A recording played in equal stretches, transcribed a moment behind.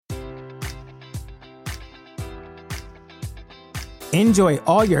Enjoy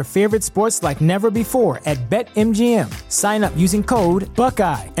all your favorite sports like never before at BetMGM. Sign up using code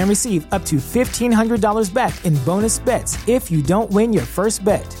Buckeye and receive up to $1,500 back in bonus bets if you don't win your first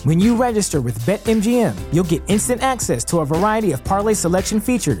bet. When you register with BetMGM, you'll get instant access to a variety of parlay selection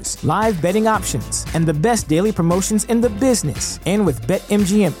features, live betting options, and the best daily promotions in the business. And with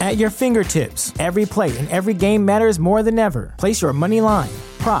BetMGM at your fingertips, every play and every game matters more than ever. Place your money line,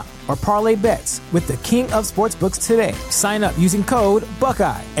 prop, or parlay bets with the king of sportsbooks today. Sign up using code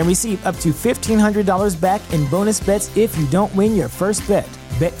Buckeye and receive up to $1,500 back in bonus bets if you don't win your first bet.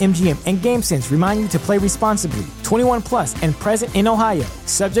 BetMGM and GameSense remind you to play responsibly. 21 plus and present in Ohio,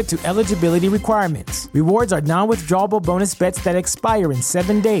 subject to eligibility requirements. Rewards are non-withdrawable bonus bets that expire in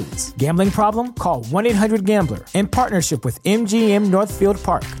 7 days. Gambling problem? Call 1-800-GAMBLER. In partnership with MGM Northfield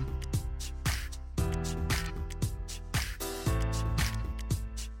Park.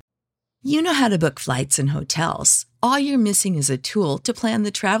 You know how to book flights and hotels. All you're missing is a tool to plan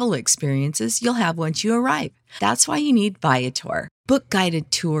the travel experiences you'll have once you arrive. That's why you need Viator. Book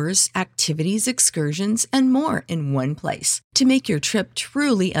guided tours, activities, excursions, and more in one place to make your trip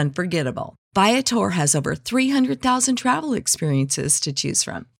truly unforgettable. Viator has over 300,000 travel experiences to choose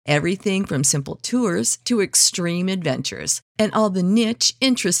from. Everything from simple tours to extreme adventures and all the niche,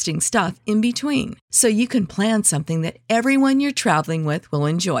 interesting stuff in between. So you can plan something that everyone you're traveling with will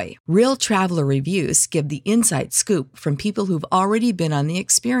enjoy. Real traveler reviews give the inside scoop from people who've already been on the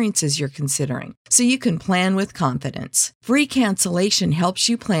experiences you're considering. So you can plan with confidence. Free cancellation helps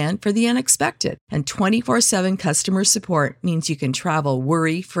you plan for the unexpected. And 24/7 customer support means you can travel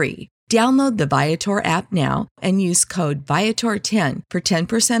worry-free. Download the Viator app now and use code Viator10 for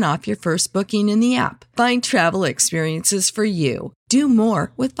 10% off your first booking in the app. Find travel experiences for you. Do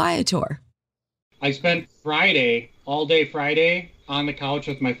more with Viator. I spent all day Friday, on the couch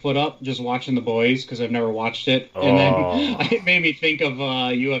with my foot up, just watching The Boys because I've never watched it. Oh. And then it made me think of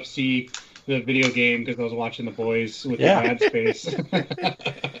UFC, the video game, because I was watching The Boys with the ad space.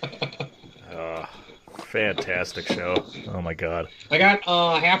 Fantastic show. Oh my god. I got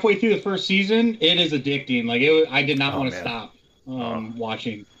halfway through the first season. It is addicting. I did not want to stop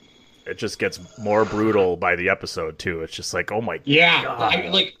watching. It just gets more brutal by the episode too. It's just like, oh my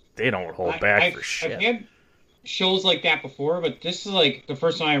god. They don't hold back for shit. I've had shows like that before, but this is like the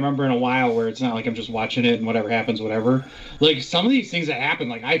first time I remember in a while where it's not like I'm just watching it and whatever happens, whatever. Like some of these things that happen,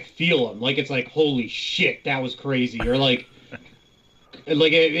 like I feel them. Like it's like, holy shit, that was crazy. Or like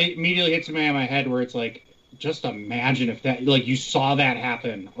it immediately hits me in my head where it's like, just imagine if that, like, you saw that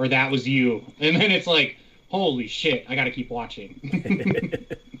happen or that was you, and then it's like, holy shit, I gotta keep watching.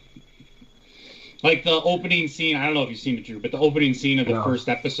 Like the opening scene, I don't know if you've seen it, Drew, but the opening scene of the first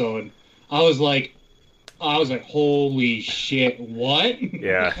episode, I was like, holy shit, what?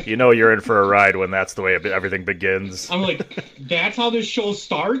 Yeah, you're in for a ride when that's the way everything begins. I'm like, that's how this show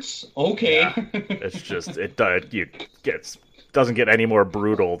starts? Okay. Yeah. It's just, doesn't get any more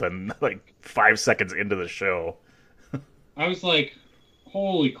brutal than like 5 seconds into the show. I was like,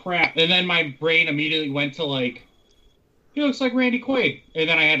 holy crap. And then my brain immediately went to like, he looks like Randy Quaid. And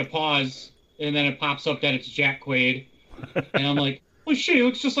then I had to pause, and then it pops up that it's Jack Quaid. And I'm like, oh shit, he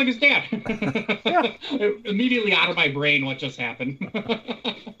looks just like his dad. Immediately out of my brain what just happened.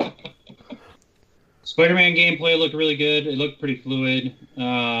 Spider-Man gameplay looked really good. It looked pretty fluid.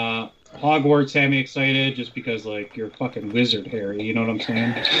 Hogwarts had me excited just because, like, you're a fucking wizard, Harry. You know what I'm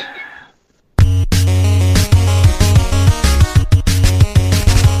saying?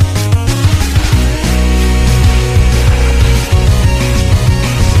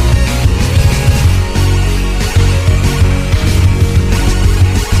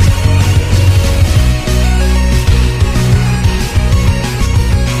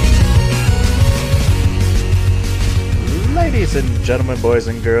 Ladies and gentlemen, boys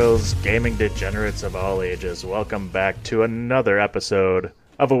and girls, gaming degenerates of all ages, welcome back to another episode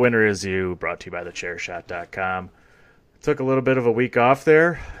of A Winner Is You, brought to you by thechairshot.com. Took a little bit of a week off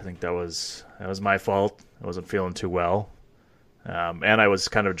there. I think that was my fault. I wasn't feeling too well. And I was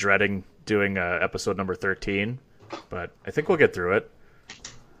kind of dreading doing episode number 13, but I think we'll get through it.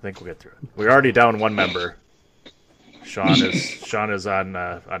 We're already down one member. Sean is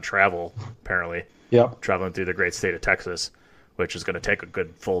on travel, apparently. Yep. Traveling through the great state of Texas, which is going to take a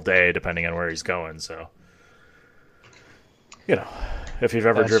good full day depending on where he's going. So, if you've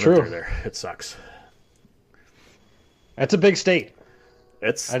ever driven through there, it sucks. That's a big state.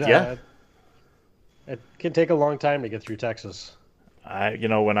 It can take a long time to get through Texas.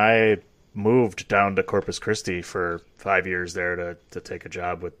 When I moved down to Corpus Christi for 5 years there to take a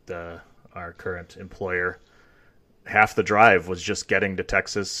job with our current employer, half the drive was just getting to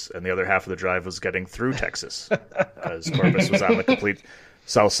Texas, and the other half of the drive was getting through Texas, because Corpus was on the complete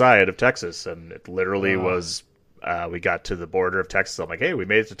south side of Texas, and it literally was. We got to the border of Texas. I'm like, hey, we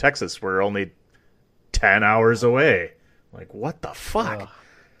made it to Texas. We're only 10 hours away. I'm like, what the fuck?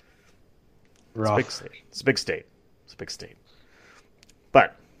 It's a big state. It's a big state. It's a big state.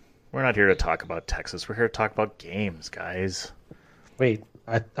 But we're not here to talk about Texas. We're here to talk about games, guys. Wait,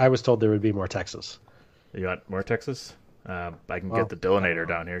 I was told there would be more Texas. You want more Texas? I can get the Dillinator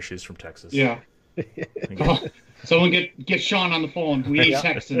down here. She's from Texas. Yeah. Someone get Sean on the phone. We need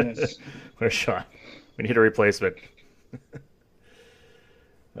text in this. Where's Sean? We need a replacement.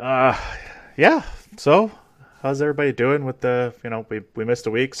 Yeah. So, how's everybody doing with the, we missed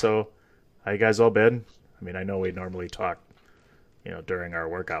a week, so how you guys all been? I mean, I know we normally talk, during our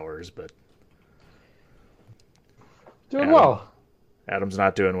work hours, but... Doing well. Adam's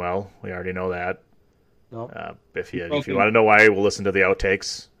not doing well. We already know that. Nope. If you want to know why, we'll listen to the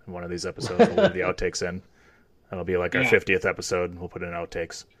outtakes in one of these episodes. We'll leave the outtakes in. That'll be like our 50th episode. We'll put in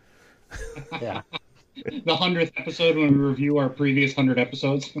outtakes. Yeah. The 100th episode when we review our previous 100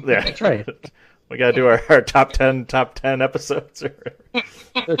 episodes. Yeah, that's right. We got to do our top 10 episodes.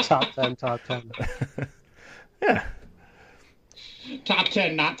 They're top 10. Yeah. Top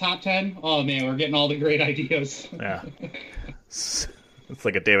 10, not top 10? Oh, man, we're getting all the great ideas. Yeah. It's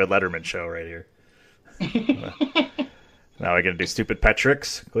like a David Letterman show right here. Now we're going to do stupid pet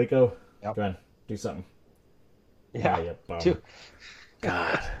tricks. Glico, Go on, do something. Yeah.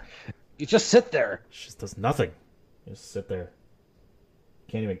 God. You just sit there. She just does nothing. You just sit there.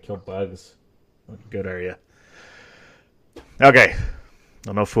 Can't even kill bugs. What good are you? Okay.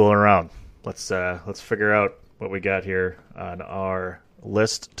 No fooling around. Let's figure out what we got here on our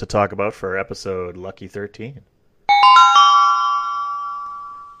list to talk about for episode Lucky 13.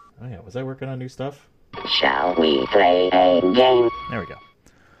 Oh yeah, was I working on new stuff? Shall we play a game? There we go.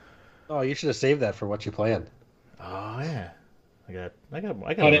 Oh, you should have saved that for what you planned. Oh yeah. I got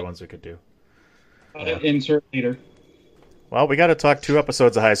other ones we could do. Insert later. Well, we got to talk 2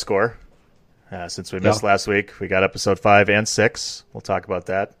 episodes of High Score. Since we missed last week, we got episode 5 and 6. We'll talk about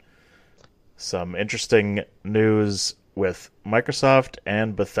that. Some interesting news with Microsoft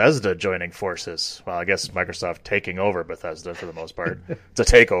and Bethesda joining forces. Well, I guess Microsoft taking over Bethesda for the most part. It's a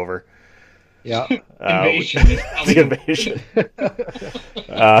takeover. Yeah. Invasion. The invasion.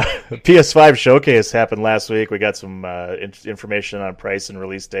 PS5 showcase happened last week. We got some information on price and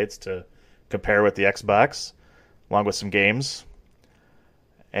release dates to compare with the Xbox, along with some games.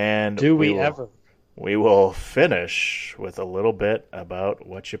 And do we ever? We will finish with a little bit about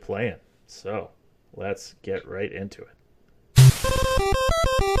what you're playing. So let's get right into it.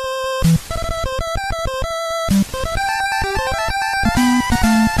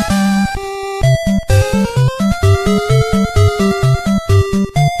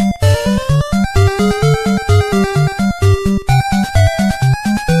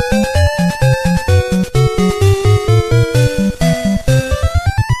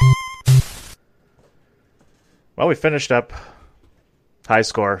 Well, we finished up High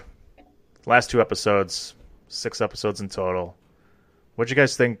Score. Last 2 episodes, 6 episodes in total. What'd you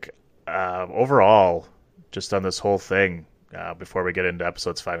guys think overall, just on this whole thing, before we get into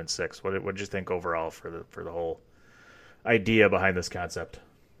episodes 5 and 6? What did you think overall for the whole idea behind this concept?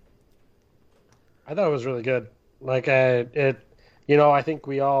 I thought it was really good. Like I think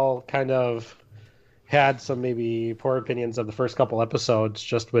we all kind of had some maybe poor opinions of the first couple episodes,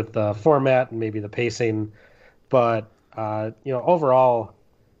 just with the format and maybe the pacing. But overall,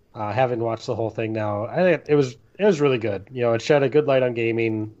 having watched the whole thing now, I think it was really good. It shed a good light on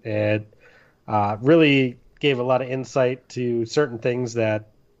gaming. It really gave a lot of insight to certain things that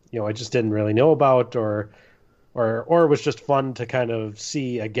I just didn't really know about, or was just fun to kind of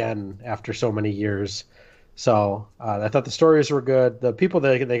see again after so many years. So I thought the stories were good. The people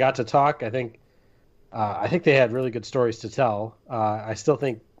that they got to talk, I think they had really good stories to tell.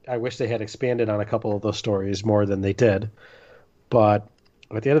 I wish they had expanded on a couple of those stories more than they did. But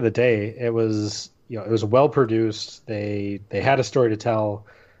at the end of the day, it was well produced. They had a story to tell,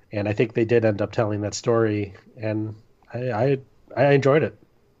 and I think they did end up telling that story, and I enjoyed it.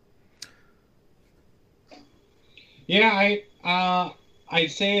 Yeah,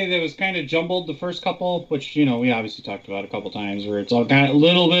 I'd say that it was kind of jumbled the first couple, which we obviously talked about a couple times, where it's all kind of a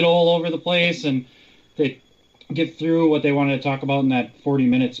little bit all over the place, and they get through what they wanted to talk about in that 40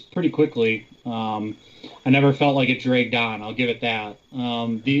 minutes pretty quickly. I never felt like it dragged on. I'll give it that.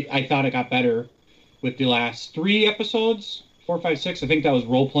 I thought it got better with the last 3 episodes, 4, 5, 6. I think that was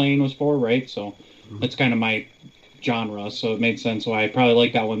role playing was 4, right? So that's kind of my genre, so it made sense why I probably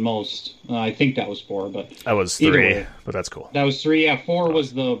like that one most. I think that was 4, but I was either 3, way. but that's cool. That was 3. Yeah, 4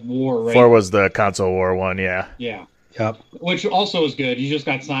 was the war, right? 4 was the console war one. Yeah. Yeah. Yep. Which also was good. You just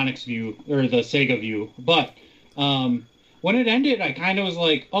got Sonic's view or the Sega view, but when it ended, I kind of was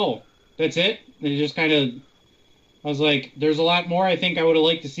like, "Oh, that's it." It just kind of, I was like, "There's a lot more I think I would have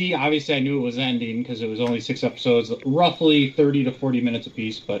liked to see." Obviously, I knew it was ending because it was only 6 episodes, roughly 30 to 40 minutes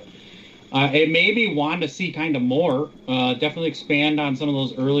apiece, but. It made me want to see kind of more. Definitely expand on some of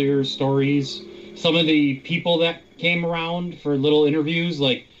those earlier stories. Some of the people that came around for little interviews,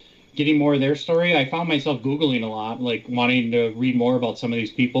 like getting more of their story. I found myself Googling a lot, like wanting to read more about some of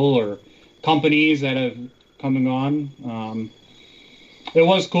these people or companies that have come and gone. It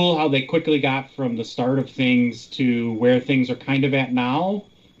was cool how they quickly got from the start of things to where things are kind of at now,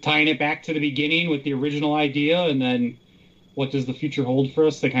 tying it back to the beginning with the original idea, and then what does the future hold for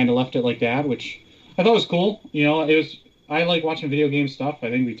us? They kind of left it like that, which I thought was cool. You know, I like watching video game stuff. I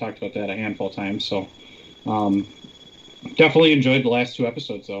think we talked about that a handful of times. So definitely enjoyed the last 2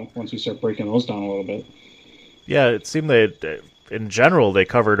 episodes, though, once we start breaking those down a little bit. Yeah, it seemed in general, they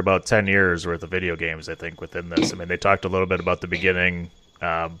covered about 10 years worth of video games, I think, within this. I mean, they talked a little bit about the beginning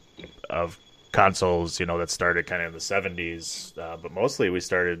of consoles, you know, that started kind of in the 70s. But mostly we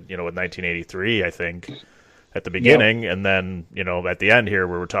started, you know, with 1983, I think, at the beginning. Yep. And then, you know, at the end here,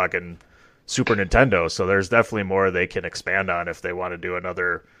 where we're talking Super Nintendo. So there's definitely more they can expand on if they want to do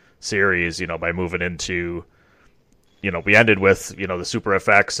another series, you know, by moving into, you know, we ended with, you know, the Super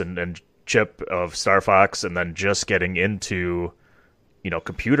FX and chip of Star Fox, and then just getting into, you know,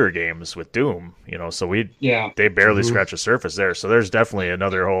 computer games with Doom, you know, so they barely scratch the surface there. So there's definitely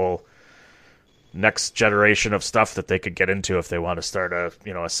another whole next generation of stuff that they could get into if they want to start a,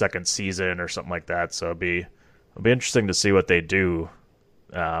 you know, a second season or something like that. So it'll be interesting to see what they do,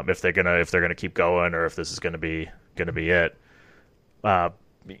 if they're gonna keep going, or if this is gonna be it. The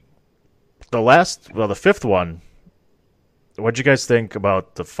 5th one, what'd you guys think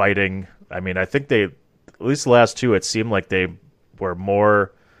about the fighting? I mean, I think at least the last 2, it seemed like they were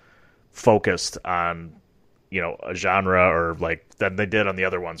more focused on, you know, a genre, or like than they did on the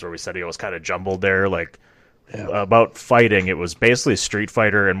other ones where we said it was kind of jumbled there. Like about fighting, it was basically Street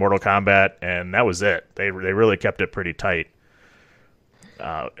Fighter and Mortal Kombat, and that was it. They really kept it pretty tight.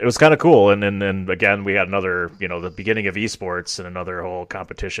 It was kind of cool, and again, we had another, you know, the beginning of esports and another whole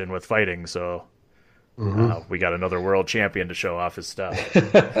competition with fighting. So we got another world champion to show off his stuff.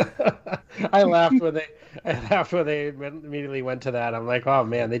 I laughed when they immediately went to that. I'm like, oh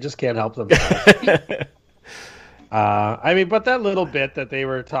man, they just can't help themselves. I mean, but that little bit that they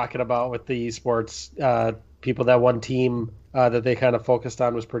were talking about with the esports people, that one team that they kind of focused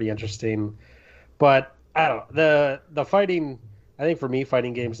on was pretty interesting. But I don't know, the fighting. I think for me,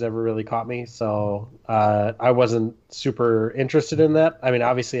 fighting games never really caught me, so I wasn't super interested in that. I mean,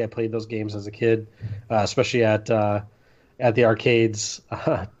 obviously, I played those games as a kid, especially at the arcades.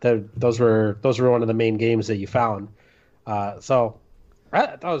 Those were one of the main games that you found. So I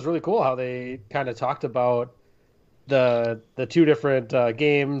thought it was really cool how they kind of talked about the 2 different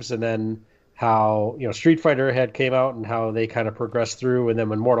games, and then how, you know, Street Fighter had came out and how they kind of progressed through, and then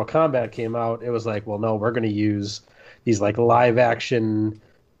when Mortal Kombat came out, it was like, well, no, we're going to use these like live action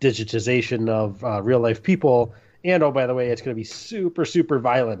digitization of real life people, and oh, by the way, it's going to be super, super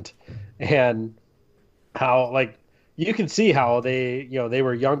violent. And how, like, you can see how they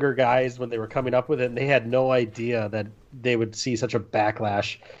were younger guys when they were coming up with it, and they had no idea that they would see such a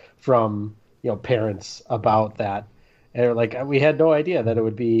backlash from, you know, parents about that. And they're like, we had no idea that it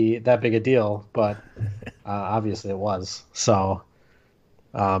would be that big a deal, but obviously it was. So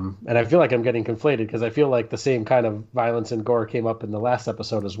and I feel like I'm getting conflated, because I feel like the same kind of violence and gore came up in the last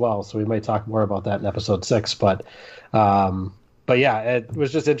episode as well. So we might talk more about that in episode 6. But yeah, it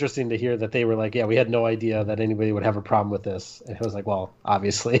was just interesting to hear that they were like, yeah, we had no idea that anybody would have a problem with this. And it was like, well,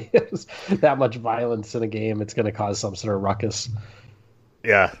 obviously, that much violence in a game, it's going to cause some sort of ruckus.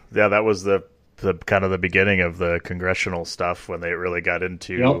 Yeah, that was the kind of the beginning of the congressional stuff, when they really got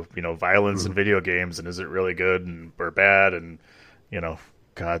into, you know, violence in video games, and is it really good or bad, and, you know,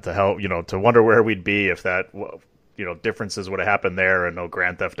 God, the hell, you know, to wonder where we'd be if that, you know, differences would have happened there, and no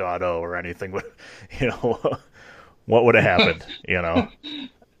Grand Theft Auto or anything would, you know, what would have happened, you know?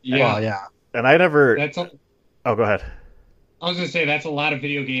 Yeah. Well, yeah. And I never. Oh, go ahead. I was gonna say that's a lot of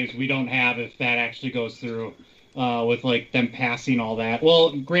video games we don't have if that actually goes through, with like them passing all that.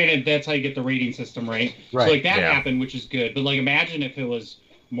 Well, granted, that's how you get the rating system, right? Right. So like that happened, which is good. But like, imagine if it was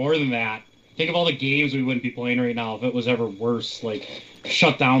more than that. Think of all the games we wouldn't be playing right now if it was ever worse. Like,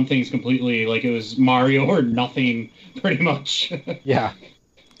 shut down things completely. Like it was Mario or nothing, pretty much. Yeah.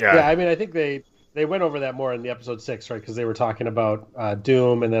 I mean, I think they they went over that more in the episode 6, right? Because they were talking about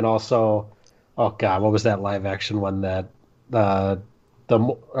Doom, and then also, oh god, what was that live action one that the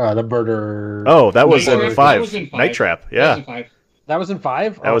murder? Oh, that was in 5. That was in 5. Night Trap. Yeah, That was in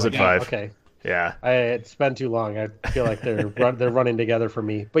 5. That was in my 5. God, okay. Yeah. It's been too long. I feel like they're running together for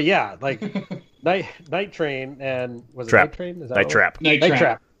me. But yeah, like Night Train and was it Trap. Night Train? Is that Night what? Trap. Night Night Trap.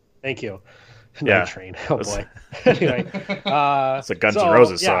 Trap. Thank you. Yeah. Night Train. Oh boy. Anyway, It's a Guns N'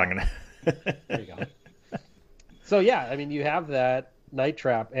 Roses song. There you go. So yeah, I mean, you have that Night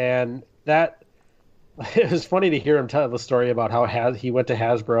Trap, and that it was funny to hear him tell the story about how he went to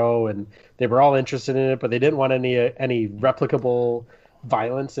Hasbro and they were all interested in it, but they didn't want any replicable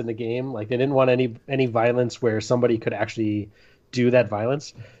violence in the game. Like they didn't want any violence where somebody could actually do that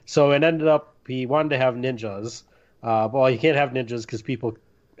violence. So it ended up he wanted to have ninjas. Well, you can't have ninjas because people,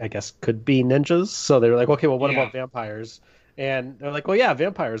 I guess, could be ninjas. So they were like, okay, well, what about vampires? And they're like, well, yeah,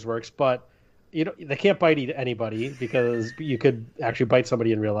 vampires works, but they can't bite anybody because you could actually bite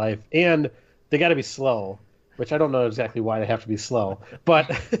somebody in real life, and they got to be slow, which I don't know exactly why they have to be slow, but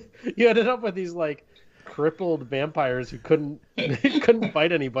you ended up with these like crippled vampires who couldn't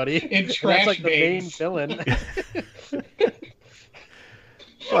bite anybody. In And trash that's like the main bags. villain.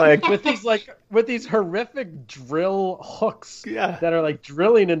 Like, with these horrific drill hooks Yeah. that are like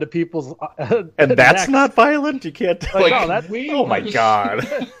drilling into people's and that's necks. not violent? You can't Like, no, that's oh my god.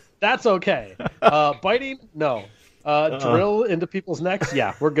 That's okay. Biting, no. Drill into people's necks,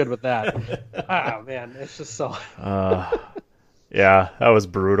 yeah, we're good with that. Oh man, it's just so. Yeah, that was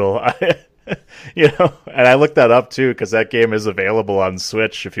brutal. And I looked that up too because that game is available on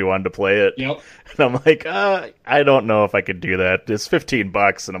Switch if you wanted to play it. Yep. And I'm like, I don't know if I could do that. It's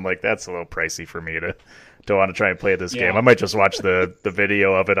 $15, and I'm like, that's a little pricey for me to want to try and play this game. I might just watch the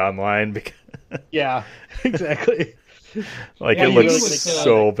video of it online because Yeah, exactly. like Yeah, it you looks really would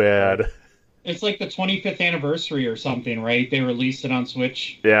so bad. It's like the 25th anniversary or something, right? They released it on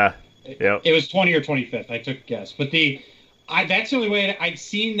Switch. Yeah. Yep. It was 20 or 25th. I took a guess, but that's the only way I'd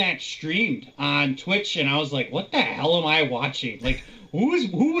seen that streamed on Twitch, and I was like, "What the hell am I watching? Like, who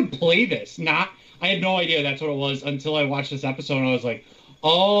would play this?" I had no idea that's what it was until I watched this episode, and I was like,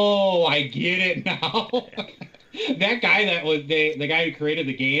 "Oh, I get it now." That guy that was the guy who created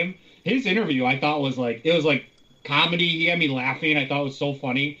the game. His interview I thought was like comedy. He had me laughing. I thought it was so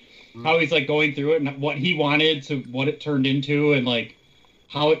funny how he's like going through it and what he wanted to what it turned into, and like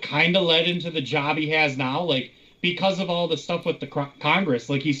how it kind of led into the job he has now, like. Because of all the stuff with the Congress,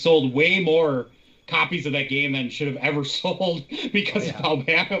 like he sold way more copies of that game than should have ever sold because of how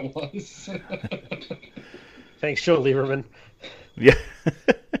bad it was. Thanks, Joe Lieberman. Yeah.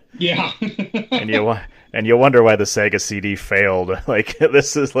 Yeah. and you wonder why the Sega CD failed. Like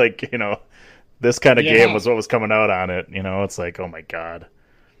this is like, this kind of game was what was coming out on it. It's like, oh my god.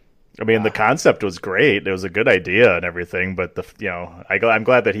 I mean, the concept was great. It was a good idea and everything, but I'm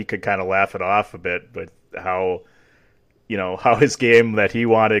glad that he could kind of laugh it off a bit. But how his game that he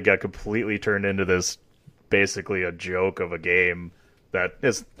wanted got completely turned into this basically a joke of a game that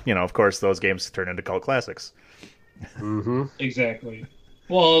is, of course, those games turn into cult classics. Mm-hmm. Exactly.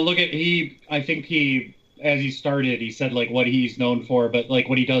 Well, I think as he started, he said like what he's known for, but like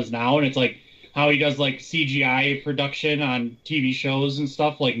what he does now, and it's like how he does like CGI production on TV shows and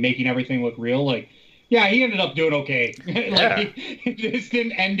stuff, like making everything look real. Like, yeah, he ended up doing okay. Like he just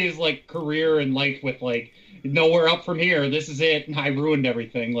didn't end his like career and life with like nowhere up from here. This is it. And I ruined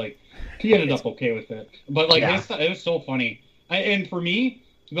everything. Like he ended up okay with it. But like it was so funny. And for me,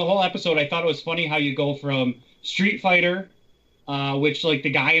 the whole episode, I thought it was funny how you go from Street Fighter, which like the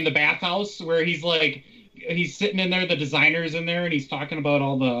guy in the bathhouse where he's sitting in there, the designer's in there, and he's talking about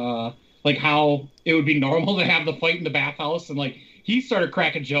all the like how it would be normal to have the fight in the bathhouse, and like he started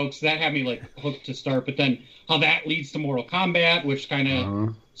cracking jokes that had me like hooked to start. But then how that leads to Mortal Kombat, which kind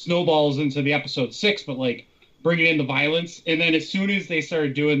of snowballs into the episode 6, but like bringing in the violence. And then as soon as they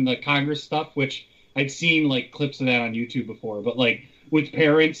started doing the Congress stuff, which I'd seen like clips of that on YouTube before, but like with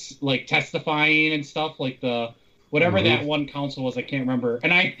parents like testifying and stuff, like the whatever that one council was, I can't remember.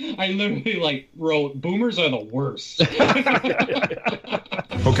 And I literally like wrote, "Boomers are the worst."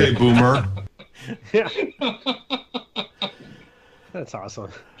 Okay, boomer. Yeah. That's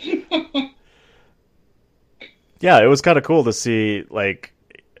awesome. Yeah, it was kind of cool to see, like,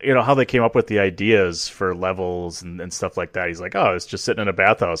 how they came up with the ideas for levels and stuff like that. He's like, oh, it's just sitting in a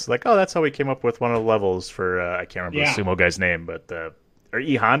bathhouse. Like, oh, that's how we came up with one of the levels for, I can't remember the sumo guy's name, but, or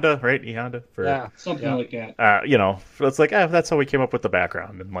E-Honda, right? E-Honda? Something like that. It's like, that's how we came up with the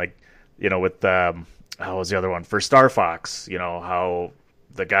background. And, like, with, what was the other one? For Star Fox, how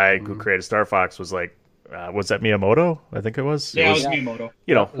the guy who created Star Fox was like, was that Miyamoto? I think it was. Yeah, it was Miyamoto.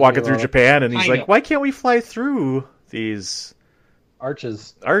 You know, walking through Miyamoto. Japan, and he's Kinda. like, "Why can't we fly through these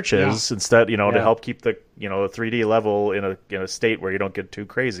Arches. instead? You know, to Yeah. help keep the the 3D level in a state where you don't get too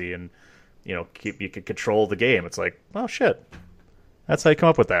crazy, and you can control the game." It's like, oh shit, that's how you come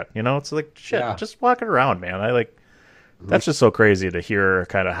up with that. You know, it's like shit, Yeah. just walking around, man. I like. That's just so crazy to hear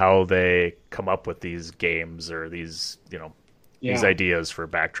kind of how they come up with these games or these these ideas for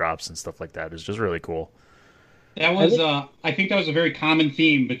backdrops and stuff like that. Is just really cool. That was, I think that was a very common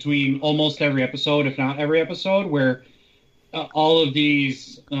theme between almost every episode, if not every episode, where all of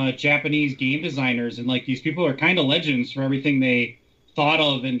these Japanese game designers and like these people are kind of legends for everything they thought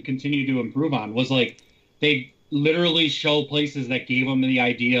of and continue to improve on. Was like they literally show places that gave them the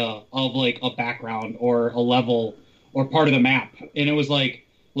idea of like a background or a level or part of the map, and it was like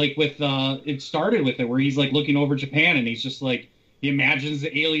with it started with it where he's like looking over Japan and he's just like. He imagines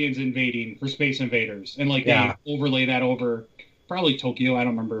the aliens invading for Space Invaders, and like they overlay that over probably Tokyo. I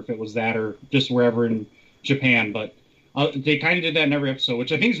don't remember if it was that or just wherever in Japan, but they kind of did that in every episode,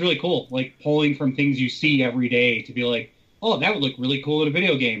 which I think is really cool. Like pulling from things you see every day to be like, oh, that would look really cool in a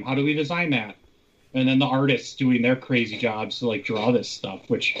video game. How do we design that? And then the artists doing their crazy jobs to like draw this stuff,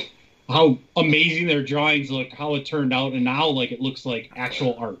 which how amazing their drawings look, how it turned out, and now like it looks like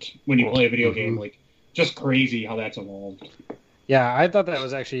actual art when you play a video game. Like just crazy how that's evolved. Yeah, I thought that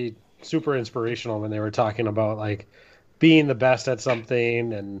was actually super inspirational when they were talking about like being the best at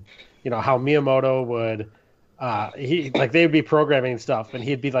something, and how Miyamoto would they would be programming stuff and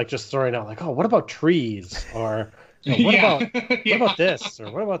he'd be like just throwing out like, oh, what about trees, or what about this, or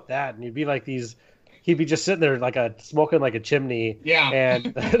what about that, and he'd be like he'd be just sitting there like smoking like a chimney,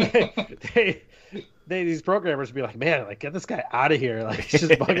 and these programmers would be like, man, like get this guy out of here, like he's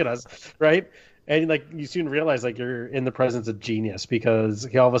just bugging us, right? And like you soon realize like you're in the presence of genius, because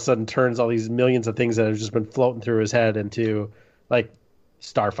he all of a sudden turns all these millions of things that have just been floating through his head into like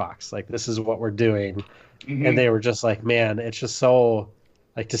Star Fox. Like this is what we're doing. Mm-hmm. And they were just like, man, it's just so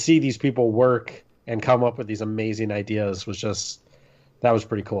like to see these people work and come up with these amazing ideas that was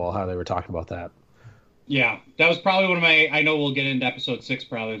pretty cool how they were talking about that. Yeah, that was probably one of my, I know we'll get into episode 6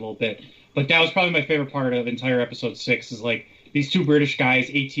 probably a little bit, but that was probably my favorite part of entire episode 6 is like, these two British guys,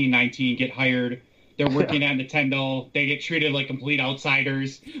 18, 19, get hired. They're working at Nintendo. They get treated like complete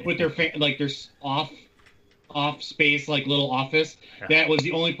outsiders with their their off space, like little office. Yeah. That was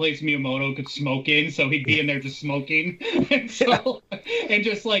the only place Miyamoto could smoke in, so he'd be in there just smoking. And so, and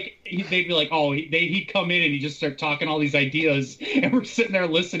just like they'd be like, oh, he'd come in and he'd just start talking all these ideas, and we're sitting there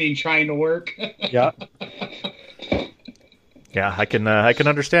listening, trying to work. Yeah. Yeah, I can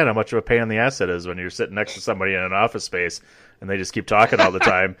understand how much of a pain in the ass it is when you're sitting next to somebody in an office space and they just keep talking all the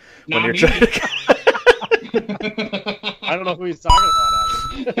time when you're trying to. I don't know who he's talking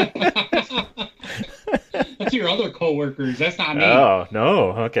about. That's your other coworkers. That's not me. Oh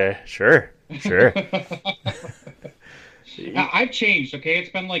no. Okay, sure. I've changed. Okay, it's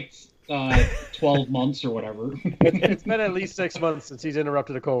been like 12 months or whatever. It's been at least 6 months since he's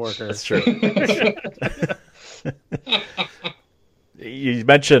interrupted a coworker. That's true. You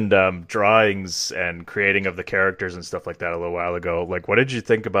mentioned drawings and creating of the characters and stuff like that a little while ago. Like, what did you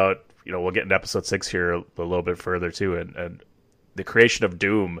think about, we'll get into episode 6 here a little bit further too, and the creation of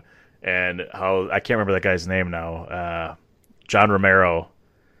Doom and how, I can't remember that guy's name now, John Romero,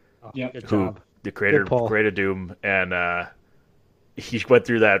 who the created Doom, and he went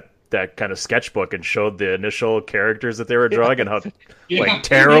through that kind of sketchbook and showed the initial characters that they were drawing and how like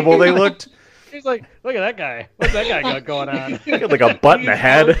terrible they looked. He's like, look at that guy. What's that guy got going on? He had like a butt and a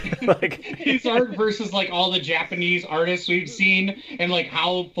head. His art versus like all the Japanese artists we've seen, and like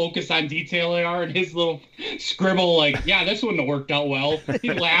how focused on detail they are, and his little scribble, like, yeah, this wouldn't have worked out well.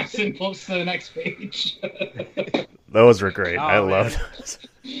 He laughs and flips to the next page. Those were great. I loved those.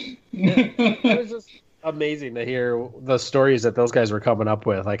 It was just amazing to hear the stories that those guys were coming up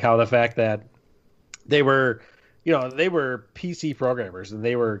with, like how the fact that they were PC programmers and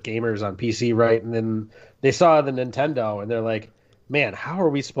they were gamers on PC, right? And then they saw the Nintendo and they're like, man, how are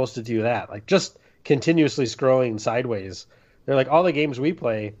we supposed to do that? Like just continuously scrolling sideways. They're like, all the games we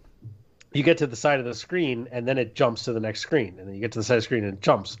play, you get to the side of the screen and then it jumps to the next screen, and then you get to the side of the screen and it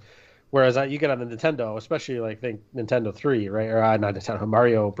jumps. Whereas you get on the Nintendo, especially like think Nintendo 3, right? Or not Nintendo,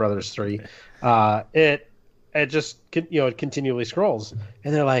 Mario Brothers 3. It just it continually scrolls,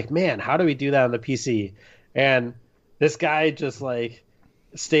 and they're like, man, how do we do that on the PC? And this guy just like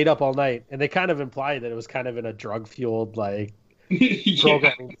stayed up all night, and they kind of implied that it was kind of in a drug fueled like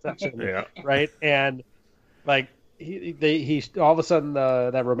programming session, right? And like he all of a sudden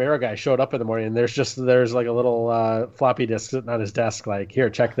that Romero guy showed up in the morning, and there's like a little floppy disk sitting on his desk, like, here,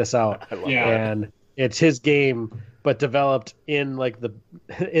 check this out. And It's his game, but developed in like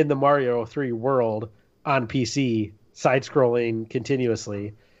in the Mario 3 world on PC, side scrolling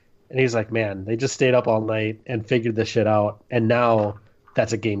continuously. And he's like, man, they just stayed up all night and figured this shit out, and now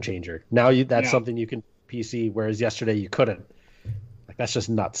that's a game changer. Now that's something you can PC, whereas yesterday you couldn't. Like, that's just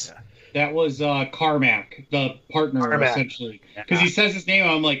nuts. That was Carmack, the partner, essentially. Because he says his name,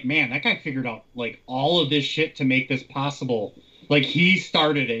 and I'm like, man, that guy figured out like all of this shit to make this possible. Like, he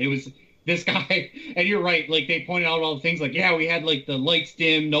started it. It was this guy, and you're right. Like, they pointed out all the things. Like, yeah, we had like the lights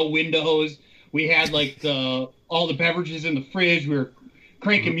dim, no windows. We had like all the beverages in the fridge. We were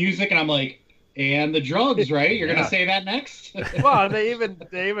cranking music, and I'm like, and the drugs, right? You're gonna say that next? Well, they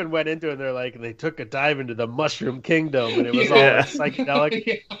even went into it. And they're like, they took a dive into the Mushroom Kingdom, and it was all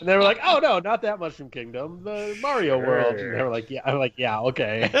psychedelic. And they were like, oh no, not that Mushroom Kingdom, the Mario world. And they were like, yeah. I'm like, yeah,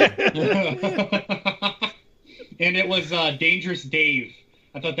 okay. And it was Dangerous Dave.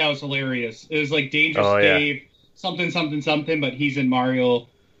 I thought that was hilarious. It was like Dangerous Dave, something, but he's in Mario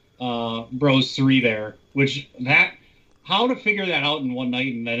Bros 3 there. How to figure that out in one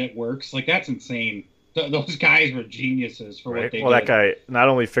night and then it works, like, that's insane. Those guys were geniuses for what they did. Well, that guy not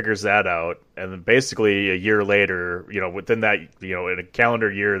only figures that out, and then basically a year later, within that, in a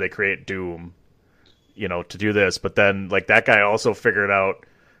calendar year, they create Doom, to do this. But then, like, that guy also figured out,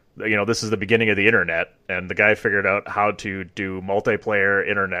 this is the beginning of the internet, and the guy figured out how to do multiplayer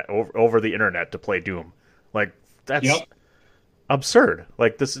internet over the internet to play Doom. Like, that's absurd.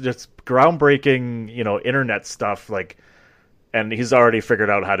 Like, this is just groundbreaking, internet stuff, like. And he's already figured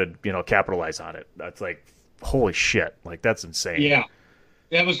out how to, capitalize on it. That's like, holy shit. Like, that's insane. Yeah.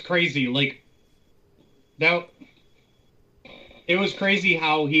 That was crazy. Like, it was crazy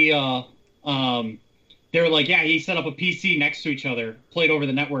how he, they were like, yeah, he set up a PC next to each other, played over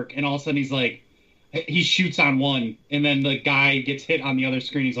the network, and all of a sudden he's like, he shoots on one, and then the guy gets hit on the other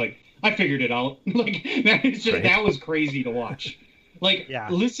screen. He's like, I figured it out. Like, that was crazy to watch. Like,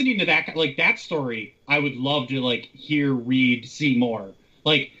 listening to that, like, that story, I would love to, like, hear, read, see more.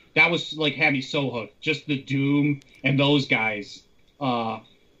 Like, that was, like, had me so hooked. Just the Doom and those guys. And,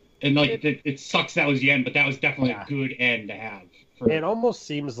 like, it sucks that was the end, but that was definitely a good end to have. It almost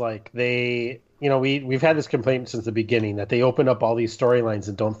seems like they, we've had this complaint since the beginning that they open up all these storylines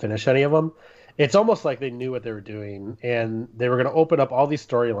and don't finish any of them. It's almost like they knew what they were doing, and they were going to open up all these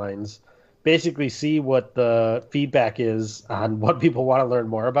storylines, basically see what the feedback is on what people want to learn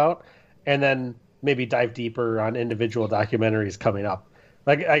more about, and then maybe dive deeper on individual documentaries coming up.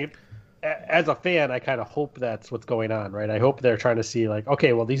 Like, as a fan, I kind of hope that's what's going on, right? I hope they're trying to see, like,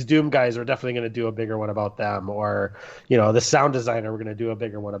 okay, well, these Doom guys are definitely going to do a bigger one about them, or, the sound designer, we're going to do a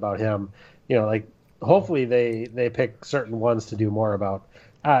bigger one about him. Like, hopefully they pick certain ones to do more about.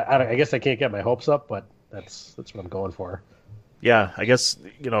 I guess I can't get my hopes up, but that's what I'm going for. Yeah, I guess,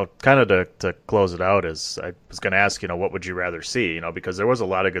 kind of to close it out is I was going to ask, what would you rather see, because there was a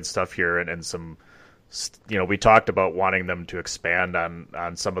lot of good stuff here and some, we talked about wanting them to expand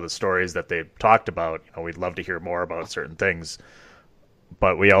on some of the stories that they've talked about. We'd love to hear more about certain things.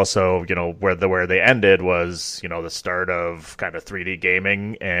 But we also, where they ended was, the start of kind of 3D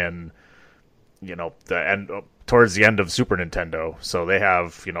gaming and, the end towards the end of Super Nintendo. So they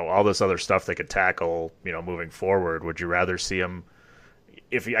have, all this other stuff they could tackle, moving forward. Would you rather see them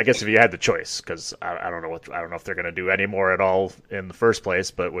if you had the choice, because I don't know if they're going to do any more at all in the first place,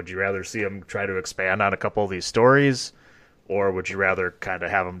 but would you rather see them try to expand on a couple of these stories, or would you rather kind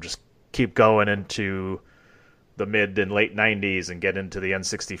of have them just keep going into the mid and late 90s and get into the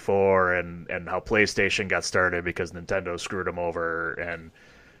N64 and how PlayStation got started because Nintendo screwed them over and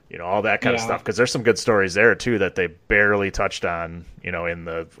all that kind of stuff, because there's some good stories there too that they barely touched on, in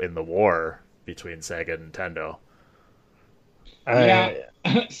the war between Sega and Nintendo.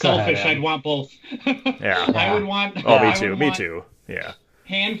 Selfish. I'd want both. Yeah. I would want. Oh, me too. Yeah.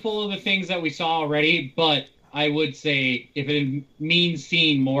 Handful of the things that we saw already, but I would say if it means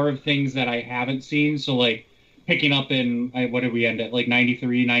seeing more of things that I haven't seen, so like picking up in what did we end at, like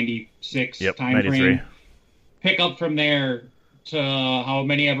 93, 96 time 93. Frame. Pick up from there to how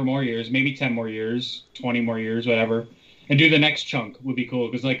many ever more years, maybe 10 more years, 20 more years, whatever, and do the next chunk would be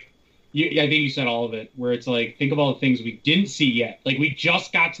cool, because like. I think you said all of it, where it's like, think of all the things we didn't see yet. Like, we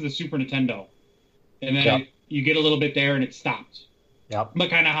just got to the Super Nintendo, and then you get a little bit there and it stopped. Yep. But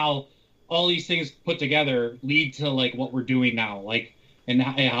kind of how all these things put together lead to, like, what we're doing now, like, and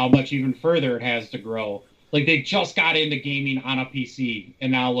how much even further it has to grow. Like, they just got into gaming on a PC,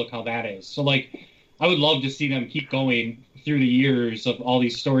 and now look how that is. So, like, I would love to see them keep going through the years of all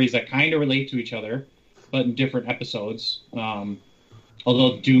these stories that kind of relate to each other, but in different episodes.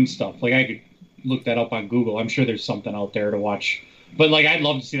 Although Doom stuff, like, I could look that up on Google. I'm sure there's something out there to watch But like, I'd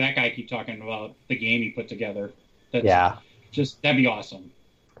love to see that guy keep talking about the game he put together. That's Yeah. just that'd be awesome.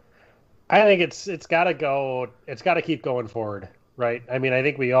 I think it's got to go. It's got to keep going forward, right? I mean, I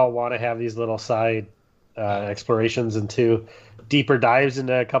think we all want to have these little side explorations into deeper dives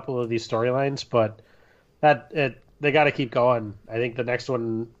into a couple of these storylines, but they got to keep going. I think the next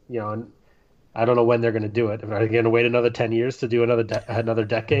one, I don't know when they're going to do it. Are they going to wait another 10 years to do another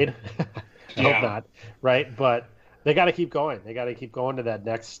decade? I hope not, right? But they got to keep going. They got to keep going to that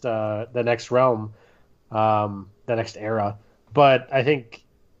next the next realm, the next era. But I think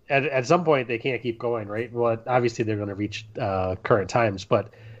at some point they can't keep going, right? Well, obviously they're going to reach current times,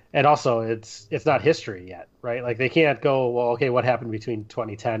 and also it's not history yet, right? Like they can't go, well, okay, what happened between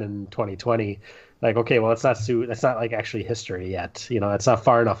 2010 and 2020? Like, okay, well, that's not like actually history yet. It's not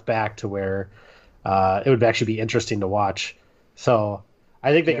far enough back to where it would actually be interesting to watch. So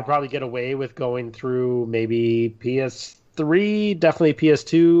I think they could probably get away with going through maybe PS3, definitely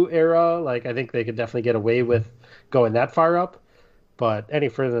PS2 era. Like I think they could definitely get away with going that far up. But any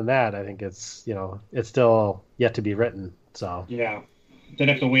further than that, I think it's still yet to be written. So yeah, they'd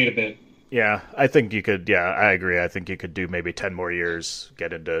have to wait a bit. Yeah, I think you could. Yeah, I agree. I think you could do maybe 10 more years,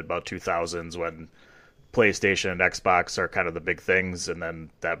 get into about 2000s when PlayStation and Xbox are kind of the big things, and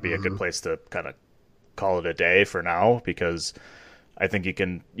then that'd be a good place to kind of call it a day for now, because I think you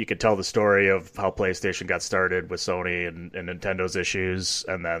could tell the story of how PlayStation got started with Sony and Nintendo's issues,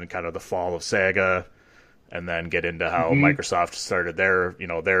 and then kind of the fall of Sega, and then get into how Microsoft started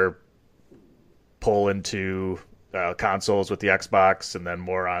their pull into consoles with the Xbox, and then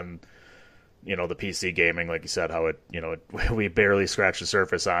more on the PC gaming, like you said, how we barely scratched the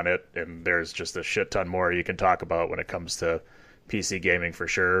surface on it, and there's just a shit ton more you can talk about when it comes to PC gaming for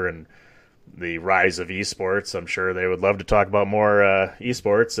sure, and the rise of esports. I'm sure they would love to talk about more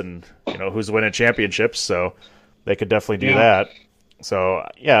esports and who's winning championships, so they could definitely do that. So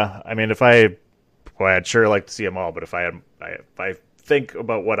yeah, I mean, I'd sure like to see them all, but if I think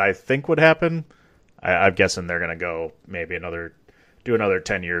about what I think would happen, I'm guessing they're gonna go maybe do another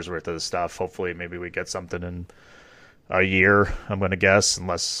 10 years worth of stuff. Hopefully maybe we get something in a year, I'm going to guess,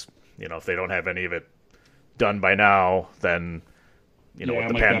 unless, if they don't have any of it done by now, then, with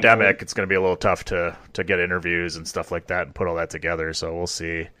the pandemic, it's going to be a little tough to get interviews and stuff like that and put all that together. So we'll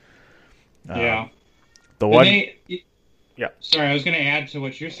see. Yeah. Sorry, I was going to add to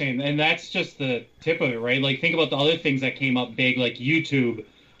what you're saying, and that's just the tip of it, right? Like, think about the other things that came up big, like YouTube,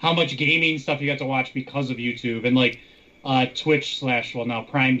 how much gaming stuff you got to watch because of YouTube, and like, Twitch / now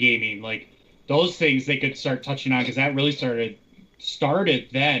Prime Gaming, like those things they could start touching on, because that really started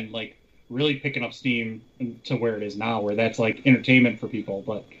then, like really picking up steam to where it is now, where that's like entertainment for people.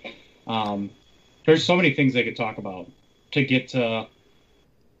 But there's so many things they could talk about to get to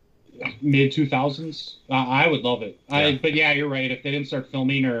mid 2000s. I would love it. Yeah. But yeah, you're right. If they didn't start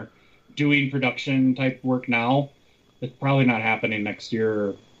filming or doing production type work now, it's probably not happening next year.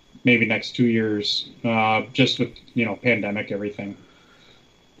 Or maybe next 2 years, just with, pandemic, everything.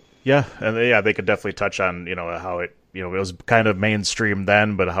 Yeah. And they could definitely touch on, how it was kind of mainstream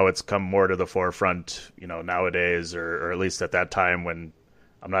then, but how it's come more to the forefront, nowadays, or at least at that time when,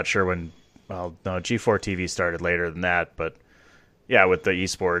 I'm not sure when, well, no, G4 TV started later than that, but yeah, with the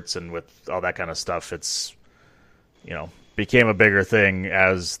esports and with all that kind of stuff, it's, became a bigger thing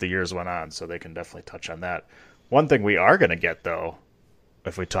as the years went on. So they can definitely touch on that. One thing we are going to get, though,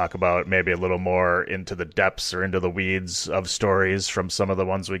 if we talk about maybe a little more into the depths or into the weeds of stories from some of the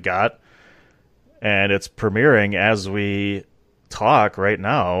ones we got. And it's premiering as we talk right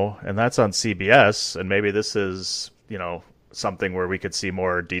now, and that's on CBS. And maybe this is, something where we could see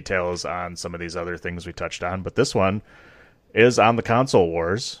more details on some of these other things we touched on. But this one is on the console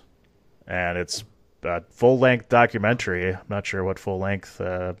wars, and it's a full-length documentary. I'm not sure what full-length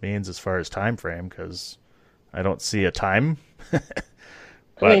means as far as time frame, because I don't see a time.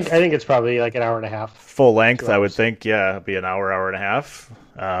 I think it's probably like an hour and a half. Full length, I would think, yeah, it'd be an hour and a half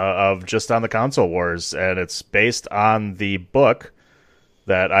of just on the console wars. And it's based on the book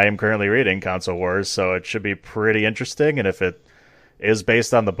that I am currently reading, Console Wars, so it should be pretty interesting. And if it is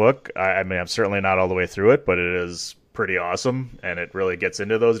based on the book, I mean, I'm certainly not all the way through it, but it is pretty awesome. And it really gets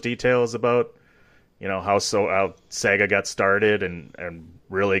into those details about, how Sega got started and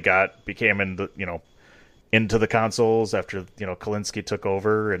really became into the consoles after Kalinske took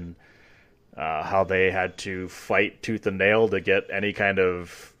over, and how they had to fight tooth and nail to get any kind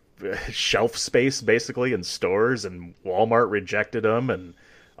of shelf space basically in stores, and Walmart rejected them and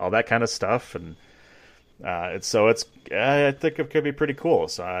all that kind of stuff. And I think it could be pretty cool.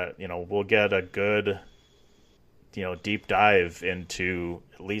 So we'll get a good deep dive into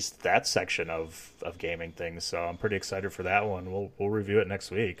at least that section of gaming things. So I'm pretty excited for that one. We'll review it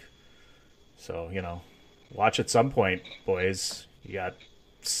next week. So, watch at some point, boys. You got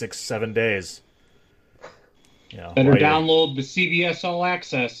 6-7 days. Better download the CBS All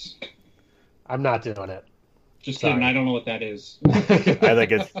Access. I'm not doing it. Just kidding. I don't know what that is. I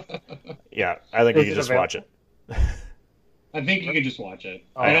think it's. Yeah, I think you can just watch it. I think you can just watch it.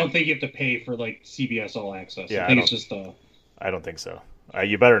 Oh. I don't think you have to pay for CBS All Access. Yeah, I think it's just I don't think so.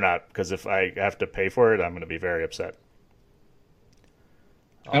 You better not, because if I have to pay for it, I'm going to be very upset.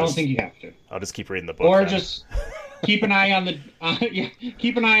 I don't think you have to. I'll just keep reading the book. Or then. just keep an eye on the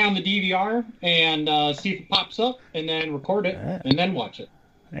keep an eye on the DVR and see if it pops up, and then record it, and then watch it.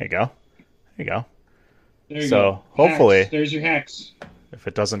 There you go. There you go. There you So, go. hopefully- Hacks. There's your hacks. If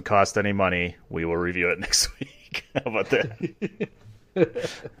it doesn't cost any money, we will review it next week. How about that?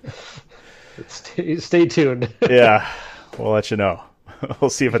 Stay tuned. Yeah, we'll let you know. We'll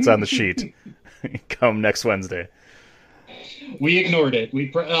see if it's on the sheet come next Wednesday. We ignored it.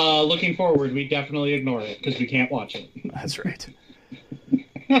 We looking forward, we definitely ignore it because we can't watch it. That's right.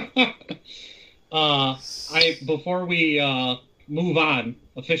 Before we move on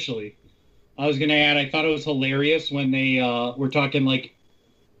officially, I was gonna add. I thought it was hilarious when they were talking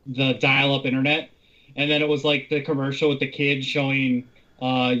the dial-up internet, and then it was the commercial with the kid showing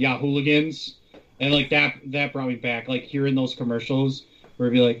Yahooligans, and that brought me back. Hearing those commercials where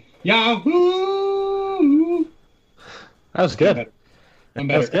it'd be like Yahoo. That was good. I'm That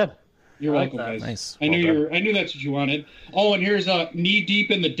better. was good. You're I like welcome, that. guys. Nice. I knew that's what you wanted. Oh, and here's Knee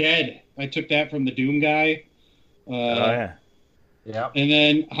Deep in the Dead. I took that from the Doom guy. Oh, yeah. Yeah. And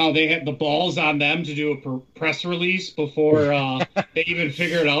then how they had the balls on them to do a press release before they even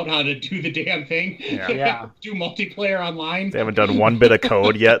figured out how to do the damn thing. Yeah. Do multiplayer online. They haven't done one bit of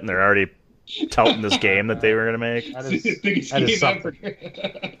code yet, and they're already touting this game that they were going to make. That It's the biggest that is game something. ever.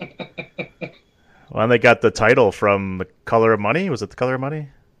 Well, and they got the title from The Color of Money. Was it The Color of Money?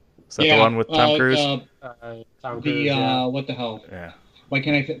 Is that the one with Tom Cruise? Tom Cruise, yeah. What the hell? Yeah. Why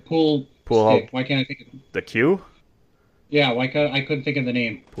can't I pool Pool stick? Why can't I think of The Q? Yeah, I couldn't think of the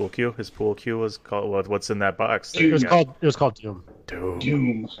name. Pool Q? His Pool Q was called... What's in that box? It was called Doom. Doom.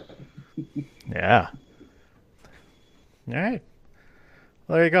 Doom. Yeah. All right.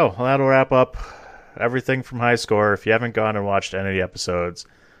 Well, there you go. Well, that'll wrap up everything from High Score. If you haven't gone and watched any of the episodes,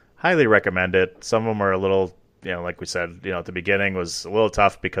 highly recommend it. Some of them are a little, like we said, at the beginning was a little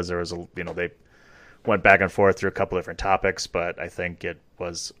tough because there was they went back and forth through a couple different topics, but I think it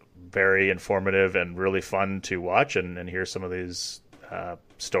was very informative and really fun to watch and hear some of these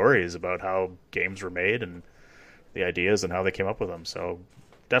stories about how games were made and the ideas and how they came up with them. So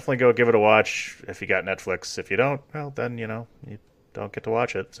definitely go give it a watch if you got Netflix. If you don't, well, then, you don't get to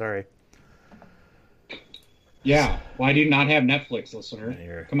watch it. Sorry. Yeah. Why do you not have Netflix, listener?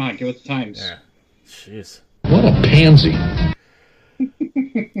 Here. Come on, give it the times. Yeah. Jeez. What a pansy.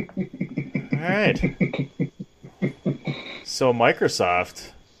 All right. So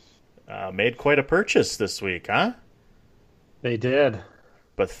Microsoft made quite a purchase this week, huh? They did.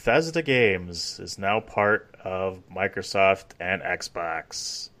 Bethesda Games is now part of Microsoft and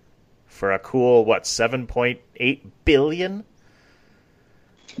Xbox for a cool, $7.8 billion?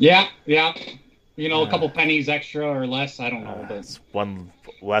 Yeah. A couple pennies extra or less. I don't know. But It's one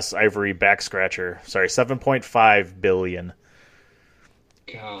less ivory back scratcher. Sorry, $7.5 billion.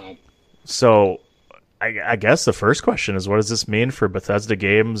 God. So I guess the first question is, what does this mean for Bethesda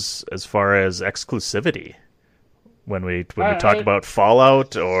Games as far as exclusivity? When we talk about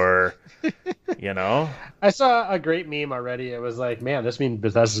Fallout or, I saw a great meme already. It was like, man, this means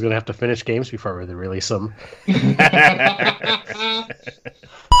Bethesda's going to have to finish games before they release them.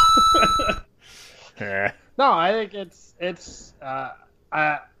 No, I think it's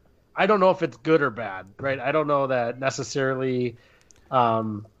I don't know if it's good or bad, right? I don't know that necessarily,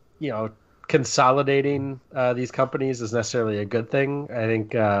 consolidating these companies is necessarily a good thing. I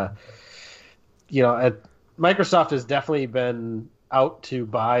think, Microsoft has definitely been out to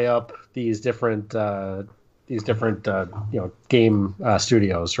buy up these different game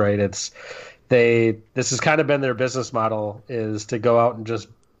studios, right? This has kind of been their business model, is to go out and just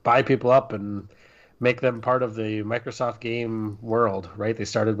buy people up and make them part of the Microsoft game world, right? They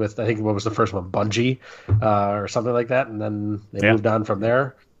started with, I think, what was the first one, Bungie, or something like that, and then they moved on from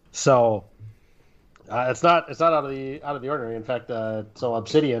there. So it's not out of the ordinary. In fact, so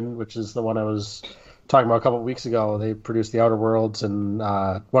Obsidian, which is the one I was talking about a couple of weeks ago, they produced the Outer Worlds and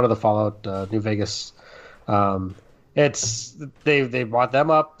one of the Fallout New Vegas. They bought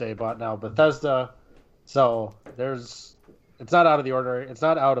them up. They bought now Bethesda. So it's not out of the ordinary. It's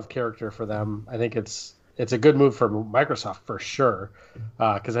not out of character for them. I think it's it's a good move for Microsoft for sure.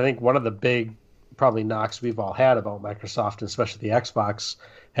 Because I think one of the big probably knocks we've all had about Microsoft, especially the Xbox,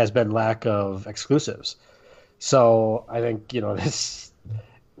 has been lack of exclusives. So I think, it's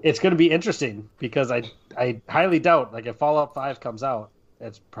going to be interesting because I highly doubt, like if Fallout 5 comes out,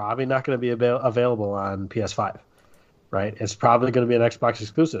 it's probably not going to be available on PS5, right? It's probably going to be an Xbox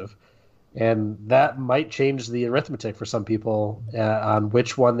exclusive. And that might change the arithmetic for some people on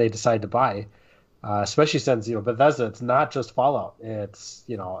which one they decide to buy. Especially since, Bethesda, it's not just Fallout. It's,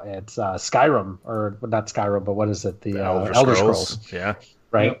 it's Skyrim, or not Skyrim, but what is it? The Elder Scrolls. Yeah.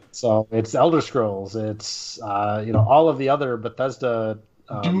 Right. Yep. So it's Elder Scrolls. It's, all of the other Bethesda.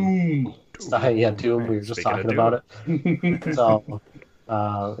 Doom. Doom. We were just Speaking talking about it. So,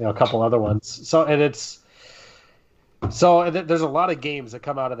 a couple other ones. So there's a lot of games that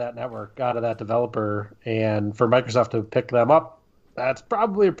come out of that network, out of that developer, and for Microsoft to pick them up, that's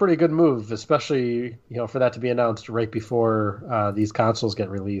probably a pretty good move, especially for that to be announced right before these consoles get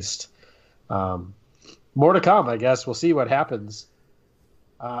released. More to come, I guess. We'll see what happens.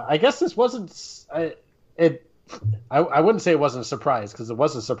 I guess this wasn't. I wouldn't say it wasn't a surprise because it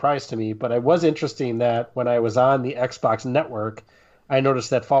was a surprise to me, but it was interesting that when I was on the Xbox network, I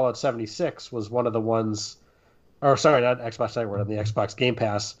noticed that Fallout 76 was one of the ones. Or sorry, not Xbox Network, on the Xbox Game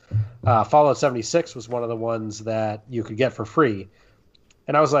Pass. Fallout 76 was one of the ones that you could get for free.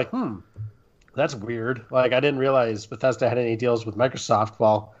 And I was like, that's weird. Like, I didn't realize Bethesda had any deals with Microsoft.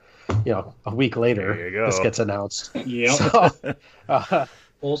 Well, a week later, this gets announced. Yeah. So, I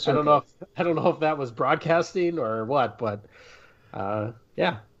don't know if that was broadcasting or what, but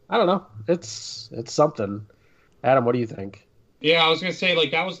yeah, I don't know. It's something. Adam, what do you think? Yeah, I was going to say,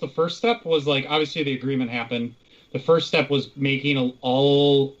 that was the first step, was, obviously the agreement happened. The first step was making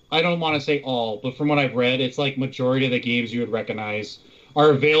I don't want to say all, but from what I've read, it's majority of the games you would recognize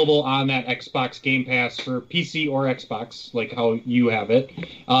are available on that Xbox Game Pass for PC or Xbox, like how you have it.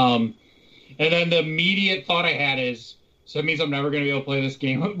 And then the immediate thought I had is, so that means I'm never going to be able to play this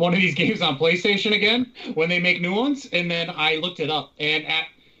game, one of these games on PlayStation again when they make new ones. And then I looked it up, and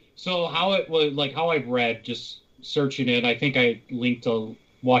so how it was, how I've read, just searching it, I think I linked a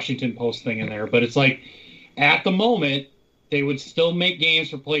Washington Post thing in there, but it's at the moment they would still make games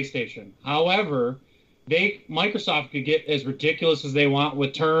for PlayStation. However, Microsoft could get as ridiculous as they want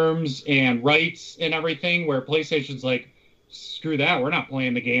with terms and rights and everything, where PlayStation's screw that, we're not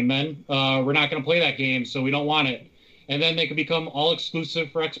playing the game then. We're not going to play that game, so we don't want it. And then they could become all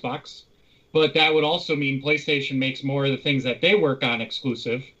exclusive for Xbox. But that would also mean PlayStation makes more of the things that they work on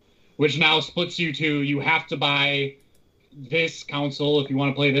exclusive, which now splits you to, you have to buy this console if you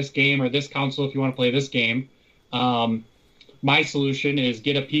want to play this game, or this console if you want to play this game. My solution is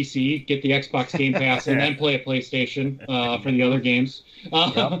get a PC, get the Xbox Game Pass, and then play a PlayStation for the other games.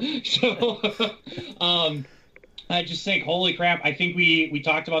 I just think, holy crap, I think we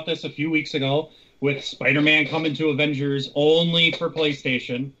talked about this a few weeks ago with Spider-Man coming to Avengers only for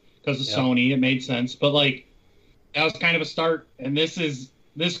PlayStation because of Sony. It made sense. But, that was kind of a start, and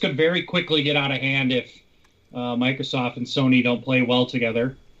this could very quickly get out of hand if Microsoft and Sony don't play well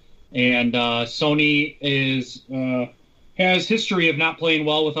together. And Sony has history of not playing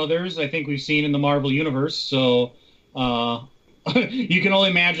well with others. I think we've seen in the Marvel Universe. So you can only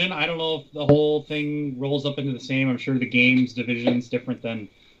imagine. I don't know if the whole thing rolls up into the same. I'm sure the games division's different than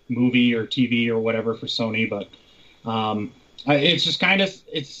movie or TV or whatever for Sony. But it's just kind of,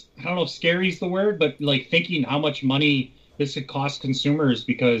 I don't know if scary is the word, but thinking how much money this could cost consumers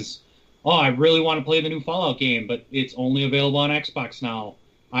because, I really want to play the new Fallout game, but it's only available on Xbox now.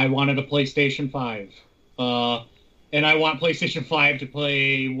 I wanted a PlayStation 5. And I want PlayStation 5 to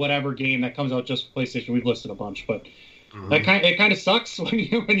play whatever game that comes out just for PlayStation. We've listed a bunch, but it kind of sucks when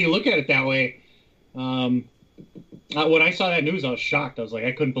you look at it that way. When I saw that news, I was shocked. I was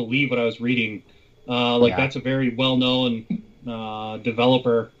I couldn't believe what I was reading. That's a very well-known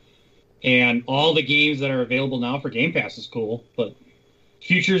developer. And all the games that are available now for Game Pass is cool, but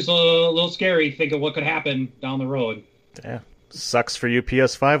future's a little scary. Think of what could happen down the road. Yeah. Sucks for you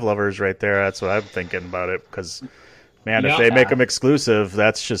PS5 lovers right there. That's what I'm thinking about it. Because, man, if they make them exclusive,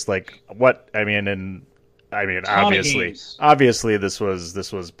 that's just what I mean. Obviously, this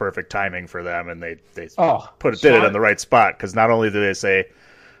was perfect timing for them, and they did it in the right spot. Because not only did they say,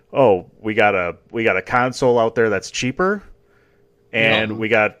 "Oh, we got a console out there that's cheaper, and we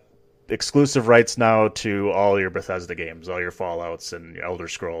got exclusive rights now to all your Bethesda games, all your Fallouts and your Elder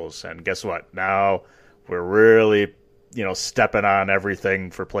Scrolls, and guess what? Now we're really stepping on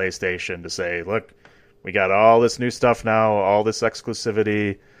everything for PlayStation to say, look, we got all this new stuff now, all this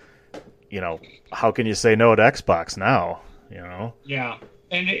exclusivity. How can you say no to Xbox now? Yeah.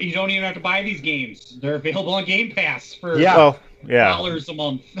 And you don't even have to buy these games. They're available on Game Pass for Well, yeah. dollars a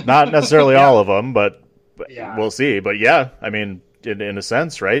month. Not necessarily all of them, but Yeah. we'll see. But yeah, I mean, in a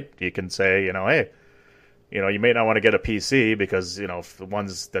sense, right? You can say, hey, you may not want to get a PC because, the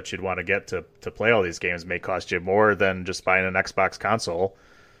ones that you'd want to get to play all these games may cost you more than just buying an Xbox console.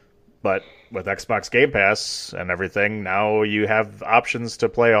 But with Xbox Game Pass and everything, now you have options to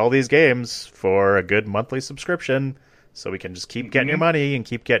play all these games for a good monthly subscription. So we can just keep getting your money and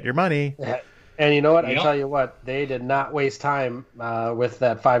keep getting your money. And you know what? Yep. I tell you what, they did not waste time with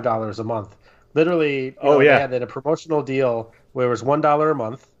that $5 a month. Literally, they had a promotional deal where it was $1 a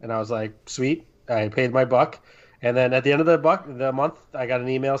month, and I was like, sweet, I paid my buck. And then at the end of the month, I got an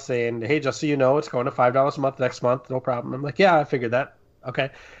email saying, hey, just so you know, it's going to $5 a month next month, no problem. I'm like, yeah, I figured that. Okay.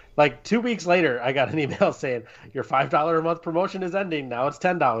 Like 2 weeks later, I got an email saying your $5 a month promotion is ending. Now it's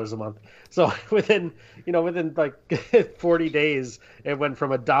 $10 a month. So within like 40 days, it went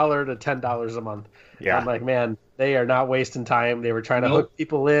from $1 to $10 a month. Yeah. I'm like, man, they are not wasting time. They were trying to hook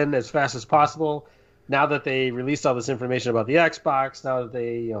people in as fast as possible. Now that they released all this information about the Xbox, now that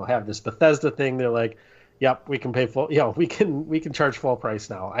they have this Bethesda thing, they're like, yep, we can pay full. We can charge full price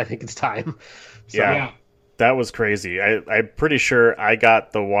now. I think it's time. So, Yeah. That was crazy. I'm pretty sure I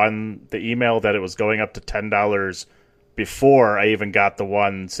got the email that it was going up to $10 before I even got the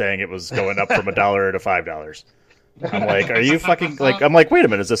one saying it was going up from $1 to $5. I'm like, are you fucking I'm like, wait a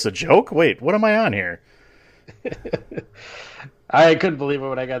minute, is this a joke? Wait, what am I on here? I couldn't believe it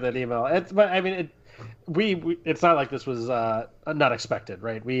when I got that email. It's not like this was not expected,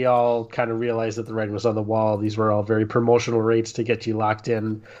 right? We all kind of realized that the writing was on the wall. These were all very promotional rates to get you locked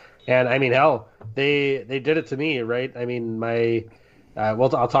in. And I mean, hell, they did it to me, right? I mean,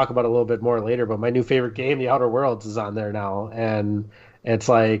 I'll talk about it a little bit more later, but my new favorite game, The Outer Worlds, is on there now, and it's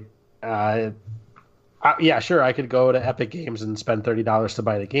like, yeah, sure, I could go to Epic Games and spend $30 to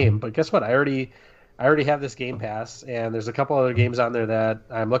buy the game, but guess what? I already have this Game Pass, and there's a couple other games on there that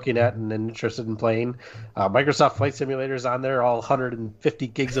I'm looking at and interested in playing. Microsoft Flight Simulator is on there, all 150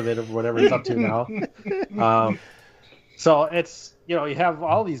 gigs of it, or whatever it's up to now. So it's, you have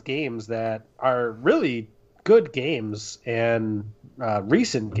all these games that are really good games and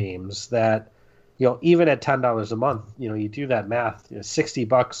recent games that, even at $10 a month, you do that math,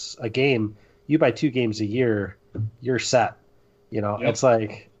 $60 a game, you buy 2 games a year, you're set. Yep. It's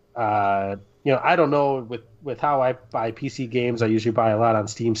like, I don't know with how I buy PC games, I usually buy a lot on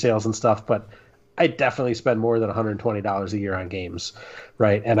Steam sales and stuff, but I definitely spend more than $120 a year on games,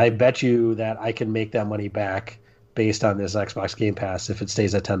 right? And I bet you that I can make that money back based on this Xbox Game Pass if it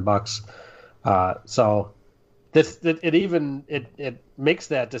stays at $10. So it makes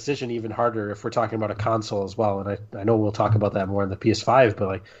that decision even harder if we're talking about a console as well. And I know we'll talk about that more in the PS5, but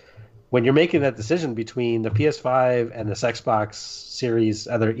like when you're making that decision between the PS5 and this Xbox Series,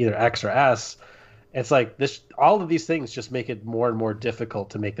 either X or S, it's like all of these things just make it more and more difficult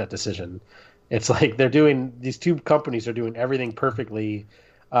to make that decision. It's like these two companies are doing everything perfectly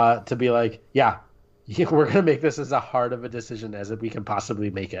to be like, yeah, we're going to make this as hard of a decision as we can possibly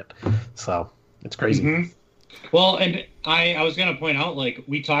make it. So it's crazy. Mm-hmm. Well, and I was going to point out, like,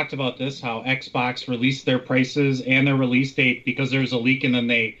 we talked about this, how Xbox released their prices and their release date because there was a leak, and then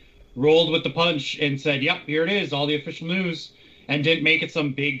they rolled with the punch and said, yep, here it is, all the official news, and didn't make it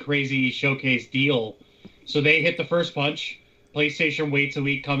some big, crazy showcase deal. So they hit the first punch. PlayStation waits a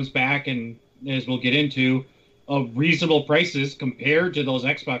week, comes back, and as we'll get into, reasonable prices compared to those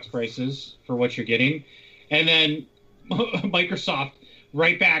Xbox prices for what you're getting. And then Microsoft,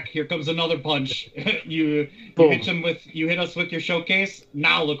 right back, here comes another punch. you hit us with your showcase.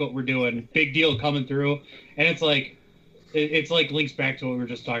 Now look what we're doing. Big deal coming through. And it's like links back to what we were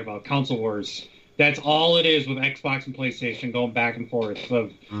just talking about, console wars. That's all it is with Xbox and PlayStation going back and forth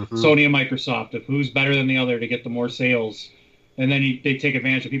of Sony and Microsoft, of who's better than the other to get the more sales. And then they take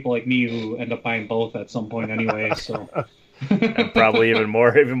advantage of people like me who end up buying both at some point anyway. So, and probably even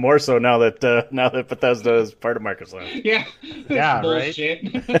more so now that Bethesda is part of Microsoft. Yeah, bullshit.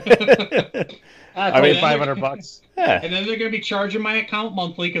 Right. I mean, $500. Yeah. And then they're going to be charging my account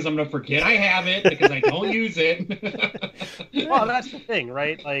monthly because I'm going to forget I have it because I don't use it. Well, that's the thing,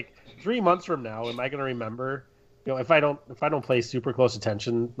 right? Like 3 months from now, am I going to remember? If I don't pay super close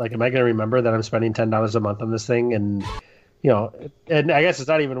attention, like, am I going to remember that I'm spending $10 a month on this thing? And and I guess it's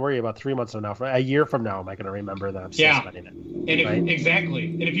not even worry about 3 months from now. For a year from now, am I going to remember that I'm still spending it? And exactly.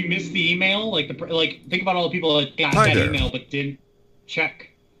 And if you miss the email, think about all the people that got that email but didn't check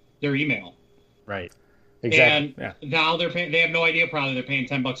their email. Right. Exactly. And now they have no idea. Probably they're paying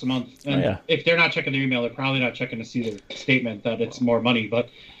 $10 a month. And if they're not checking their email, they're probably not checking to see the statement that it's more money.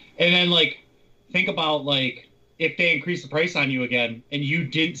 And then think about if they increase the price on you again and you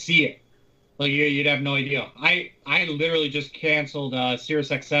didn't see it. Like you'd have no idea. I literally just canceled Sirius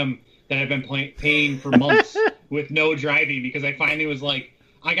XM that I've been paying for months with no driving because I finally was like,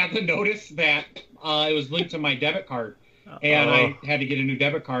 I got the notice that it was linked to my debit card, and I had to get a new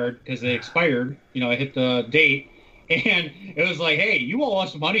debit card because it expired. I hit the date, and it was like, hey, you owe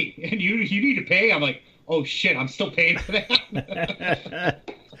us money, and you need to pay. I'm like, oh shit, I'm still paying for that.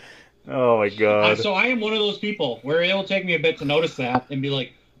 Oh my god. So I am one of those people where it'll take me a bit to notice that and be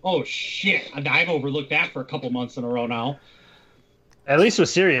like, oh shit, I've overlooked that for a couple months in a row now. At least with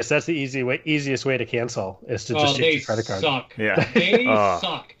Sirius, that's the easiest way to cancel is to just change your credit card. Suck. Yeah. They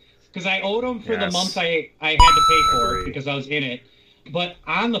suck. Because I owed them for the month I had to pay for it because I was in it. But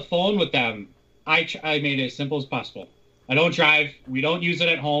on the phone with them, I made it as simple as possible. I don't drive. We don't use it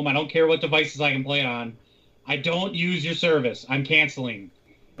at home. I don't care what devices I can play it on. I don't use your service. I'm canceling.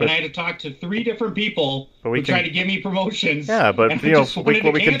 And I had to talk to 3 different people who tried to give me promotions. Yeah, but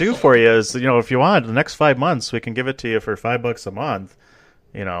what we can do for you is, if you want, the next 5 months, we can give it to you for $5 a month.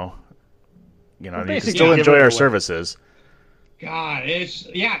 You can still enjoy our services. God,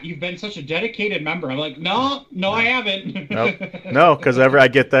 you've been such a dedicated member. I'm like, no, I haven't. Nope. No, because I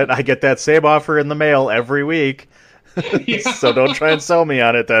get that same offer in the mail every week. So don't try and sell me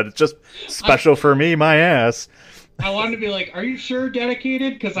on it. That it's just special for me, my ass. I wanted to be like, are you sure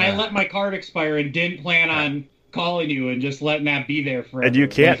dedicated? Because I let my card expire and didn't plan on calling you and just letting that be there forever. And you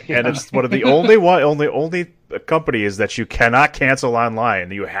can't. And it's one of the only companies that you cannot cancel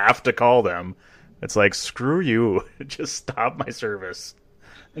online. You have to call them. It's like, screw you. Just stop my service.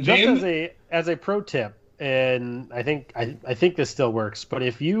 Just as a pro tip, and I think this still works, but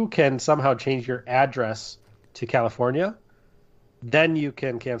if you can somehow change your address to California, then you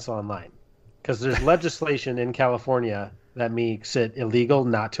can cancel online. Because there's legislation in California that makes it illegal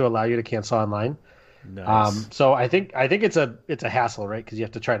not to allow you to cancel online. Nice. So I think it's a hassle, right? Because you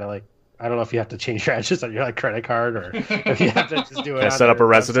have to try to I don't know if you have to change your address on your credit card or if you have to just do it. Can I set up a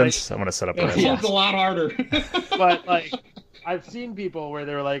residence? I'm going to set up a residence. It's a lot harder. But I've seen people where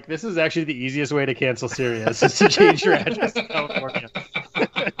they're like, this is actually the easiest way to cancel Sirius is to change your address to California.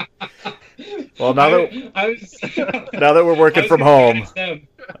 Well, now that we're working from home,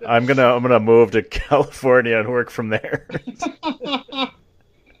 I'm gonna move to California and work from there.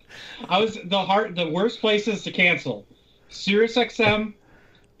 The worst places to cancel: SiriusXM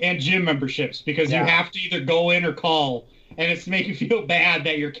and gym memberships, because you have to either go in or call, and it's to make you feel bad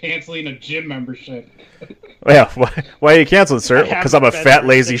that you're canceling a gym membership. Yeah, why are you canceling, sir? Because I'm a fat,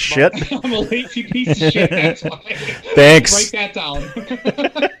 lazy shit. I'm a lazy piece of shit. That's why. Thanks. Write that down.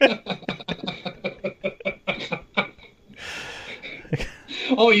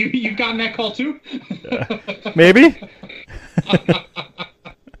 Oh, you've gotten that call too? Maybe.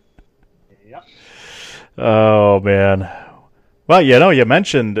 Yep. Oh man. Well, you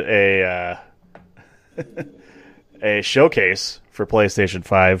mentioned a showcase for PlayStation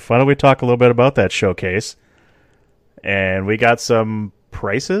 5. Why don't we talk a little bit about that showcase? And we got some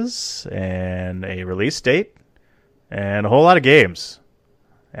prices and a release date and a whole lot of games.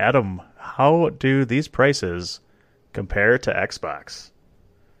 Adam, how do these prices compare to Xbox?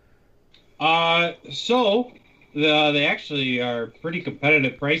 So they actually are pretty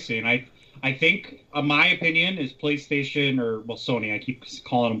competitive pricing. I think, my opinion is PlayStation, Sony. I keep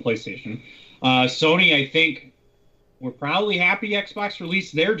calling them PlayStation. Sony, I think, we're probably happy Xbox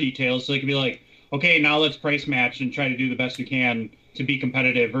released their details, so they can be like, okay, now let's price match and try to do the best we can to be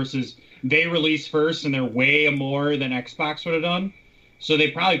competitive, versus they release first and they're way more than Xbox would have done. So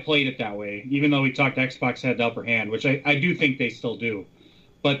they probably played it that way, even though we talked Xbox had the upper hand, which I do think they still do.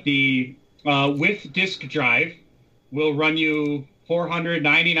 But the with disk drive will run you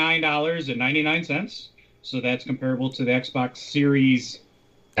 $499.99. So that's comparable to the Xbox Series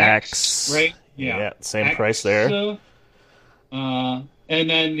X, right? Yeah, same price there. And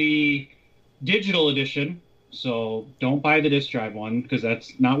then the digital edition, so don't buy the disk drive one because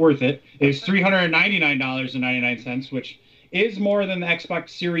that's not worth it, is $399.99, which is more than the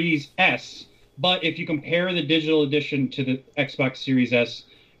Xbox Series S. But if you compare the digital edition to the Xbox Series S,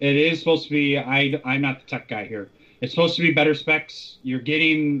 it is supposed to be, I'm not the tech guy here, it's supposed to be better specs. You're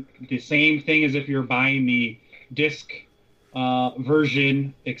getting the same thing as if you're buying the disc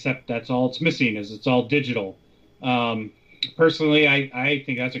version, except that's all it's missing is it's all digital. Personally, I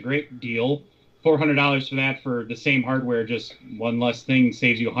think that's a great deal. $400 for that for the same hardware, just one less thing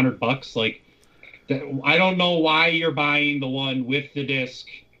saves you $100. Like, I don't know why you're buying the one with the disc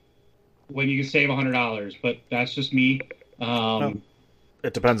when you can save $100, but that's just me.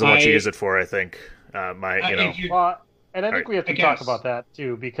 It depends on what you use it for, I think. Well, and I think we have to talk about that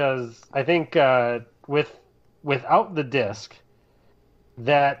too, because I think with without the disc,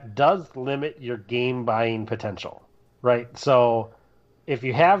 that does limit your game buying potential, right? So if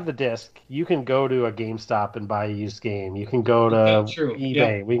you have the disc, you can go to a GameStop and buy a used game. You can go to eBay.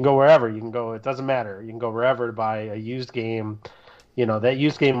 Yeah. We can go wherever. You can go. It doesn't matter. You can go wherever to buy a used game. That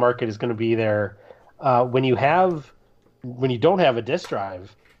used game market is going to be there. When you don't have a disc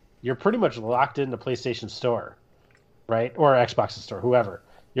drive, you're pretty much locked in the PlayStation Store, right? Or Xbox Store, whoever.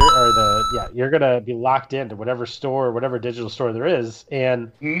 You're gonna be locked into whatever store, whatever digital store there is,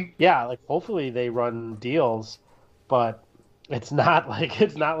 and hopefully they run deals, but it's not like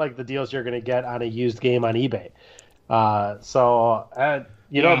the deals you're gonna get on a used game on eBay.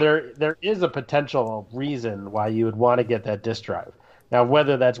 There is a potential reason why you would want to get that disc drive. Now,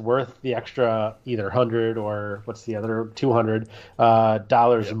 whether that's worth the extra either $100 or what's the other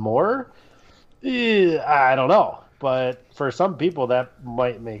 $200 more, I don't know. But for some people, that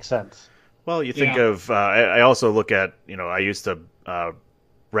might make sense. Well, you think of, I also look at, I used to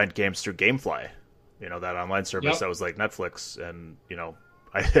rent games through GameFly, that online service that was like Netflix. And,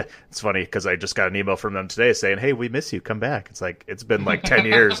 it's funny because I just got an email from them today saying, hey, we miss you. Come back. It's like, it's been like 10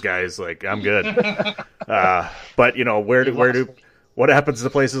 years, guys. Like, I'm good. But, what happens to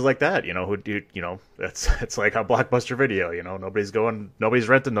places like that? It's like a Blockbuster Video, nobody's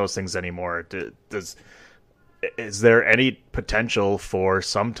renting those things anymore. Is there any potential for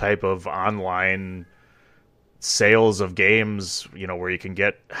some type of online sales of games, where you can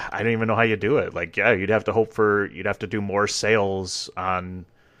get, I don't even know how you do it. Like, you'd have to do more sales on,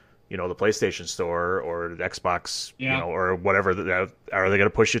 the PlayStation Store or the Xbox, or whatever. Are they going to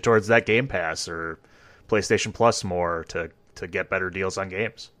push you towards that Game Pass or PlayStation Plus more to get better deals on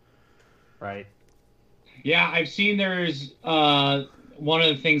games? Right. Yeah, I've seen there's one of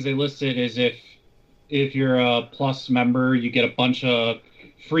the things they listed is if you're a Plus member, you get a bunch of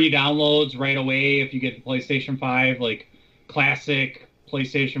free downloads right away if you get the PlayStation 5, like classic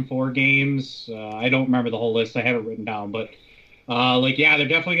PlayStation 4 games. I don't remember the whole list. I have it written down. But, they're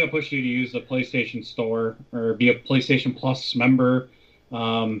definitely going to push you to use the PlayStation Store or be a PlayStation Plus member.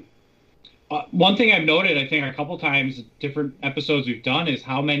 One thing I've noted, I think a couple times, different episodes we've done, is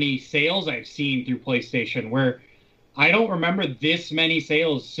how many sales I've seen through PlayStation where I don't remember this many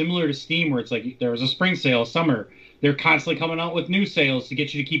sales similar to Steam where it's like there was a spring sale, summer. They're constantly coming out with new sales to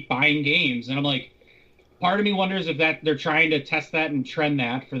get you to keep buying games. And I'm like, part of me wonders if that they're trying to test that and trend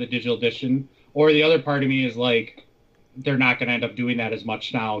that for the digital edition. Or the other part of me is like, they're not going to end up doing that as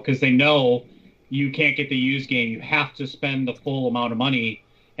much now because they know you can't get the used game. You have to spend the full amount of money.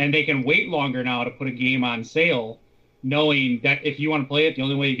 And they can wait longer now to put a game on sale, knowing that if you want to play it, the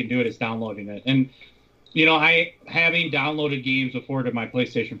only way you can do it is downloading it. And I, having downloaded games before to my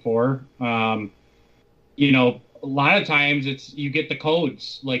PlayStation 4, a lot of times you get the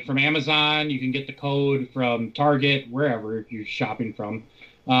codes, like from Amazon, you can get the code from Target, wherever you're shopping from,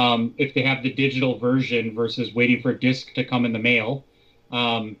 if they have the digital version versus waiting for a disc to come in the mail.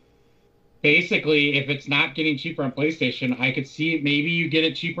 Basically, if it's not getting cheaper on PlayStation, I could see maybe you get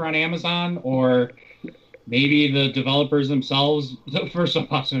it cheaper on Amazon, or maybe the developers themselves. The first one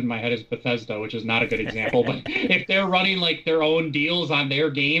pops in my head is Bethesda, which is not a good example. But if they're running like their own deals on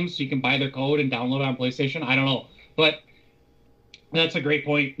their games, so you can buy their code and download it on PlayStation, I don't know. But that's a great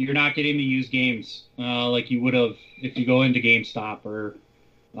point. You're not getting the used games like you would have if you go into GameStop or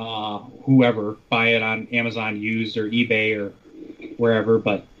whoever, buy it on Amazon used or eBay or wherever.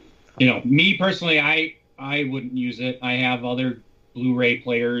 But me personally, I wouldn't use it. I have other Blu-ray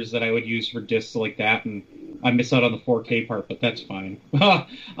players that I would use for discs like that, and I miss out on the 4K part, but that's fine. And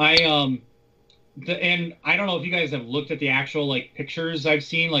I don't know if you guys have looked at the actual like pictures I've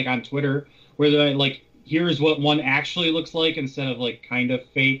seen like on Twitter where they're like, here's what one actually looks like instead of like kind of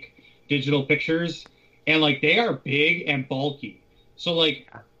fake digital pictures, and like they are big and bulky. So like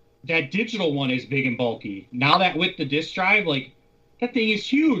that digital one is big and bulky. Now that with the disc drive, like that thing is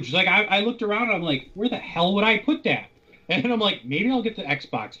huge. Like I looked around and I'm like, where the hell would I put that? And I'm like, maybe I'll get the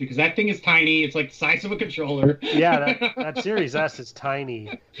Xbox because that thing is tiny. It's like the size of a controller. Yeah, that Series S is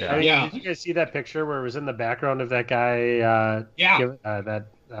tiny. Yeah. Did you guys see that picture where it was in the background of that guy? That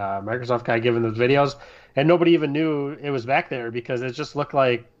Microsoft guy giving those videos, and nobody even knew it was back there because it just looked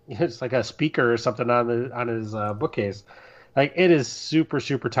like it's like a speaker or something on his bookcase. Like it is super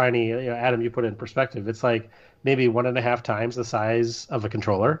super tiny. Adam, you put it in perspective. It's like maybe 1.5 times the size of a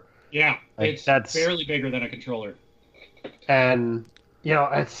controller. Yeah, like, that's barely bigger than a controller. And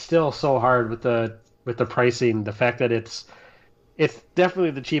it's still so hard with the pricing. The fact that it's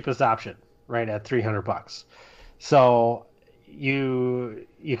definitely the cheapest option, right, at $300. So you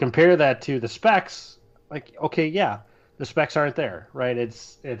compare that to the specs, like, okay, yeah, the specs aren't there, right?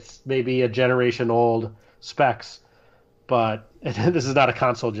 It's maybe a generation old specs, but this is not a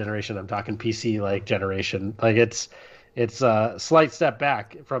console generation. I'm talking PC like generation. Like it's a slight step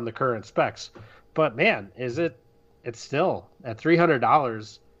back from the current specs, but man, it's still at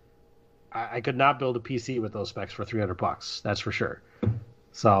 $300. I could not build a PC with those specs for $300. That's for sure.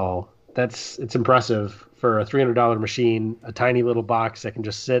 So it's impressive for a $300 machine, a tiny little box that can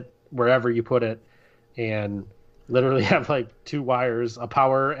just sit wherever you put it, and literally have like 2 wires, a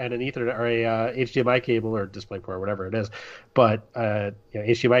power and an Ethernet or a HDMI cable or DisplayPort, whatever it is. But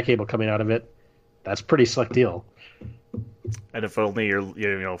HDMI cable coming out of it, that's a pretty slick deal. And if only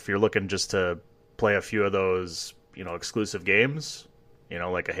if you're looking just to play a few of those, exclusive games,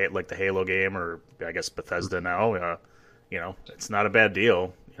 like the Halo game, or I guess Bethesda now, it's not a bad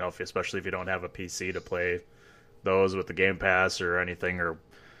deal. Especially if you don't have a PC to play those with the Game Pass or anything, or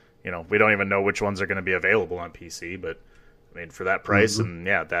we don't even know which ones are going to be available on PC. But I mean, for that price, and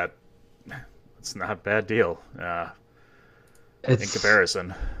it's not a bad deal in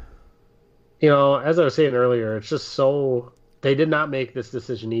comparison. As I was saying earlier, it's just so they did not make this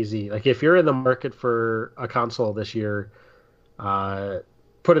decision easy. Like if you're in the market for a console this year,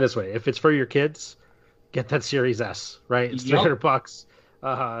 put it this way: if it's for your kids, get that Series S. Right? It's $300.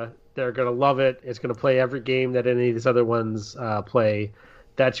 They're gonna love it. It's gonna play every game that any of these other ones play.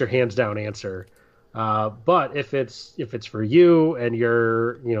 That's your hands down answer. But if it's for you and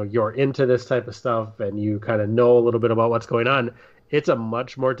you're into this type of stuff and you kind of know a little bit about what's going on, it's a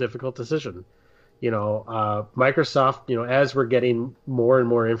much more difficult decision. Microsoft, as we're getting more and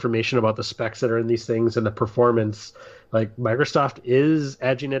more information about the specs that are in these things and the performance, like Microsoft is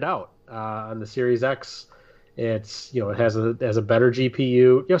edging it out on the Series X. It's it has a better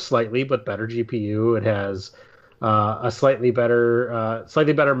GPU, slightly, but better GPU. It has a slightly better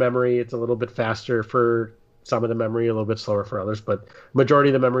memory. It's a little bit faster for some of the memory, a little bit slower for others, but majority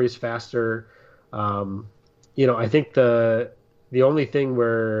of the memory is faster. I think the only thing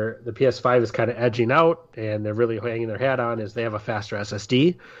where the PS5 is kind of edging out and they're really hanging their hat on is they have a faster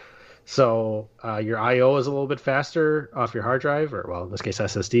SSD. So your I/O is a little bit faster off your hard drive, or well, in this case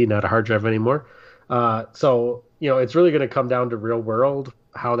SSD, not a hard drive anymore. So it's really going to come down to real world,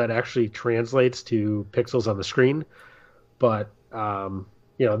 how that actually translates to pixels on the screen. But,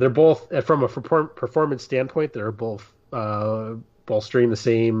 they're both, from a performance standpoint, they're both bolstering the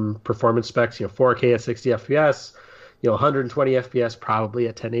same performance specs, 4K at 60 FPS, 120 FPS probably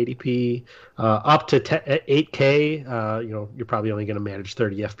at 1080p, up to 8K. You're probably only going to manage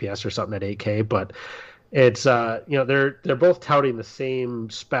 30 FPS or something at 8K, but it's they're both touting the same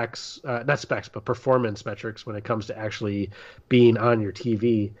specs, not specs, but performance metrics when it comes to actually being on your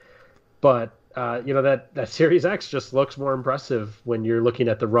TV. But that Series X just looks more impressive when you're looking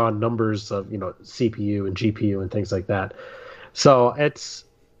at the raw numbers of CPU and GPU and things like that. So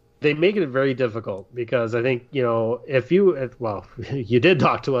they make it very difficult because I think if you did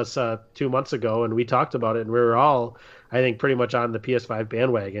talk to us 2 months ago and we talked about it and we were all, I think, pretty much on the PS5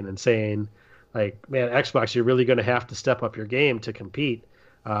 bandwagon and saying, like, man, Xbox, you're really going to have to step up your game to compete.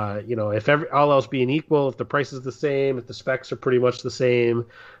 If all else being equal, if the price is the same, if the specs are pretty much the same,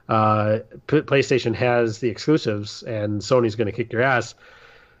 PlayStation has the exclusives and Sony's going to kick your ass.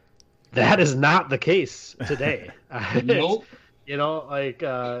 That is not the case today. Nope.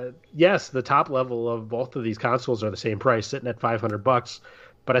 Yes, the top level of both of these consoles are the same price, sitting at $500.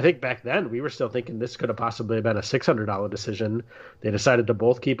 But I think back then we were still thinking this could have possibly been a $600 decision. They decided to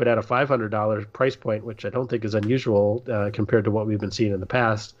both keep it at a $500 price point, which I don't think is unusual compared to what we've been seeing in the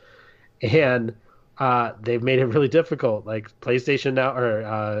past. And they've made it really difficult. Like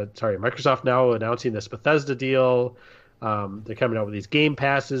Microsoft now announcing this Bethesda deal. They're coming out with these Game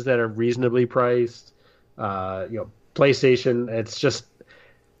Passes that are reasonably priced. PlayStation,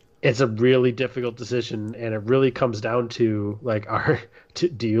 it's a really difficult decision, and it really comes down to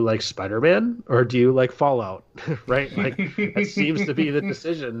do you like Spider-Man or do you like Fallout? Right? Like that seems to be the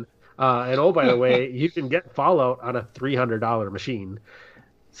decision. And oh, by the way, you can get Fallout on a $300 machine.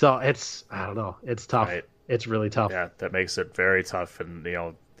 So I don't know, it's tough. Right. It's really tough. Yeah, that makes it very tough. And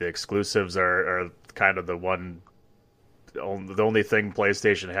the exclusives are kind of the only thing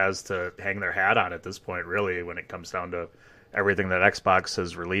PlayStation has to hang their hat on at this point, really, when it comes down to everything that Xbox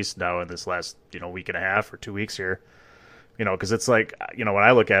has released now in this last, week and a half or 2 weeks here. Because it's like, when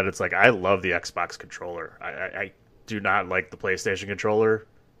I look at it, it's like, I love the Xbox controller. I do not like the PlayStation controller.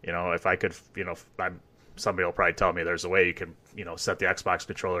 If I could, somebody will probably tell me there's a way you can, set the Xbox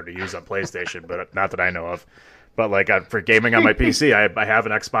controller to use on PlayStation, but not that I know of. But for gaming on my PC, I have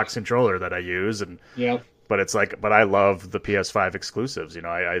an Xbox controller that I use, and But it's but I love the PS5 exclusives.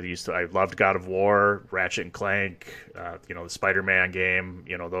 I loved God of War, Ratchet and Clank, the Spider-Man game.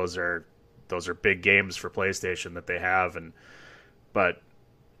 those are big games for PlayStation that they have, but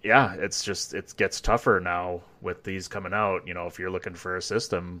yeah, it gets tougher now with these coming out. If you're looking for a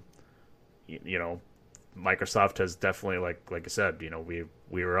system, Microsoft has definitely, like I said,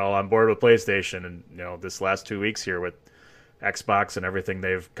 we were all on board with PlayStation, and this last 2 weeks here with Xbox and everything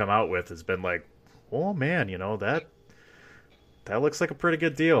they've come out with has been like, oh man, that looks like a pretty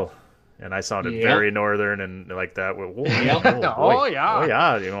good deal. And I sounded very northern and like that. Whoa, yeah, oh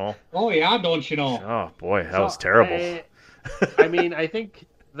yeah, Oh yeah, don't you know? Oh boy, that was terrible. I mean, I think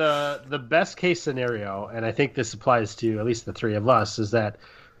the best case scenario, and I think this applies to at least the three of us, is that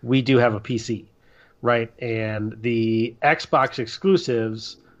we do have a PC, right? And the Xbox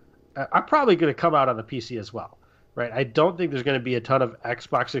exclusives are probably going to come out on the PC as well, right? I don't think there's going to be a ton of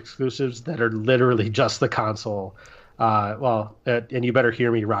Xbox exclusives that are literally just the console. And you better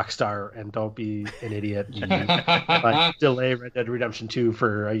hear me, Rockstar, and don't be an idiot and delay Red Dead Redemption 2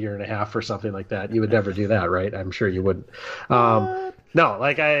 for a year and a half or something like that. You would never do that, right? I'm sure you wouldn't. No,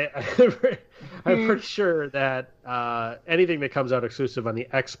 like I'm pretty sure that anything that comes out exclusive on the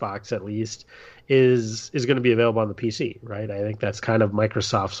Xbox, at least, is going to be available on the PC, right? I think that's kind of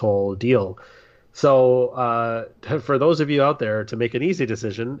Microsoft's whole deal. So for those of you out there, to make an easy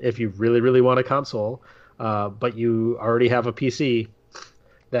decision, if you really, really want a console, but you already have a PC,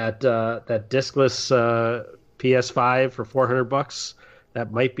 that discless PS5 for $400,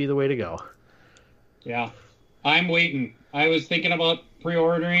 that might be the way to go. Yeah, I'm waiting. I was thinking about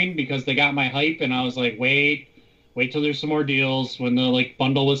pre-ordering because they got my hype, and I was like, wait till there's some more deals when they'll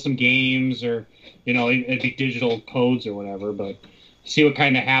bundle with some games, or it'd be digital codes or whatever. But see what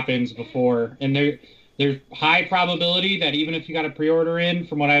kind of happens before. And there's high probability that even if you got a pre-order in,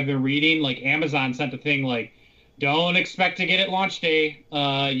 from what I've been reading, Amazon sent a thing don't expect to get it launch day.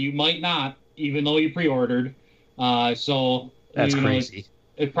 You might not, even though you pre-ordered. So that's crazy.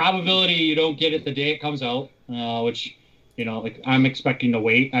 It's probability you don't get it the day it comes out, which I'm expecting to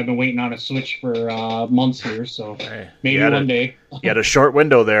wait. I've been waiting on a Switch for months here, so maybe one day. You had a short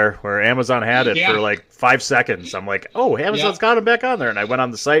window there where Amazon had it for 5 seconds. I'm like, oh, Amazon's got it back on there, and I went on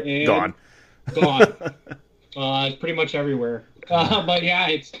the site, and gone. It's pretty much everywhere. But yeah,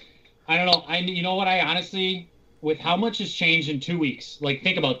 I don't know. You know what? I honestly, with how much has changed in 2 weeks,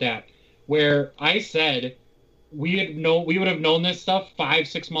 think about that. Where I said we would have known this stuff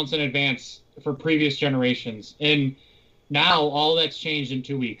 5-6 months in advance for previous generations, and now all that's changed in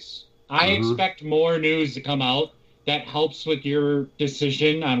 2 weeks. I expect more news to come out that helps with your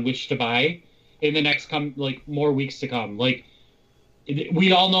decision on which to buy in the next more weeks to come.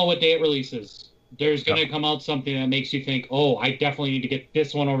 We all know what day it releases. There's going to come out something that makes you think, oh, I definitely need to get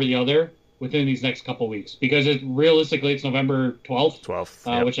this one over the other within these next couple weeks. Because realistically, it's November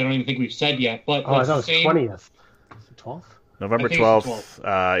 12th. Which I don't even think we've said yet. But I thought it was 20th. Is it 12th? November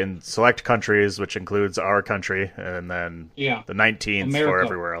 12th in select countries, which includes our country, and then the 19th America. For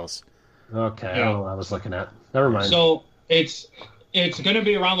everywhere else. Okay, I don't know what I was looking at. Never mind. So it's going to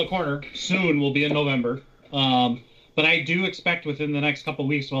be around the corner. Soon we'll be in November. But I do expect within the next couple of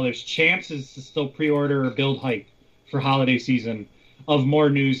weeks, while there's chances to still pre-order or build hype for holiday season, of more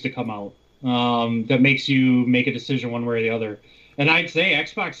news to come out that makes you make a decision one way or the other. And I'd say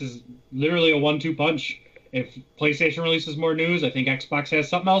Xbox is literally a 1-2 punch. If PlayStation releases more news, I think Xbox has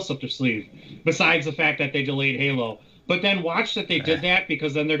something else up their sleeve, besides the fact that they delayed Halo. But then watch that they did that,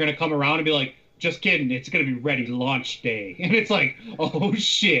 because then they're going to come around and be like, just kidding, it's going to be ready launch day. And it's like, oh,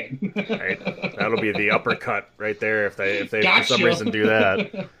 shit. Right. That'll be the uppercut right there if they for some reason do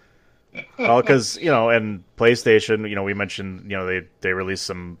that. Well, because, and PlayStation, we mentioned, they released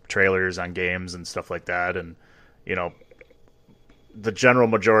some trailers on games and stuff like that. And, the general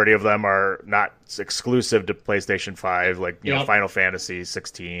majority of them are not exclusive to PlayStation 5. Final Fantasy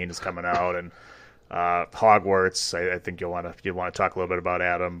 16 is coming out, and Hogwarts. I think you'll want to talk a little bit about,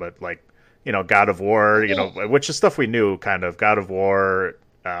 Adam, but God of War, which is stuff we knew, kind of. God of War,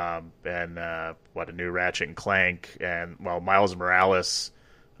 and a new Ratchet and Clank, and Miles Morales,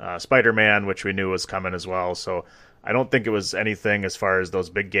 Spider-Man, which we knew was coming as well. So I don't think it was anything as far as those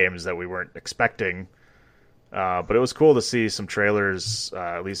big games that we weren't expecting. But it was cool to see some trailers,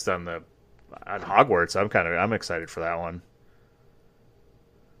 at least on Hogwarts. I'm excited for that one.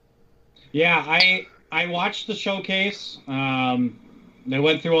 Yeah, I watched the showcase. They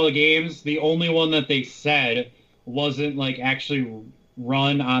went through all the games. The only one that they said wasn't actually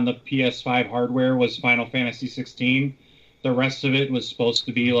run on the PS5 hardware was Final Fantasy 16. The rest of it was supposed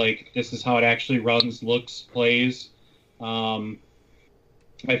to be this is how it actually runs, looks, plays.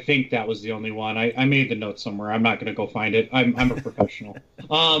 I think that was the only one. I made the note somewhere. I'm not going to go find it. I'm a professional.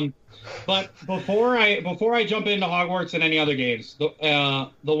 But before I jump into Hogwarts and any other games, the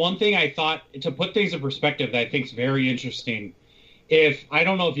one thing I thought, to put things in perspective, that I think is very interesting. I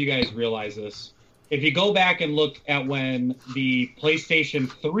don't know if you guys realize this, if you go back and look at when the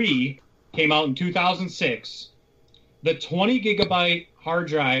PlayStation 3 came out in 2006, the 20 gigabyte hard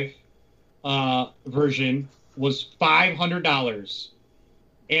drive version was $500.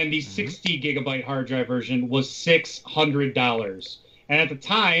 And the 60 gigabyte hard drive version was $600. And at the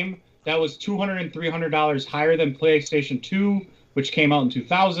time, that was $200 and $300 higher than PlayStation 2, which came out in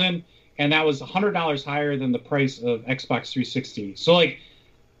 2000. And that was $100 higher than the price of Xbox 360. So, like,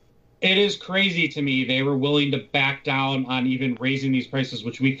 it is crazy to me they were willing to back down on even raising these prices,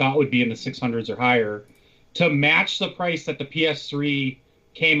 which we thought would be in the 600s or higher, to match the price that the PS3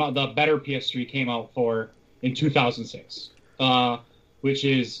 came out, the better PS3 came out for in 2006. Which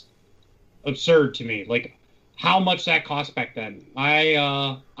is absurd to me. Like, how much that cost back then.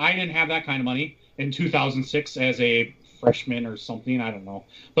 I didn't have that kind of money in 2006 as a freshman or something. I don't know.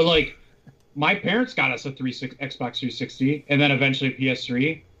 But, like, my parents got us a Xbox 360 and then eventually a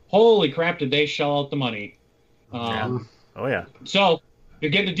PS3. Holy crap, did they shell out the money. Oh, yeah. So,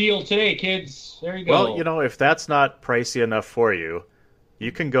 you're getting a deal today, kids. There you go. Well, you know, if that's not pricey enough for you,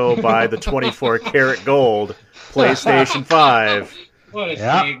 you can go buy the 24 karat gold PlayStation 5. What a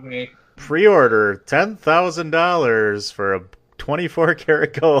segue. Pre-order $10,000 for a 24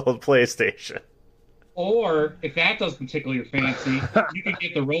 karat gold PlayStation. Or, if that doesn't tickle your fancy, you can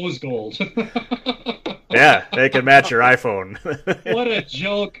get the rose gold. Yeah, they can match your iPhone. What a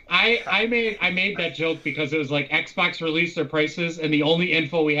joke. I made that joke because it was like Xbox released their prices, and the only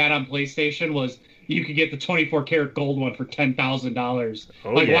info we had on PlayStation was you could get the 24 karat gold one for $10,000. Oh,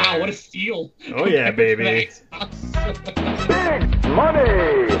 like, yeah. wow, what a steal. Oh, yeah, baby. Big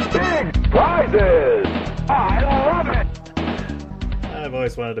money, big prizes. I love it. I've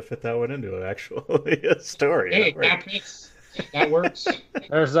always wanted to fit that one into an actual story. Hey, that fits. That works.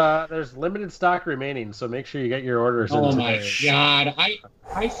 There's limited stock remaining, so make sure you get your orders in Oh today. my god.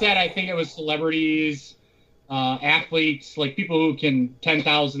 I said I think it was celebrities, athletes, like people who can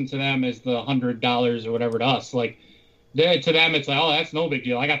 10,000 to them is the $100 or whatever to us. Like to them it's like, oh, that's no big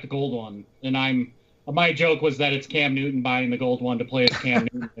deal. I got the gold one. And my joke was that it's Cam Newton buying the gold one to play as Cam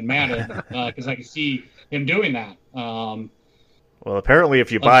Newton in Madden, because I could see him doing that. Well, apparently,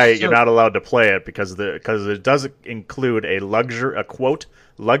 if you buy it, you're not allowed to play it because it does include a quote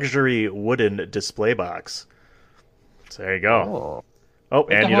luxury wooden display box. So there you go. Oh,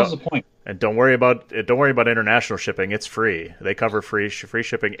 and you don't. The point? And don't worry about international shipping. It's free. They cover free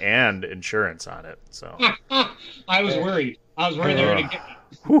shipping and insurance on it. So I was worried. They were going to get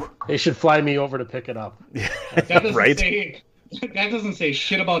me. They should fly me over to pick it up. That doesn't Right? that doesn't say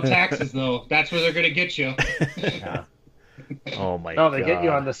shit about taxes, though. That's where they're going to get you. Yeah. Oh my god! No, they get you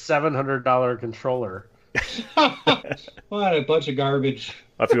on the $700 controller. What a bunch of garbage.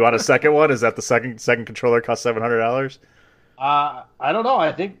 If you want a second one, is that the second controller costs $700? I don't know.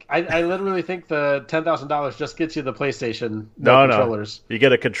 I think I literally think the $10,000 just gets you the PlayStation. No, controllers. You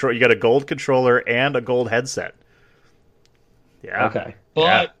get a You get a gold controller and a gold headset. Yeah. Okay.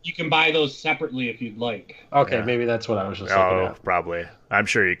 But you can buy those separately if you'd like. Okay, Yeah. maybe that's what I was just thinking Oh, of. probably. I'm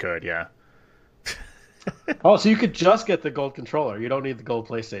sure you could. Yeah. Oh, so you could just get the gold controller. You don't need the gold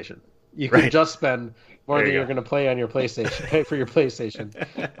PlayStation. You could Right. just spend more There than you you're go. going to play on your PlayStation. Pay for your PlayStation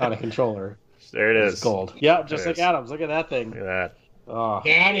on a controller. There it is. It's gold. Yeah, just There like it is. Adams. Look at that thing. Look at that. Oh,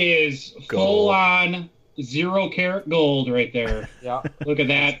 That is Gold. full-on 0 karat gold right there. yeah. Look at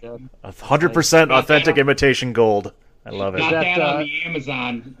that. 100% authentic imitation gold. I love Got it. that, that on the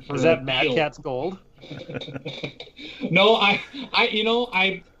Amazon. For Is that a Mad deal. Cat's gold? No, I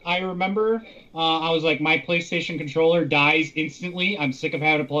remember I was like, my PlayStation controller dies instantly. I'm sick of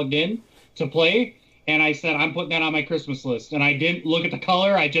having it plugged in to play. And I said, I'm putting that on my Christmas list. And I didn't look at the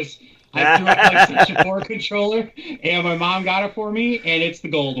color. I threw a PlayStation 4 controller, and my mom got it for me, and it's the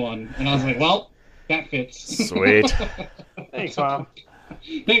gold one. And I was like, well, that fits. Sweet. Thanks, Mom.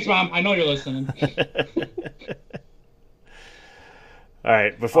 Thanks, Mom. I know you're listening. All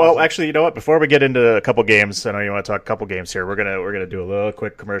right. Actually, you know what? Before we get into a couple games, I know you want to talk a couple games here. We're gonna do a little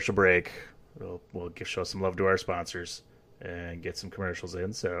quick commercial break. We'll show some love to our sponsors and get some commercials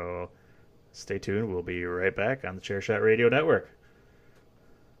in. So stay tuned. We'll be right back on the Chairshot Radio Network.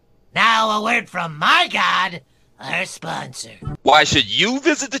 Now a word from my God, our sponsor. Why should you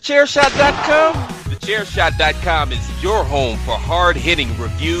visit thechairshot.com? Thechairshot.com is your home for hard-hitting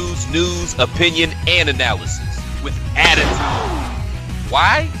reviews, news, opinion, and analysis with attitude.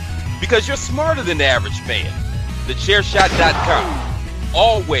 Why? Because you're smarter than the average fan. Thechairshot.com.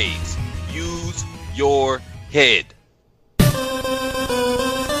 always use your head.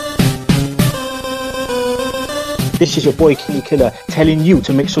 This is your boy King Killer telling you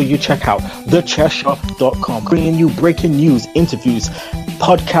to make sure you check out thechairshot.com, bringing you breaking news, interviews,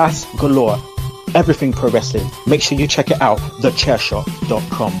 podcasts galore, everything pro wrestling. Make sure you check it out,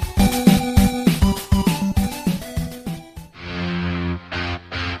 thechairshot.com.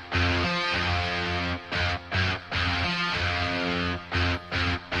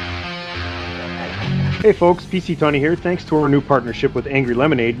 Hey folks, PC Tony here. Thanks to our new partnership with Angry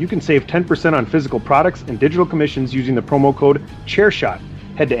Lemonade, you can save 10% on physical products and digital commissions using the promo code ChairShot.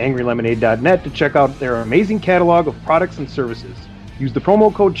 Head to angrylemonade.net to check out their amazing catalog of products and services. Use the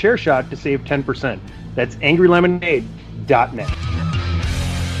promo code ChairShot to save 10%. That's angrylemonade.net.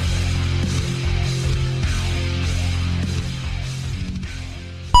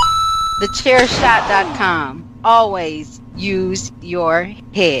 TheChairShot.com. Always use your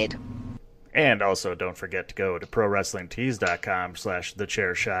head. And also, don't forget to go to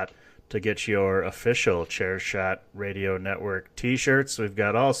ProWrestlingTees.com/TheChairShot to get your official Chairshot Radio Network t-shirts. We've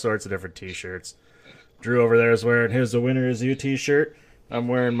got all sorts of different t-shirts. Drew over there is wearing his A Winner Is You t-shirt. I'm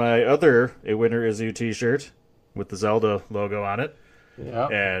wearing my other A Winner Is You t-shirt with the Zelda logo on it. Yeah.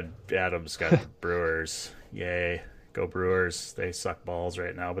 And Adam's got the Brewers. Yay. Go Brewers. They suck balls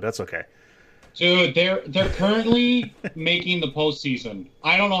right now, but that's okay. Dude, they're currently making the postseason.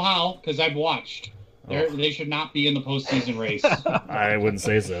 I don't know how, because I've watched. They should not be in the postseason race. I wouldn't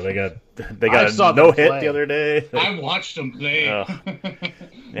say so. They got a no hit the other day. I watched them play. Oh.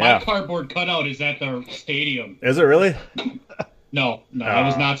 My cardboard cutout is at the stadium. Is it really? No, I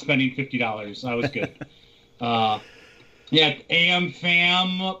was not spending $50. I was good. AM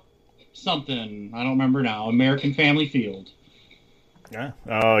Fam something. I don't remember now. American Family Field. Yeah.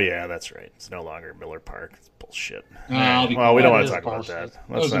 Oh, yeah, that's right. It's no longer Miller Park. It's bullshit. We don't want to talk about that.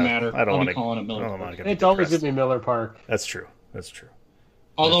 Doesn't matter. I don't want to call it Miller Park. It's always going to be Miller Park. That's true.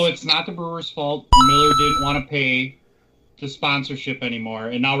 Although it's not the Brewers' fault. Miller didn't want to pay the sponsorship anymore,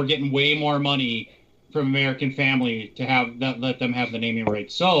 and now we're getting way more money from American Family to let them have the naming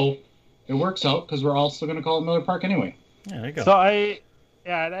rights. So it works out because we're also going to call it Miller Park anyway. Yeah, there you go. So I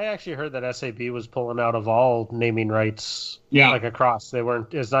actually heard that SAB was pulling out of all naming rights. Yeah, like across. They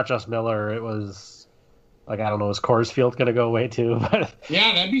weren't. It's not just Miller. It was like, I don't know. Is Coors Field going to go away too? But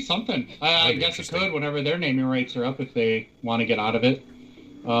yeah, that'd be something. I guess it could whenever their naming rights are up if they want to get out of it.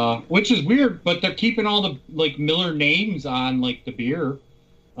 Which is weird, but they're keeping all the Miller names on the beer.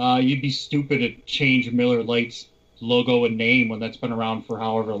 You'd be stupid to change Miller Lite's logo and name when that's been around for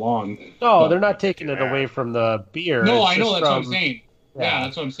however long. No, they're not taking it away from the beer. No, I know, that's what I'm saying. Yeah,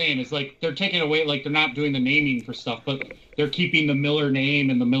 that's what I'm saying. It's like they're taking away, they're not doing the naming for stuff, but they're keeping the Miller name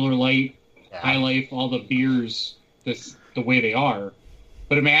and the Miller Lite, High Life, all the beers the way they are.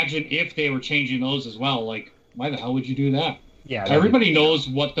 But imagine if they were changing those as well. Why the hell would you do that? Yeah, everybody knows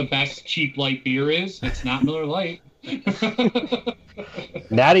what the best cheap light beer is. It's not Miller Lite.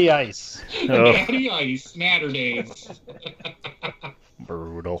 Natty Ice. Natty Ice. Natterdays.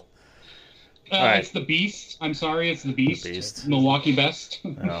 Brutal. Right. It's the Beast. I'm sorry, it's the Beast. Milwaukee Best.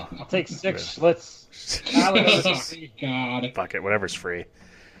 Oh. I'll take 6. Let's. God. Fuck it, whatever's free.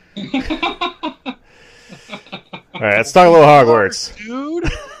 All right, let's talk a little Hogwarts.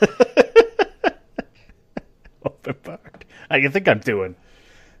 Dude. Open park. How do you think I'm doing?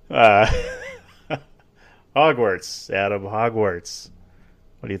 Hogwarts, Adam. Hogwarts.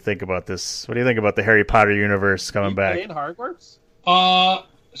 What do you think about this? What do you think about the Harry Potter universe coming back? Playing Hogwarts?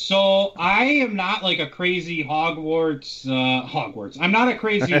 So I am not a crazy Hogwarts. I'm not a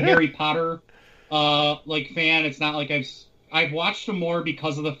crazy Harry Potter fan. It's not like I've watched them more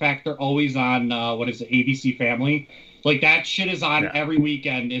because of the fact they're always on ABC Family. That shit is on every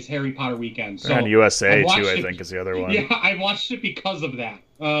weekend. Is Harry Potter weekend. So on USA too, I think, is the other one. Yeah, I watched it because of that.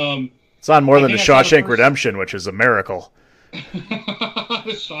 It's on more than The Shawshank Redemption, which is a miracle.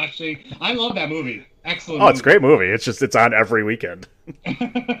 The Shawshank. I love that movie. Excellent. Oh, it's a great movie. It's on every weekend. You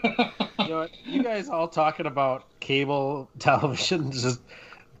know what? You guys all talking about cable television.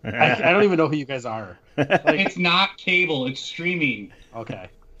 I don't even know who you guys are. It's not cable. It's streaming. Okay.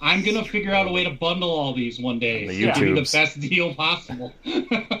 I'm going to figure out a way to bundle all these one day. The YouTubes. Give me the best deal possible. We're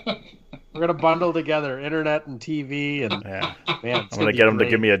going to bundle together internet and TV. And man, I'm going to get them to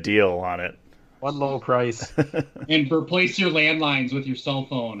give me a deal on it. One low price. And replace your landlines with your cell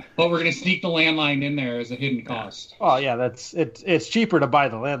phone. But we're going to sneak the landline in there as a hidden cost. Oh, yeah, it's cheaper to buy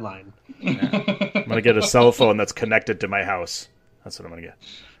the landline. Yeah. I'm going to get a cell phone that's connected to my house. That's what I'm going to get.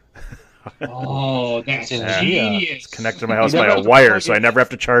 Oh, that's genius. It's connected to my house by a wire, so I never have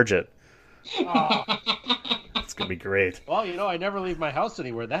to charge it. Oh. It's gonna be great. Well, I never leave my house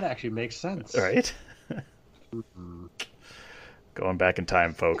anywhere. That actually makes sense. Right? Going back in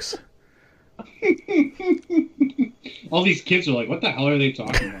time, folks. All these kids are like, what the hell are they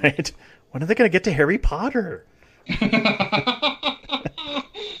talking about? Right? When are they gonna get to Harry Potter?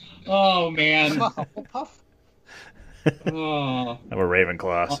 Oh, man. Hufflepuff? Oh. I'm a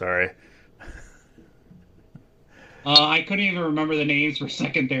Ravenclaw, sorry. I couldn't even remember the names for a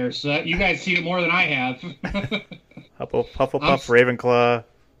second there, so you guys seen it more than I have. Hufflepuff, Ravenclaw,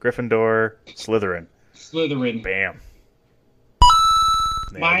 Gryffindor, Slytherin. Slytherin. Bam.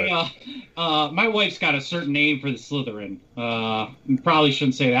 My wife's got a certain name for the Slytherin. Probably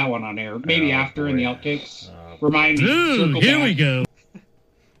shouldn't say that one on air. Maybe after in the outtakes. Remind me. Circle here back. we go.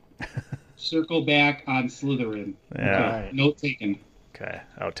 Circle back on Slytherin. Yeah. Okay. Note taken. Okay.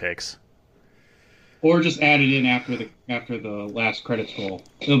 Outtakes. Or just add it in after the last credits roll.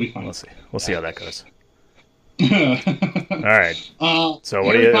 It'll be fine. We'll see how that goes. All right. So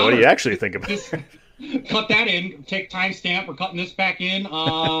what do you actually think about it? Cut that in. Take timestamp. We're cutting this back in.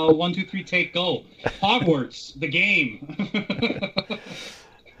 1, 2, 3, take, go. Hogwarts, the game.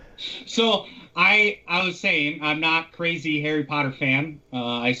 So I was saying I'm not crazy Harry Potter fan.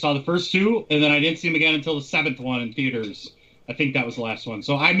 I saw the first 2, and then I didn't see them again until the 7th one in theaters. I think that was the last one.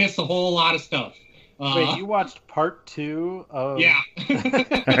 So I missed a whole lot of stuff. Wait, you watched part 2 of... Yeah. 2 of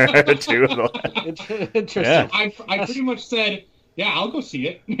the... Interesting. Yeah. I pretty much said, yeah, I'll go see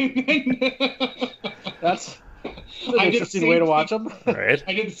it. That's an interesting way to watch them. Right.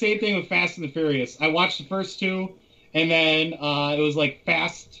 I did the same thing with Fast and the Furious. I watched the first 2, and then it was like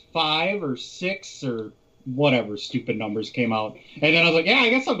Fast 5 or 6 or whatever stupid numbers came out. And then I was like, yeah, I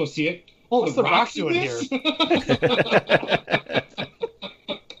guess I'll go see it. Oh, What's the the Rock's Rock doing in this?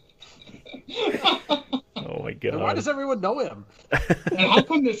 Oh my god! And why does everyone know him? And how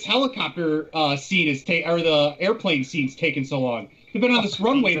come this helicopter scene is or the airplane scene's taking so long? They've been on this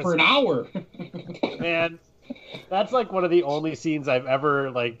runway for an hour. Man, that's like one of the only scenes I've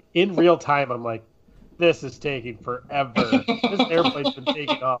ever in real time. I'm like, this is taking forever. This airplane's been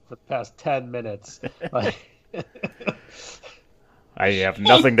taking off for the past 10 minutes. I have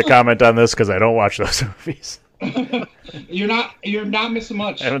nothing to comment on this because I don't watch those movies. You're not missing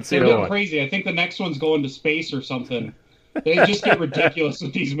much. I haven't seen They're it. going crazy. I think the next one's going to space or something. They just get ridiculous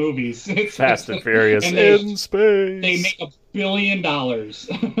with these movies. Fast and Furious and in space. They make $1 billion.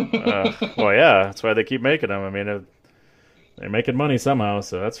 Well, yeah, that's why they keep making them. I mean, they're making money somehow,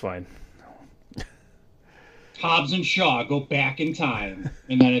 so that's fine. Hobbs and Shaw go back in time,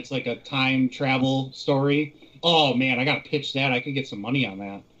 and then it's like a time travel story. Oh man, I gotta pitch that. I could get some money on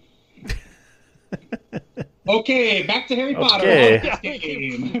that. Okay, back to Harry Potter.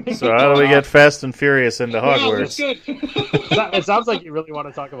 Okay. So how do we get Fast and Furious into Hogwarts? Well, good. It sounds like you really want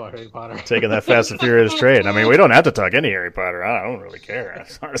to talk about Harry Potter. Taking that Fast and Furious train. I mean, we don't have to talk any Harry Potter. I don't really care,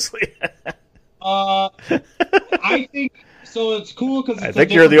 honestly. I think so. It's cool because I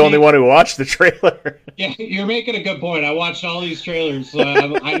think you're the only one who watched the trailer. Yeah, you're making a good point. I watched all these trailers, so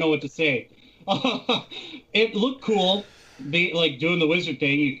I know what to say. It looked cool. They doing the wizard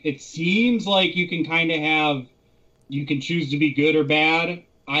thing. It seems like you can kind of you can choose to be good or bad.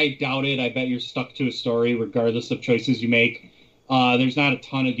 I doubt it. I bet you're stuck to a story regardless of choices you make. There's not a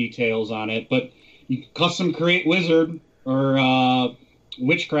ton of details on it, but you custom create wizard or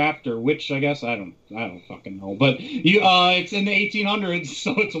witchcraft or witch, I guess. I don't fucking know. But it's in the 1800s,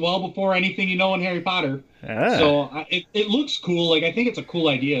 so it's well before anything you know in Harry Potter. Ah. So it looks cool. I think it's a cool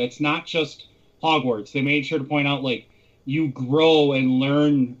idea. It's not just Hogwarts. They made sure to point out you grow and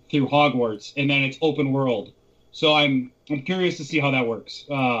learn through Hogwarts, and then it's open world. So I'm curious to see how that works.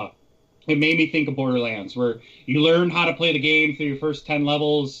 It made me think of Borderlands, where you learn how to play the game through your first 10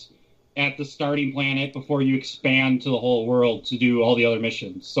 levels at the starting planet before you expand to the whole world to do all the other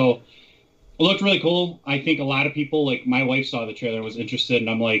missions. So it looked really cool. I think a lot of people, my wife saw the trailer and was interested, and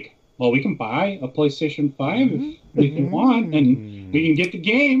I'm like, well, we can buy a PlayStation 5 if you want, and we can get the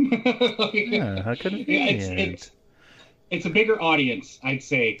game. Yeah, how could it be? It's a bigger audience, I'd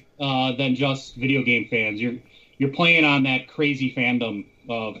say, than just video game fans. You're playing on that crazy fandom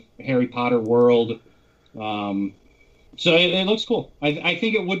of Harry Potter world. So it looks cool. I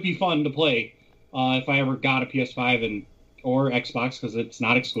think it would be fun to play if I ever got a PS5 or Xbox, because it's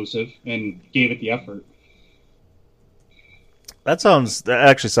not exclusive, and gave it the effort. That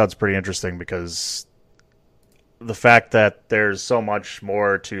actually sounds pretty interesting, because the fact that there's so much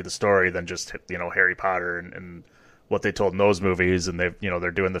more to the story than just Harry Potter and what they told in those movies, and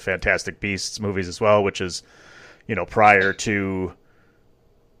they're doing the Fantastic Beasts movies as well, which is prior to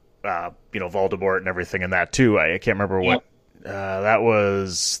Voldemort and everything in that too. I can't remember what That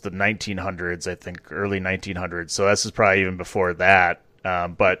was the 1900s, I think, early 1900s. So this is probably even before that.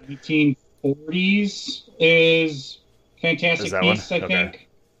 But 1940s is Fantastic Beasts, I think.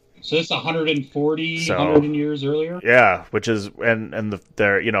 So this is 140 years earlier. Yeah, which is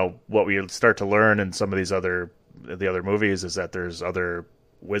what we start to learn in some of the other movies is that there's other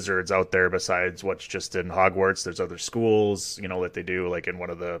wizards out there besides what's just in Hogwarts. There's other schools, that they do, like in one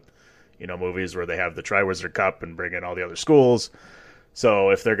of the movies where they have the Triwizard Cup and bring in all the other schools.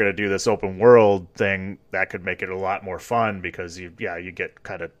 So if they're going to do this open world thing, that could make it a lot more fun because you get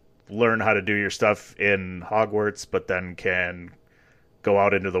kind of learn how to do your stuff in Hogwarts, but then can go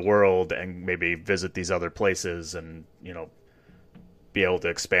out into the world and maybe visit these other places and, be able to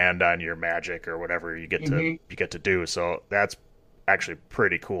expand on your magic or whatever you get to do. So that's actually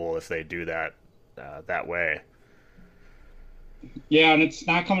pretty cool if they do that that way. Yeah, and it's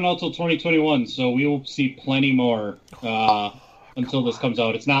not coming out till 2021, so we will see plenty more until this comes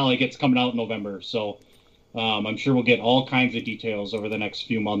out. It's not like it's coming out in November, so I'm sure we'll get all kinds of details over the next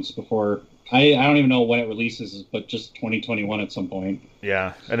few months before. I don't even know when it releases, but just 2021 at some point.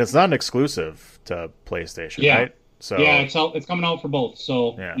 Yeah, and it's not an exclusive to PlayStation, right? So yeah, it's coming out for both.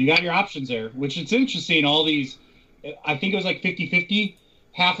 So you got your options there, which it's interesting. All these, I think it was like 50-50.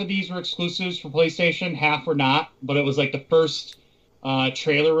 Half of these were exclusives for PlayStation, half were not. But it was like the first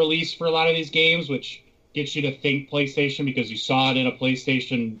trailer release for a lot of these games, which gets you to think PlayStation because you saw it in a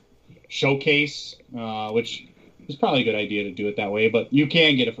PlayStation showcase, which is probably a good idea to do it that way. But you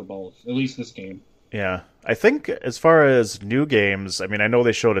can get it for both, at least this game. Yeah, I think as far as new games, I mean, I know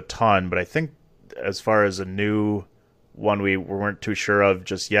they showed a ton, but I think as far as a new one we weren't too sure of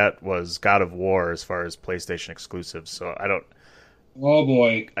just yet was God of War as far as PlayStation exclusives. So I don't. Oh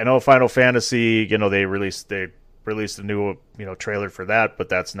boy! I know Final Fantasy. They released a new trailer for that, but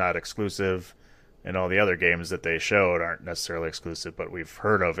that's not exclusive. And all the other games that they showed aren't necessarily exclusive, but we've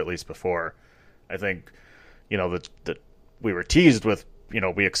heard of at least before. I think that we were teased with.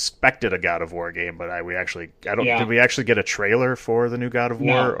 We expected a God of War game, but did we actually get a trailer for the new God of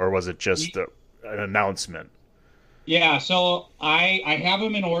War, or was it just an announcement? Yeah, so I have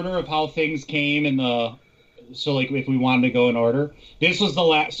them in order of how things came in the. So like if we wanted to go in order, this was the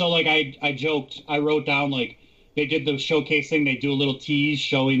last. So like I joked, I wrote down like they did the showcase thing. They do a little tease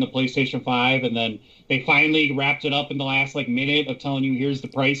showing the PlayStation 5, and then they finally wrapped it up in the last like minute of telling you here's the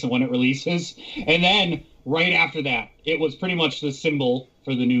price and when it releases, and then. Right after that, it was pretty much the symbol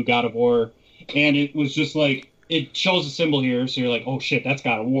for the new God of War, and it was just like, it shows a symbol here, so you're like, oh shit, that's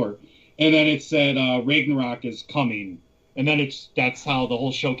God of War. And then it said, Ragnarok is coming, and then that's how the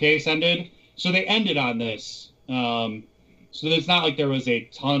whole showcase ended. So they ended on this. So it's not like there was a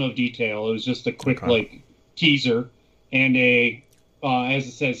ton of detail, it was just a quick, teaser, and as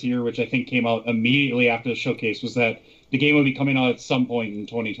it says here, which I think came out immediately after the showcase, was that the game will be coming out at some point in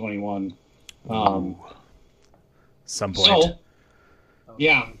 2021. Some point. So,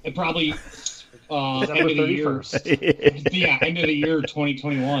 yeah, it probably end of the year. Yeah, end of the year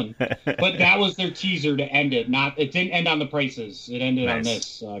 2021. But that was their teaser to end it. It didn't end on the prices. It ended on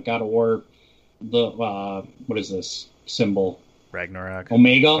this God of War. What is this symbol? Ragnarok.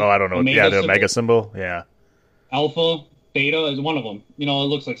 Omega. Oh, I don't know. Omega the Omega symbol. Yeah. Alpha, Beta is one of them. It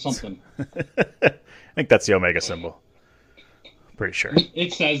looks like something. I think that's the Omega symbol. Pretty sure.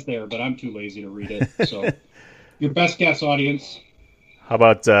 It says there, but I'm too lazy to read it. So. Your best guess, audience. How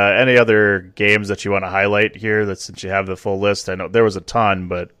about any other games that you want to highlight here? Since you have the full list, I know there was a ton,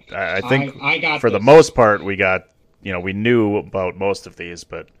 but I think for the most part we got. We knew about most of these,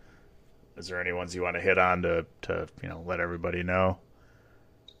 but is there any ones you want to hit on to let everybody know?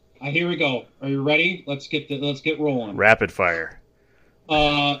 Here we go. Are you ready? Let's get rolling. Rapid fire.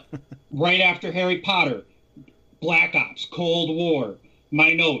 Right after Harry Potter, Black Ops, Cold War.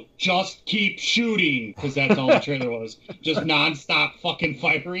 My note, just keep shooting, because that's all the trailer was. Just nonstop fucking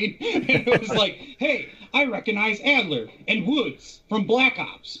firing. And it was like, hey, I recognize Adler and Woods from Black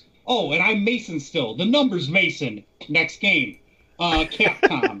Ops. Oh, and I'm Mason still. The number's Mason. Next game.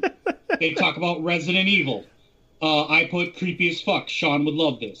 Capcom. They talk about Resident Evil. I put creepy as fuck. Sean would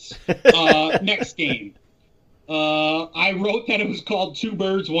love this. Next game. I wrote that it was called Two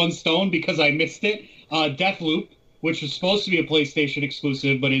Birds, One Stone because I missed it. Deathloop. Which was supposed to be a PlayStation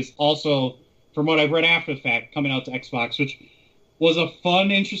exclusive, but is also, from what I've read after the fact, coming out to Xbox, which was a fun,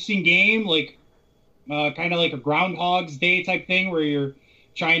 interesting game, like kind of like a Groundhog's Day type thing, where you're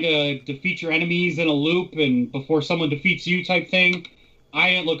trying to defeat your enemies in a loop, and before someone defeats you type thing. I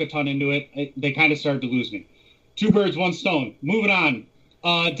didn't look a ton into it. They kind of started to lose me. Two Birds, One Stone. Moving on.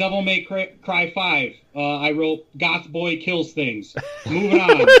 Devil May Cry 5. I wrote Goth Boy Kills Things. Moving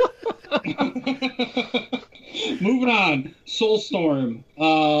on. Moving on. Soulstorm.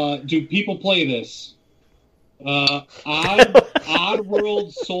 Do people play this? Oddworld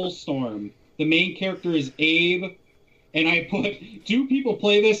Soulstorm. The main character is Abe. And I put, do people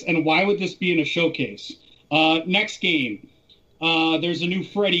play this, and why would this be in a showcase? Next game. There's a new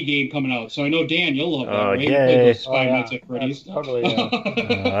Freddy game coming out, so I know, Dan, you'll love that, right? Yay. You played those Five Nights at Freddy's. That's totally,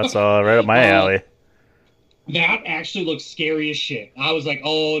 yeah. That's all right up my alley. That actually looks scary as shit. I was like,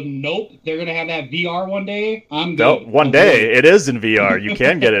 oh, nope. They're going to have that VR one day. I'm good. One day. It is in VR. You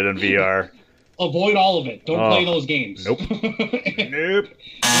can get it in VR. Avoid all of it. Don't play those games. Nope.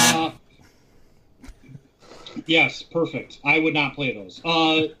 Nope. Yes, perfect. I would not play those.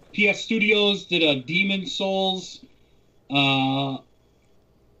 PS Studios did a Demon Souls. And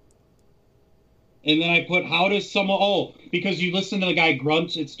then I put, how does someone... Oh, because you listen to the guy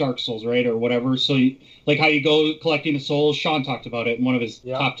Grunt, it's Dark Souls, right? Or whatever. So, like how you go collecting the souls. Sean talked about it in one of his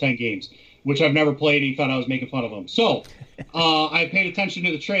top 10 games, which I've never played. He thought I was making fun of him. So, I paid attention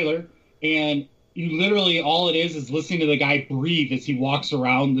to the trailer, and you literally, all it is listening to the guy breathe as he walks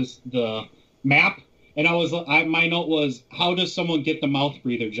around the map. And my note was, how does someone get the mouth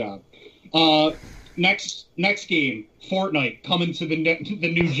breather job? Next game, Fortnite coming to the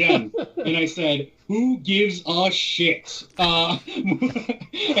new gen, and I said, who gives a shit? And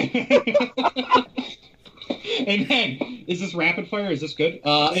then, is this rapid fire? Is this good?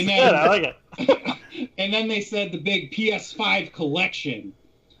 And then, good, I like it. And then they said the big PS5 collection.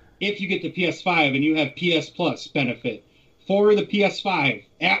 If you get the PS5 and you have PS Plus benefit for the PS5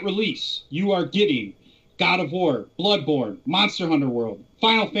 at release, you are getting God of War, Bloodborne, Monster Hunter World,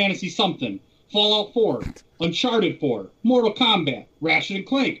 Final Fantasy something, Fallout 4, Uncharted 4, Mortal Kombat, Ratchet &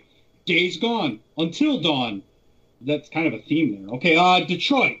 Clank, Days Gone, Until Dawn. That's kind of a theme there. Okay,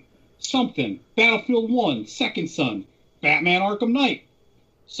 Detroit, something, Battlefield 1, Second Son, Batman Arkham Knight,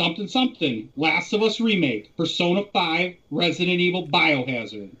 something, Last of Us Remake, Persona 5, Resident Evil,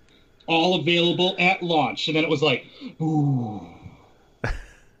 Biohazard. All available at launch. And then it was like, ooh.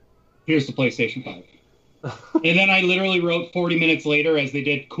 Here's the PlayStation 5. And then I literally wrote 40 minutes later as they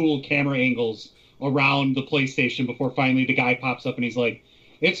did cool camera angles around the PlayStation before finally the guy pops up and he's like,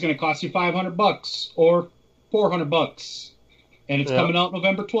 it's going to cost you $500 or $400. And it's coming out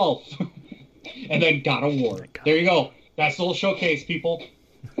November 12th. And then God of War. There you go. That's the whole showcase, people.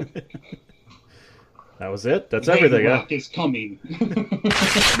 That was it? That's everything, huh? Ragnarok is coming.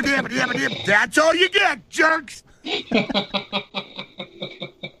 That's all you get, jerks!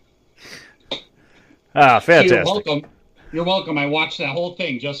 Fantastic. You're welcome. You're welcome. I watched that whole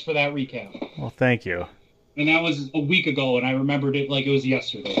thing just for that recap. Well, thank you. And that was a week ago, and I remembered it like it was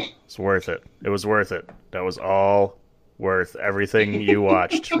yesterday. It's worth it. It was worth it. That was all worth everything you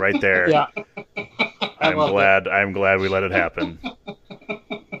watched right there. Yeah. I'm glad we let it happen.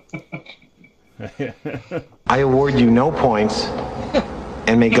 I award you no points,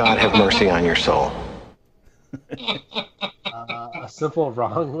 and may God have mercy on your soul. A simple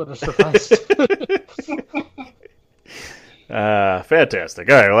wrong would have sufficed. Fantastic.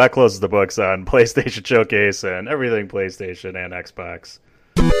 All right, well, that closes the books on PlayStation Showcase and everything PlayStation and Xbox.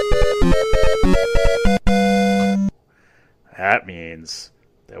 That means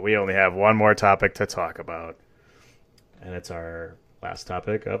that we only have one more topic to talk about, and it's our last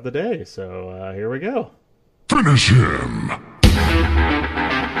topic of the day. So here we go. Finish him.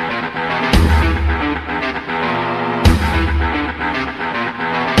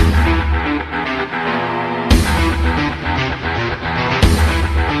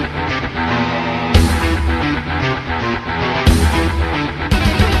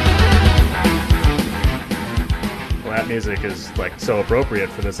 That music is like so appropriate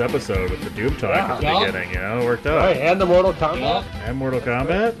for this episode with the Doom talk at the beginning. You know, it worked out. Right, and the Mortal Kombat. And Mortal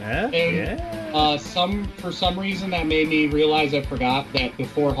Kombat. For some reason that made me realize I forgot that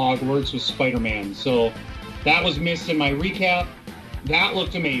before Hogwarts was Spider-Man. So that was missed in my recap. That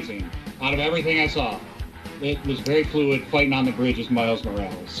looked amazing. Out of everything I saw, it was very fluid. Fighting on the bridge as Miles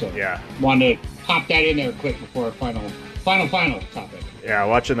Morales. So wanted to pop that in there quick before our final topic. Yeah,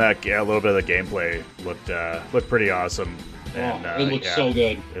 watching that a little bit of the gameplay looked pretty awesome. And, it looks so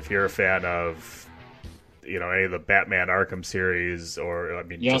good. If you're a fan of, any of the Batman Arkham series, or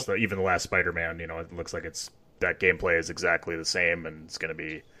just even the last Spider-Man, it looks like that gameplay is exactly the same, and it's going to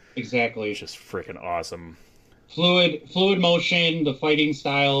be just freaking awesome. Fluid motion, the fighting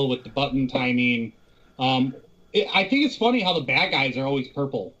style with the button timing. I think it's funny how the bad guys are always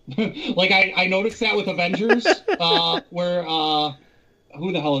purple. Like I noticed that with Avengers, where.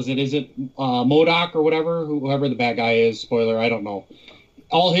 Who the hell is it? Is it MODOK or whatever? Whoever the bad guy is. Spoiler, I don't know.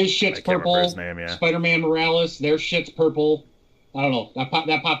 All his shit's purple. His name, yeah. Spider-Man Morales, their shit's purple. I don't know. That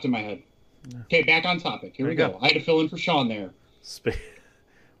popped in my head. Okay, back on topic. Here we go. I had to fill in for Sean there.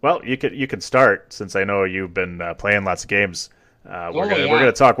 Well, you could start, since I know you've been playing lots of games. We're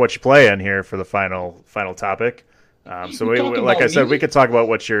gonna talk what you play in here for the final topic. So like I said, we could talk about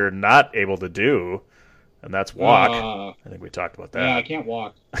what you're not able to do, and that's walk. I think we talked about that. Yeah, I can't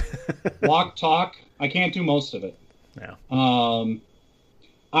walk. Talk. I can't do most of it. Yeah.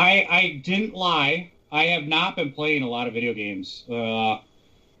 I didn't lie. I have not been playing a lot of video games. I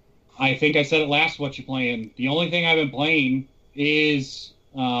think I said it last. What you playing? The only thing I've been playing is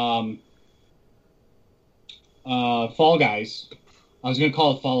Fall Guys. I was going to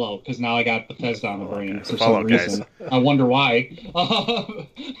call it Fallout because now I got Bethesda on the brain for some reason. I wonder why.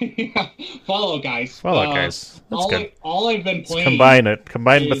 Yeah, Fallout Guys. Fallout Guys. That's good. All I've been playing. Combine it.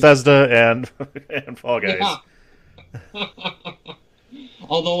 Combine Bethesda and Fall Guys. Yeah.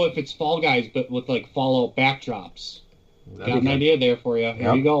 Although if it's Fall Guys, but with like Fallout backdrops, got an idea there for you.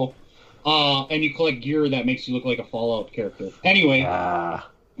 Here you go. And you collect gear that makes you look like a Fallout character. Anyway,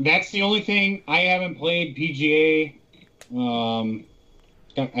 that's the only thing. I haven't played PGA.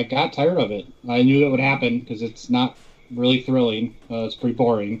 I got tired of it. I knew that would happen because it's not really thrilling. It's pretty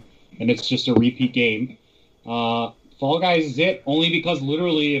boring, and it's just a repeat game. Fall Guys is it, only because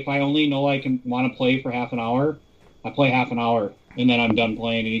literally if I only know I want to play for half an hour, I play half an hour, and then I'm done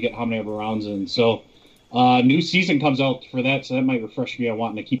playing, and you get how many ever rounds in. So new season comes out for that, so that might refresh me on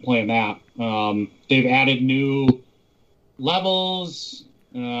wanting to keep playing that. They've added new levels,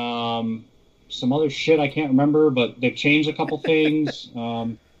 some other shit I can't remember, but they've changed a couple things.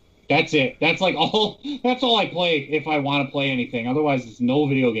 That's it. That's all I play if I want to play anything. Otherwise, it's no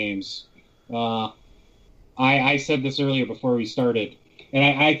video games. I said this earlier before we started, and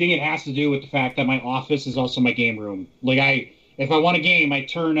I think it has to do with the fact that my office is also my game room. Like if I want a game, I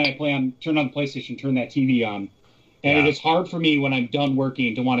turn on the PlayStation, turn that TV on, and it is hard for me when I'm done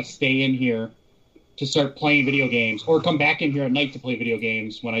working to want to stay in here to start playing video games, or come back in here at night to play video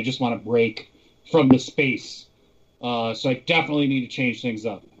games when I just want to break from the space. So I definitely need to change things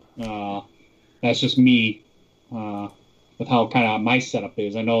up. That's just me with how kind of my setup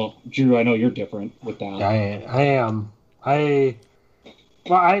is. I know, Drew, you're different with that. I am. I've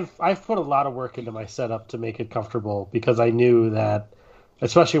put a lot of work into my setup to make it comfortable because I knew that,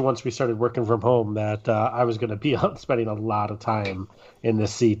 especially once we started working from home, that I was going to be out spending a lot of time in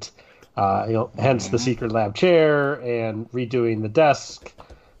this seat. Hence the Secret Lab chair and redoing the desk.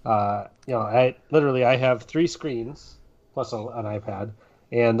 I have 3 screens plus an iPad,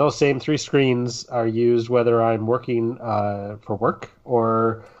 and those same 3 screens are used whether I'm working for work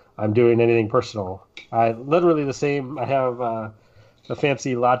or I'm doing anything personal. Literally the same. I have a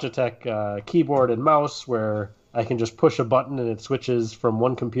fancy Logitech keyboard and mouse where I can just push a button and it switches from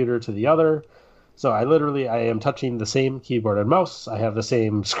one computer to the other. So I am touching the same keyboard and mouse. I have the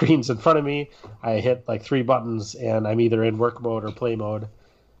same screens in front of me. I hit like 3 buttons and I'm either in work mode or play mode.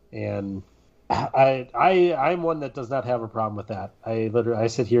 And I'm one that does not have a problem with that. I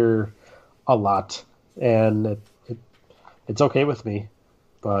sit here a lot, and it's okay with me.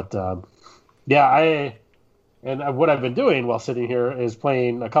 But what I've been doing while sitting here is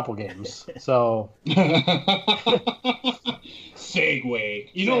playing a couple games. So segue.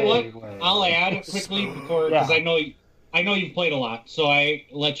 You know what? I'll add quickly before because I know you've played a lot, so I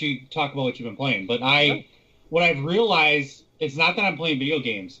let you talk about what you've been playing. But what I've realized. It's not that I'm playing video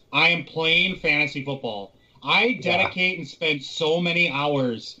games. I am playing fantasy football. I dedicate and spend so many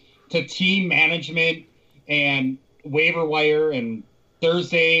hours to team management and waiver wire and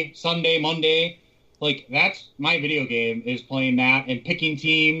Thursday, Sunday, Monday. Like, that's my video game, is playing that and picking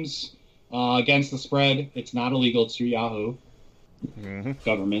teams against the spread. It's not illegal. It's through Yahoo. Mm-hmm.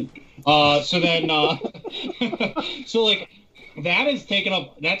 Government. So that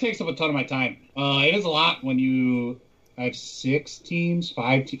takes up a ton of my time. It is a lot when you... I have 6 teams,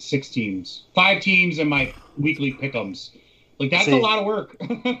 5 teams in my weekly pick'ems. Like, that's a lot of work.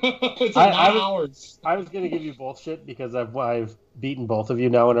 It's a lot of hours. I was going to give you both shit because I've beaten both of you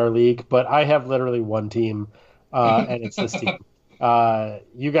now in our league, but I have literally one team, and it's this team.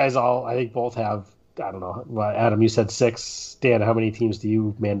 You guys all, I think, both have, I don't know, Adam, you said 6. Dan, how many teams do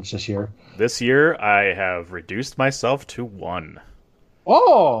you manage this year? This year, I have reduced myself to 1.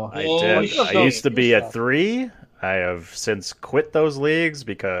 Oh! I did. I used to be at 3. I have since quit those leagues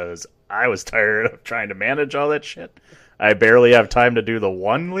because I was tired of trying to manage all that shit. I barely have time to do the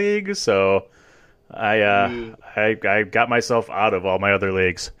 1 league, so I got myself out of all my other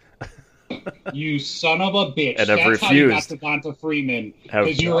leagues. You son of a bitch. And That's refused. How you got to Devonta Freeman,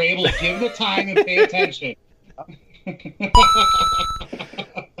 because you were able to give the time and pay attention.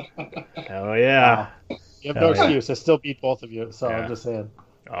 Oh, yeah. You have no excuse. I still beat both of you, so I'm just saying.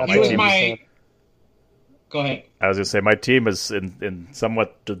 He was my. Go ahead. I was going to say, my team is in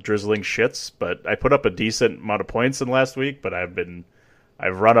somewhat drizzling shits, but I put up a decent amount of points in last week, but I've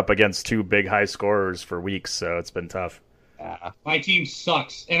run up against 2 big high scorers for weeks, so it's been tough. My team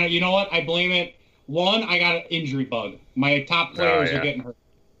sucks. And you know what? I blame it. 1, I got an injury bug. My top players are getting hurt.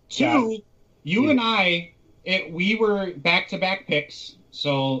 2, you and I, we were back-to-back picks,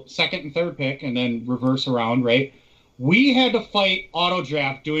 so second and third pick, and then reverse around, right? We had to fight auto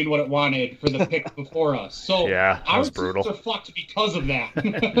draft doing what it wanted for the pick before us. So that was brutal. Our teams are fucked because of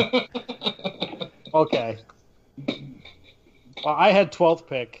that. Okay. Well, I had 12th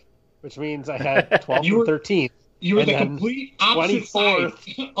pick, which means I had 12th and 13th. You were the complete opposite side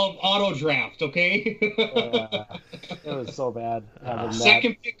of auto draft, okay? It was so bad having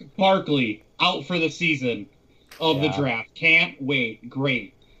Second pick, Barkley, out for the season of the draft. Can't wait.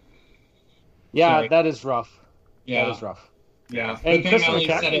 Great. Yeah, Sorry. that is rough. Yeah. That is rough. Yeah. And Chris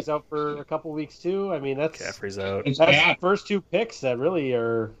McCaffrey's out for a couple weeks, too. I mean, McCaffrey's out. It's that's bad. the first 2 picks that really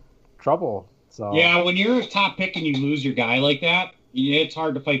are trouble. So Yeah, when you're a top pick and you lose your guy like that, it's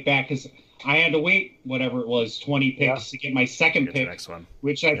hard to fight back because I had to wait, whatever it was, 20 picks to get my second pick, next one.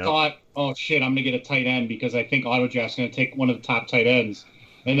 which I thought, oh, shit, I'm going to get a tight end because I think AutoDraft's going to take one of the top tight ends.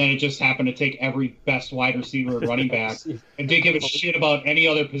 And then it just happened to take every best wide receiver and running back and didn't give a shit about any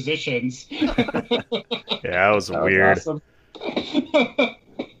other positions. That was weird. Awesome.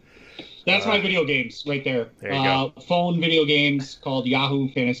 That's my video games right there. There you go. Phone video games called Yahoo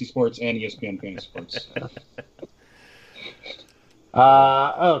Fantasy Sports and ESPN Fantasy Sports.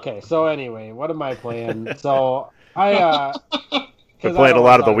 Okay, so anyway, what am I playing? So I We played a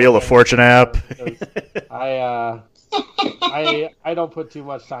lot of the Wheel of Fortune app. I don't put too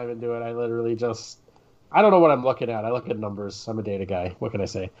much time into it. I literally I don't know what I'm looking at. I look at numbers. I'm a data guy. What can I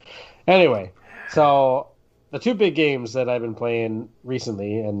say? Anyway, so the 2 big games that I've been playing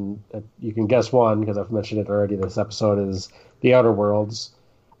recently, and you can guess one because I've mentioned it already this episode, is The Outer Worlds.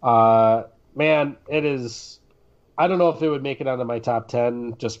 Man, it is... I don't know if it would make it onto my top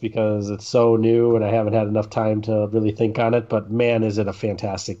 10 just because it's so new and I haven't had enough time to really think on it, but man, is it a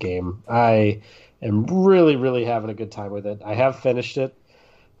fantastic game. I am really, really having a good time with it. I have finished it.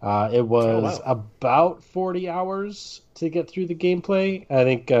 It was about 40 hours to get through the gameplay. I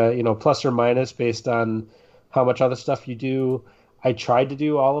think, plus or minus based on how much other stuff you do. I tried to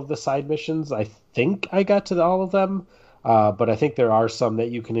do all of the side missions. I think I got to all of them, but I think there are some that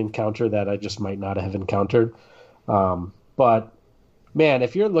you can encounter that I just might not have encountered. But man,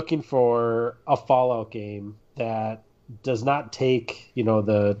 if you're looking for a Fallout game that does not take,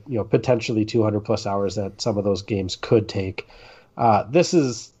 potentially 200 plus hours that some of those games could take, this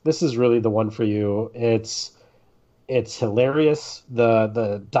is really the one for you. It's hilarious.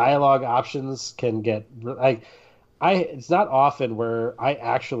 The dialogue options can get it's not often where I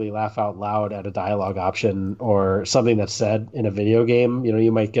actually laugh out loud at a dialogue option or something that's said in a video game.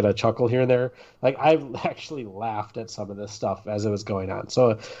 You might get a chuckle here and there. Like, I've actually laughed at some of this stuff as it was going on.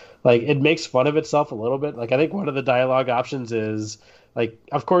 So, it makes fun of itself a little bit. I think one of the dialogue options is,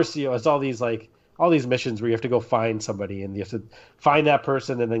 of course, it's all these missions where you have to go find somebody and you have to find that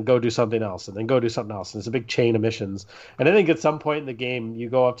person and then go do something else and then go do something else. And it's a big chain of missions. And I think at some point in the game, you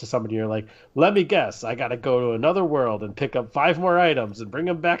go up to somebody and you're like, let me guess, I got to go to another world and pick up 5 more items and bring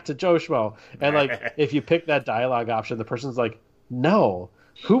them back to Joe Schmo. And if you pick that dialogue option, the person's like, no,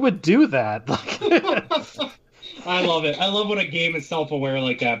 who would do that? I love it. I love when a game is self-aware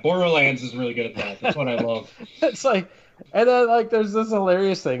like that. Borderlands is really good at that. That's what I love. It's and then there's this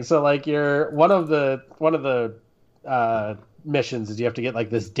hilarious thing. So you're one of the missions is you have to get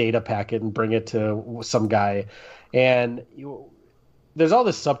this data packet and bring it to some guy, and there's all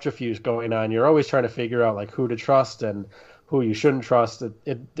this subterfuge going on. You're always trying to figure out who to trust and who you shouldn't trust.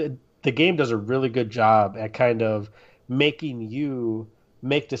 The game does a really good job at kind of making you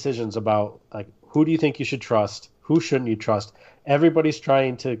make decisions about who do you think you should trust, who shouldn't you trust. Everybody's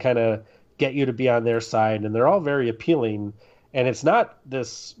trying to kind of get you to be on their side, and they're all very appealing, and it's not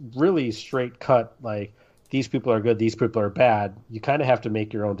this really straight cut these people are good, these people are bad. You kind of have to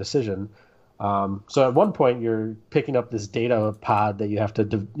make your own decision. So at one point you're picking up this data pod that you have to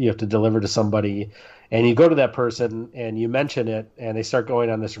deliver to somebody, and you go to that person and you mention it and they start going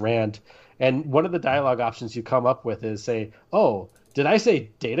on this rant, and one of the dialogue options you come up with is say, oh, did I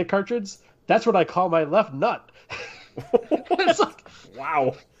say data cartridge? That's what I call my left nut. It's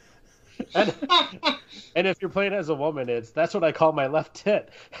wow. And if you're playing as a woman, that's what I call my left tit.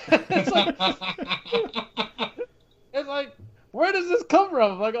 It's where does this come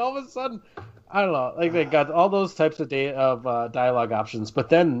from? All of a sudden, I don't know. They got all those types of dialogue options, but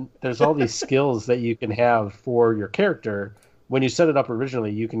then there's all these skills that you can have for your character when you set it up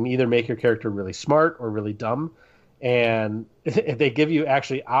originally, you can either make your character really smart or really dumb, and they give you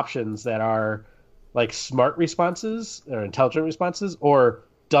actually options that are like smart responses or intelligent responses or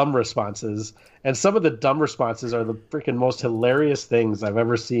dumb responses. And some of the dumb responses are the freaking most hilarious things I've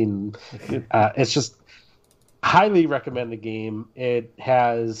ever seen. It's just highly recommend the game. It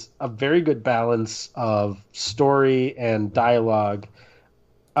has a very good balance of story and dialogue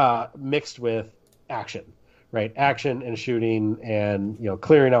mixed with action, right? Action and shooting and,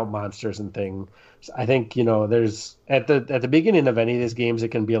 clearing out monsters and things. I think, there's at the beginning of any of these games, it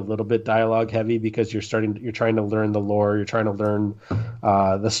can be a little bit dialogue heavy because you're trying to learn the lore. You're trying to learn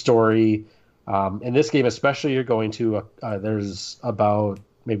the story. In this game, especially, you're going to, there's about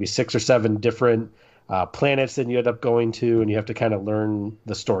maybe 6 or 7 different planets that you end up going to, and you have to kind of learn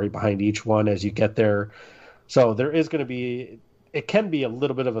the story behind each one as you get there. So there is going to be, it can be a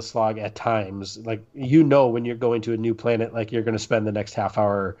little bit of a slog at times. Like, when you're going to a new planet, like you're going to spend the next half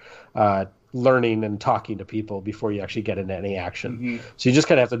hour learning and talking to people before you actually get into any action. Mm-hmm. So you just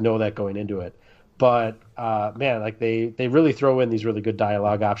kind of have to know that going into it. But man, like they really throw in these really good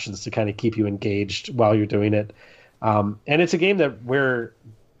dialogue options to kind of keep you engaged while you're doing it. And it's a game where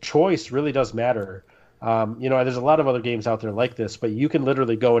choice really does matter. There's a lot of other games out there like this, but you can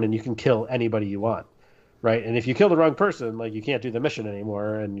literally go in and you can kill anybody you want, right? And if you kill the wrong person, like you can't do the mission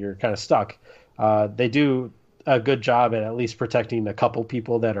anymore and you're kind of stuck. They do a good job at least protecting a couple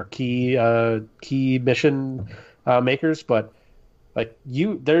people that are key mission makers. But like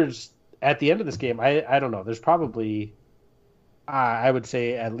there's at the end of this game, I don't know, there's probably I would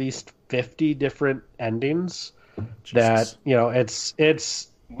say at least 50 different endings. Jesus. That it's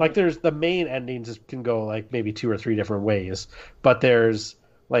like there's the main endings can go like maybe 2 or 3 different ways, but there's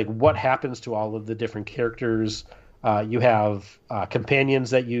like what happens to all of the different characters. You have companions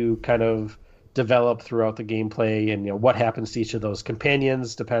that you kind of develop throughout the gameplay, and what happens to each of those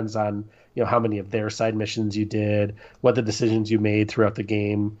companions depends on how many of their side missions you did, what the decisions you made throughout the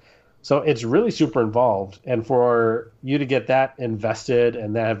game. So it's really super involved, and for you to get that invested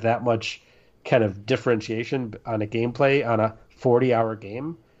and have that much kind of differentiation on a gameplay on a 40-hour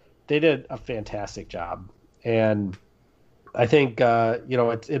game, they did a fantastic job. And I think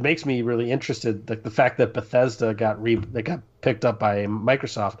it makes me really interested, like the fact that Bethesda got picked up by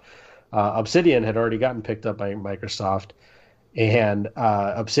Microsoft. Obsidian had already gotten picked up by Microsoft, and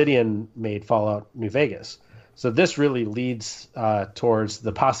Obsidian made Fallout New Vegas. So this really leads towards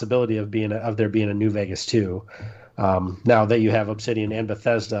the possibility of there being a New Vegas 2. Now that you have Obsidian and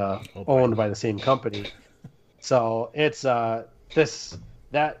Bethesda owned by the same company. So it's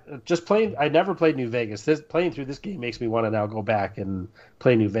just playing. I never played New Vegas. Playing through this game makes me want to now go back and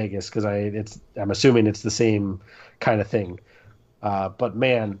play New Vegas because I'm assuming it's the same kind of thing. But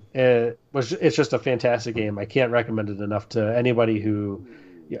man, it's just a fantastic game. I can't recommend it enough to anybody who,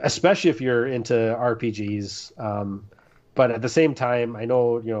 especially if you're into RPGs. But at the same time, I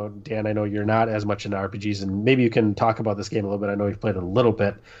know, Dan, I know you're not as much into RPGs, and maybe you can talk about this game a little bit. I know you've played it a little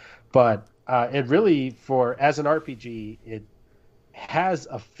bit, but it really, as an RPG, it has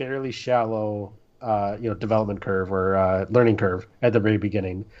a fairly shallow, development curve or learning curve at the very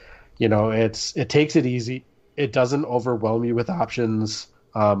beginning. It takes it easy. It doesn't overwhelm you with options.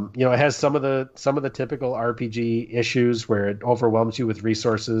 It has some of the typical RPG issues where it overwhelms you with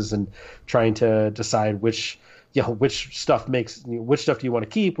resources and trying to decide which stuff do you want to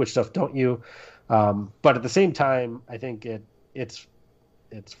keep, which stuff don't you. But at the same time, I think it's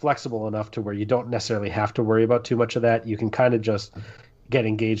flexible enough to where you don't necessarily have to worry about too much of that. You can kind of just get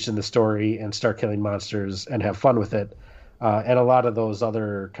engaged in the story and start killing monsters and have fun with it. And a lot of those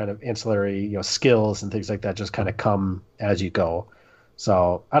other kind of ancillary, skills and things like that just kind of come as you go.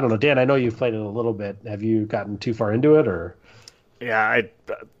 So I don't know, Dan, I know you've played it a little bit. Have you gotten too far into it, or? Yeah,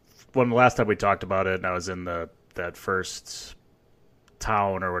 when the last time we talked about it, and I was in that first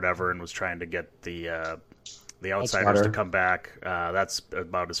town or whatever, and was trying to get the outsiders to come back. That's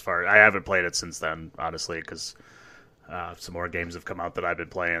about as far. I haven't played it since then, honestly, because some more games have come out that I've been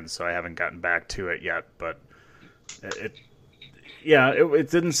playing, so I haven't gotten back to it yet. But it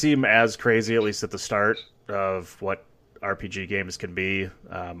didn't seem as crazy, at least at the start, of what RPG games can be,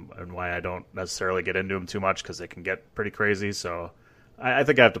 and why I don't necessarily get into them too much, because they can get pretty crazy. So I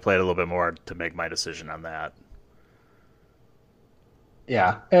think I have to play it a little bit more to make my decision on that.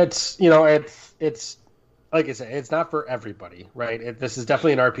 Yeah, it's like I said, it's not for everybody, right? This is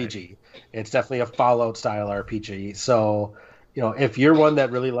definitely an RPG. Right. It's definitely a Fallout style RPG. So, if you're one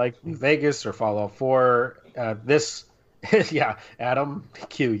that really liked New Vegas or Fallout 4, this, yeah, Adam,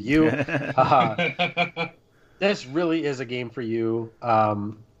 cue you. This really is a game for you.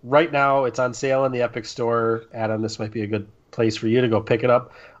 Right now, it's on sale in the Epic Store. Adam, this might be a good place for you to go pick it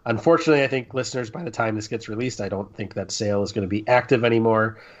up. Unfortunately, I think listeners, by the time this gets released, I don't think that sale is going to be active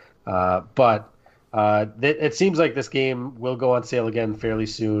anymore. But it seems like this game will go on sale again fairly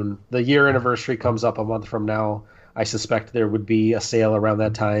soon. The year anniversary comes up a month from now. I suspect there would be a sale around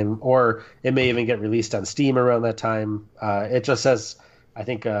that time, or it may even get released on Steam around that time. It just says, I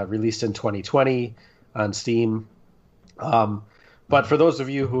think, released in 2020 on Steam. But for those of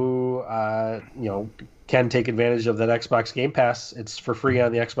you who can take advantage of that Xbox Game Pass, it's for free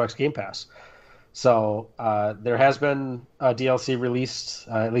on the Xbox Game Pass. So there has been a DLC released,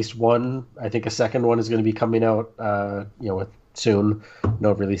 at least one. I think a second one is going to be coming out, soon.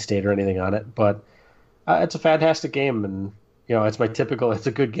 No release date or anything on it, but it's a fantastic game, and it's my typical. It's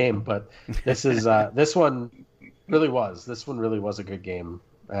a good game, but this is this one really was. This one really was a good game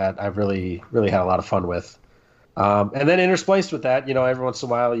that I've really had a lot of fun with. And then interspliced with that, every once in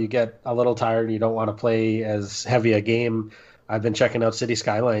a while you get a little tired and you don't want to play as heavy a game. I've been checking out City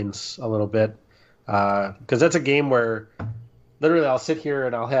Skylines a little bit because that's a game where literally I'll sit here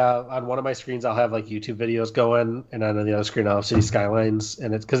and I'll have on one of my screens I'll have like YouTube videos going, and then on the other screen I'll have City Skylines,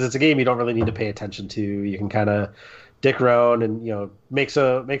 and it's because it's a game you don't really need to pay attention to. You can kind of dick around and make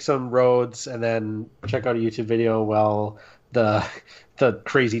some roads and then check out a YouTube video while the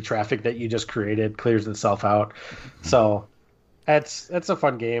crazy traffic that you just created clears itself out. So it's a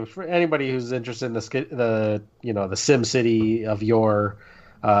fun game for anybody who's interested in the Sim City of yore.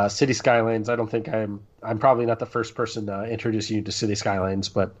 City Skylines. I don't think I'm probably not the first person to introduce you to City Skylines,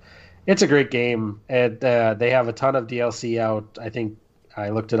 but it's a great game, and they have a ton of DLC out. I think I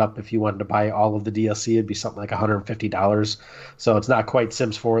looked it up. If you wanted to buy all of the DLC, it'd be something like $150. So it's not quite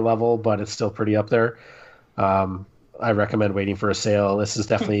Sims 4 level, but it's still pretty up there. I recommend waiting for a sale. This is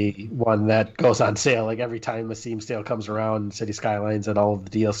definitely one that goes on sale. Like every time a Steam sale comes around, City Skylines and all of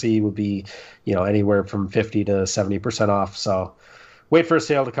the DLC would be, anywhere from 50 to 70% off. So wait for a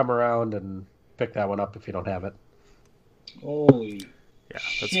sale to come around and pick that one up if you don't have it. Holy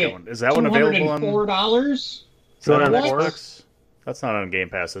that's a good one. Is that one available on $4? Is that on Xbox? That's not on Game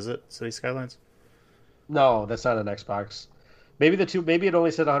Pass, is it? City Skylines? No, that's not on Xbox. Maybe it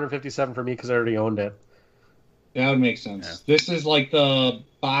only said 157 for me because I already owned it. That would make sense. Yeah. This is like the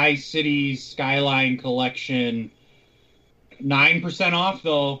Buy City Skyline Collection. 9% off,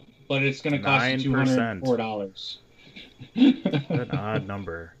 though, but it's going to cost you $204. What an odd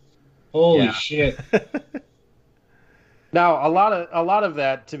number. Holy shit. Now, a lot of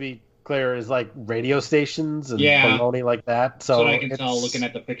that, to be clear, is like radio stations and baloney like that. So I can tell looking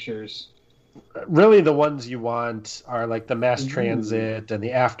at the pictures. Really, the ones you want are like the mass transit and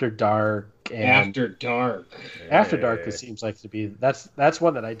the After Dark. And After Dark. After Dark, it seems like to be that's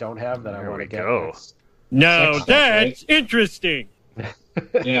one that I don't have that I want to get. Now that's interesting.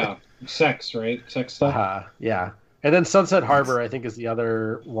 Yeah, sex, right? Sex stuff. Yeah, and then Sunset Harbor, I think, is the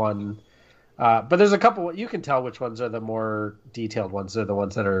other one. But there's a couple. You can tell which ones are the more detailed ones. They're the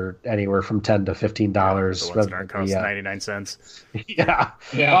ones that are anywhere from $10 to $15. The ones that aren't cost 99 cents. Yeah.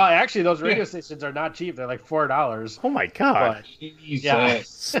 Actually, those radio stations are not cheap. They're like $4. Oh my god! Yeah.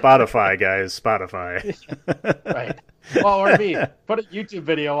 Spotify, guys. Spotify. Right. Well, or me. Put a YouTube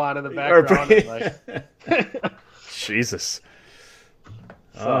video on in the background. And Jesus.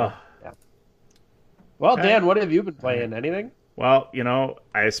 So, yeah. Well, Dan, what have you been playing? Anything? Well,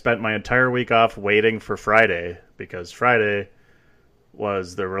 I spent my entire week off waiting for Friday because Friday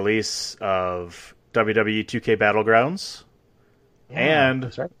was the release of WWE 2K Battlegrounds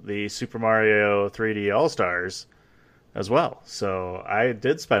and the Super Mario 3D All-Stars as well. So I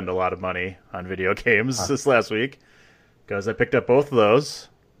did spend a lot of money on video games this last week because I picked up both of those,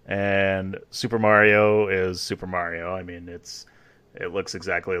 and Super Mario is Super Mario. I mean, it looks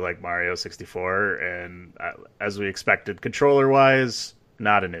exactly like Mario 64, and as we expected, controller-wise,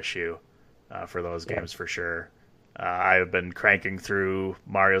 not an issue for those games for sure. I have been cranking through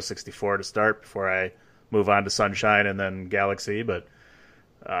Mario 64 to start before I move on to Sunshine and then Galaxy, but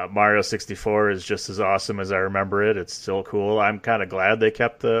Mario 64 is just as awesome as I remember it. It's still cool. I'm kind of glad they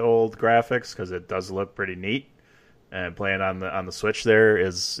kept the old graphics because it does look pretty neat, and playing on the Switch there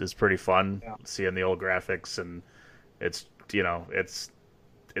is pretty fun, seeing the old graphics, and it's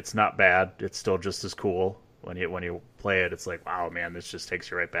it's not bad. It's still just as cool when you play it. It's like, wow, man, this just takes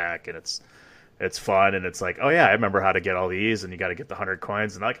you right back, and it's fun, and it's like, oh yeah, I remember how to get all these, and you got to get the 100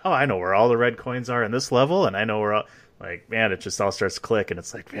 coins, and like, oh, I know where all the red coins are in this level, and I know where like, man, it just all starts to click, and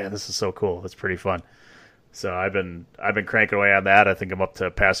it's like, man, this is so cool. It's pretty fun. So I've been cranking away on that. I think I'm up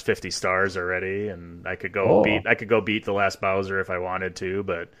to past 50 stars already, and I could go beat the last Bowser if I wanted to,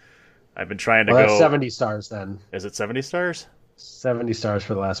 but I've been trying to go. That's 70 stars then. Is it 70 stars? 70 stars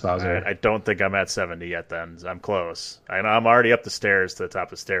for the last Bowser. I don't think I'm at 70 yet then. I'm close. I know I'm already up the stairs to the top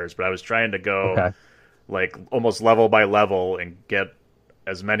of the stairs, but I was trying to go like almost level by level and get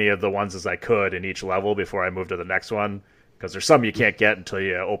as many of the ones as I could in each level before I move to the next one. Because there's some you can't get until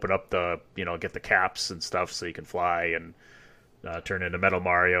you open up get the caps and stuff so you can fly and turn into Metal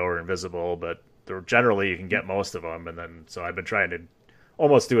Mario or Invisible. But generally you can get most of them. And then so I've been trying to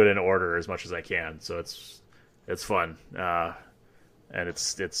almost do it in order as much as I can. So it's fun. And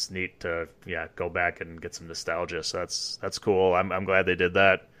it's neat to go back and get some nostalgia. So that's cool. I'm glad they did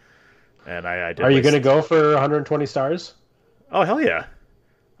that. And I did. Are you going to go for 120 stars? Oh hell yeah!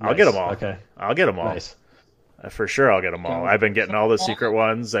 Nice. I'll get them all. Okay, I'll get them all. Nice. For sure, I'll get them all. I've been getting all the secret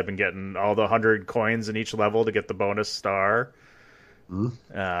ones. I've been getting all the 100 coins in each level to get the bonus star. And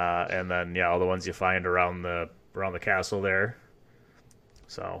then all the ones you find around the castle there.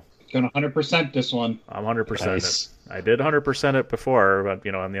 So. Going to 100% this one. I'm 100% Nice. it. I did 100% it before,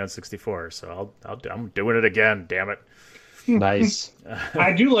 but on the N64. So I'm doing it again. Damn it. Nice.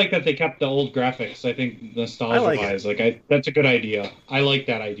 I do like that they kept the old graphics. I think nostalgia-wise, that's a good idea. I like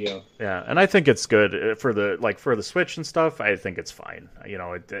that idea. Yeah, and I think it's good for the Switch and stuff. I think it's fine. They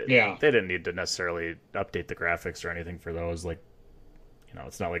didn't need to necessarily update the graphics or anything for those.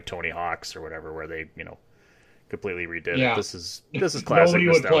 It's not like Tony Hawk's or whatever where they completely redid it. This is classic Nobody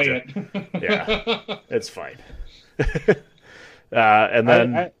nostalgia. Would play it. Yeah, it's fine. And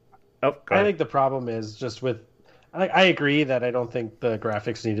then I think the problem is just with. I agree that I don't think the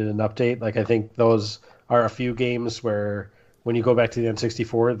graphics needed an update. I think those are a few games where when you go back to the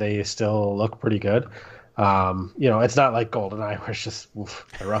N64, they still look pretty good. It's not like GoldenEye where it's just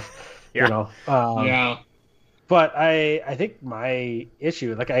rough. Yeah. But I think my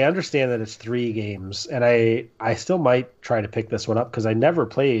issue, I understand that it's 3 games, and I still might try to pick this one up because I never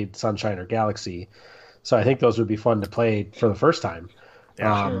played Sunshine or Galaxy, so I think those would be fun to play for the first time.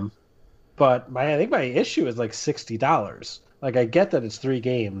 Yeah, sure. But I think my issue is $60. I get that it's 3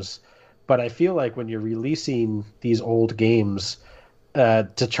 games, but I feel like when you're releasing these old games,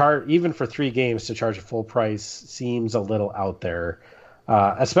 to charge even for 3 games to charge a full price seems a little out there.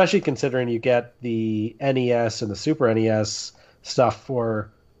 Especially considering you get the NES and the Super NES stuff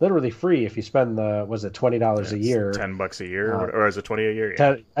for literally free if you spend $20 a year? $10 a year, or is it 20 a year?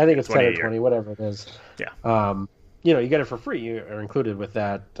 Yeah. I think it's 10 or 20, whatever it is. Yeah. You get it for free. You are included with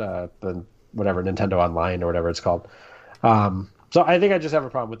that, the whatever Nintendo Online or whatever it's called. So I think I just have a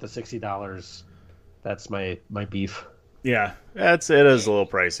problem with the $60. That's my beef. Yeah, it is a little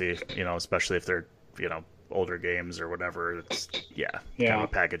pricey, especially if they're older games or whatever. It's kind of a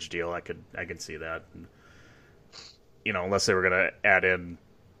package deal. I could see that. And, unless they were gonna add in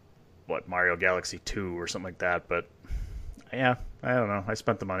Mario Galaxy 2 or something like that. But yeah, I don't know. I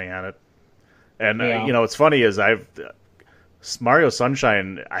spent the money on it. And, what's funny is Mario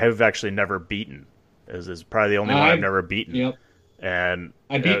Sunshine, I have actually never beaten. Is probably the only one I've never beaten. Yep. And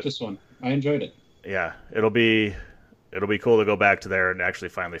I beat this one. I enjoyed it. Yeah, it'll be cool to go back to there and actually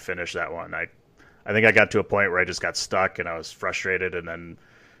finally finish that one. I think I got to a point where I just got stuck and I was frustrated, and then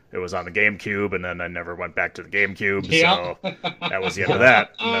it was on the GameCube, and then I never went back to the GameCube, so that was the end of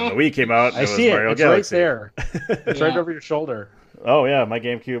that. And then the Wii came out, and I it was see Mario it. It's Galaxy. Right there. It's right over your shoulder. Oh, yeah, my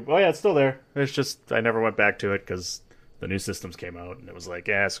GameCube. Oh, yeah, it's still there. It's just I never went back to it because the new systems came out, and it was like,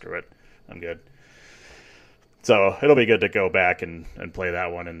 screw it. I'm good. So it'll be good to go back and play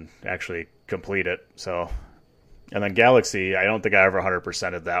that one and actually complete it. So, and then Galaxy, I don't think I ever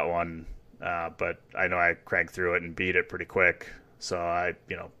 100%ed that one, but I know I cranked through it and beat it pretty quick. So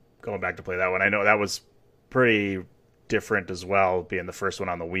going back to play that one, I know that was pretty different as well, being the first one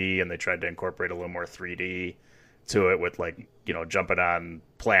on the Wii, and they tried to incorporate a little more 3D to it with jumping on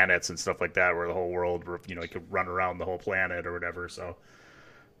planets and stuff like that, where the whole world, you could run around the whole planet or whatever. So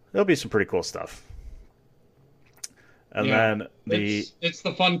there'll be some pretty cool stuff. And then it's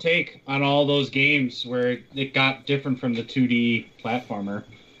the fun take on all those games where it got different from the 2D platformer.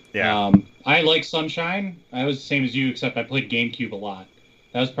 Yeah. I like Sunshine. I was the same as you, except I played GameCube a lot.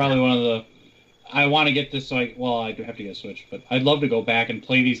 That was probably one of the. I want to get this, I do have to get a Switch, but I'd love to go back and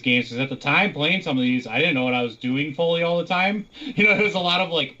play these games, because at the time playing some of these, I didn't know what I was doing fully all the time. It was a lot of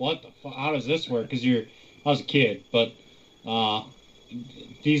what the fuck, how does this work? Because I was a kid, but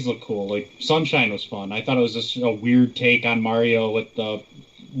these look cool. Sunshine was fun. I thought it was just a weird take on Mario with the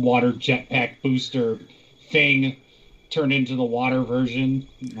water jetpack booster thing turned into the water version.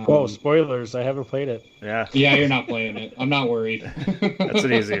 Whoa, spoilers. I haven't played it. Yeah. Yeah, you're not playing it. I'm not worried. That's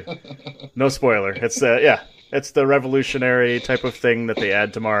an easy. No spoiler. It's it's the revolutionary type of thing that they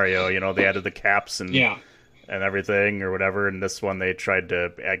add to Mario. They added the caps and everything or whatever. And this one they tried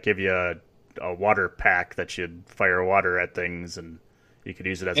to give you a water pack that you'd fire water at things, and you could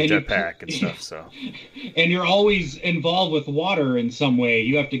use it as a jetpack and stuff. So, and you're always involved with water in some way.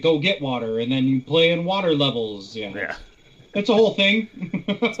 You have to go get water, and then you play in water levels. Yeah. It's a whole thing.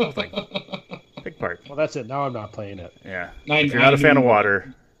 It's a whole thing. Big part. Well, that's it. Now I'm not playing it. Yeah. If you're not a fan of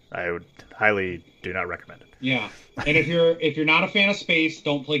water, I would highly do not recommend it. Yeah. And if you're not a fan of space,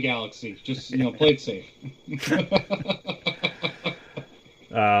 don't play Galaxy. Just play it safe.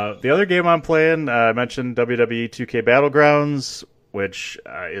 The other game I'm playing, I mentioned WWE 2K Battlegrounds, which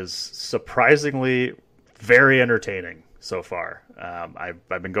is surprisingly very entertaining so far. I've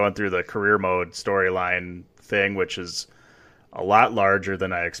been going through the career mode storyline thing, which is a lot larger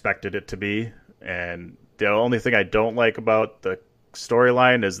than I expected it to be. And the only thing I don't like about the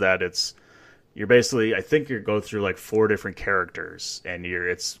storyline is that you're basically, I think you go through like 4 different characters, and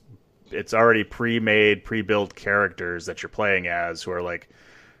it's already pre-made, pre-built characters that you're playing as, who are like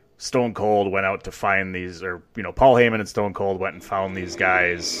Stone Cold went out to find these, or Paul Heyman and Stone Cold went and found these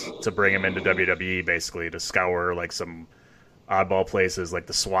guys to bring them into WWE, basically to scour like some oddball places like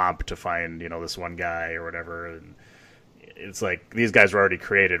the swamp to find this one guy or whatever. And it's like these guys were already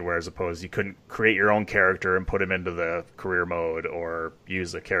created, whereas opposed you couldn't create your own character and put him into the career mode or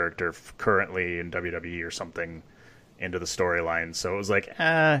use a character currently in WWE or something into the storyline. So it was like,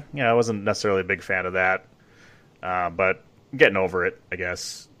 I wasn't necessarily a big fan of that, but I'm getting over it, I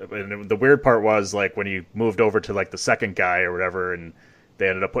guess. And the weird part was like when you moved over to like the second guy or whatever, and they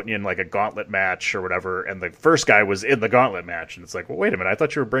ended up putting you in like a gauntlet match or whatever, and the first guy was in the gauntlet match, and it's like, well, wait a minute, I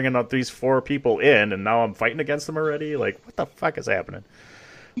thought you were bringing up these 4 people in, and now I'm fighting against them already? Like, what the fuck is happening?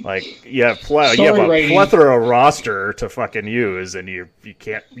 Like, you have a plethora of roster to fucking use, and you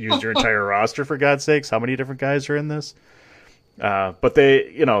can't use your entire roster, for God's sakes. How many different guys are in this? But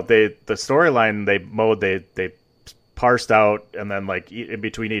the storyline they parsed out, and then like in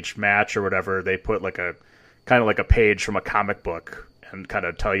between each match or whatever, they put like a kind of like a page from a comic book and kind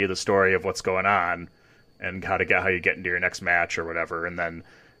of tell you the story of what's going on and how you get into your next match or whatever. And then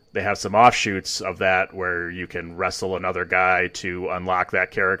they have some offshoots of that where you can wrestle another guy to unlock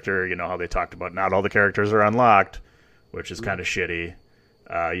that character. You know how they talked about not all the characters are unlocked, which is kind of shitty.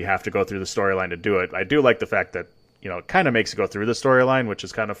 You have to go through the storyline to do it. I do like the fact that, it kind of makes you go through the storyline, which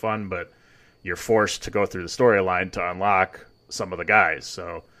is kind of fun, but you're forced to go through the storyline to unlock some of the guys.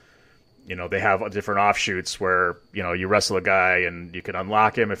 So, they have different offshoots where, you wrestle a guy and you can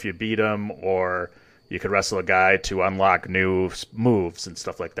unlock him if you beat him, or you could wrestle a guy to unlock new moves and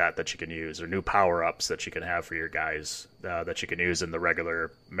stuff like that you can use, or new power-ups that you can have for your guys that you can use in the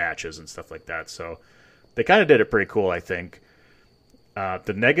regular matches and stuff like that. So they kind of did it pretty cool, I think.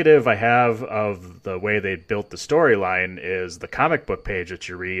 The negative I have of the way they built the storyline is the comic book page that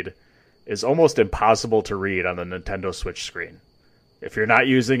you read is almost impossible to read on the Nintendo Switch screen. If you're not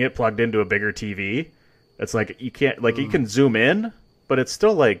using it plugged into a bigger TV, it's like you can't, like you can zoom in, but it's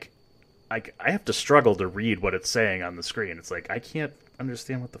still like I have to struggle to read what it's saying on the screen. It's like I can't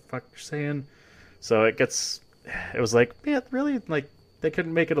understand what the fuck you're saying. So it was like, man, really? Like they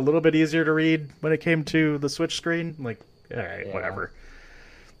couldn't make it a little bit easier to read when it came to the Switch screen? Like, all right, whatever.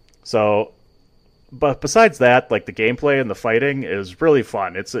 So, but besides that, like the gameplay and the fighting is really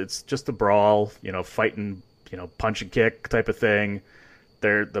fun. It's just a brawl, fighting, punch and kick type of thing.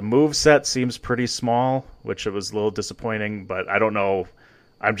 The move set seems pretty small, which it was a little disappointing, but I don't know.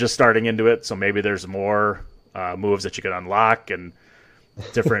 I'm just starting into it, so maybe there's more moves that you can unlock and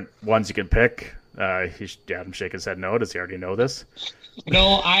different ones you can pick. Adam shaking his head no. Does he already know this?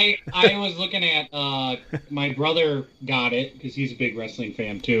 No, I was looking at my brother got it because he's a big wrestling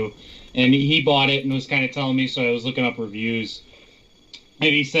fan too, and he bought it and was kind of telling me. So I was looking up reviews, and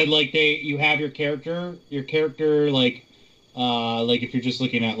he said like you have your character like if you're just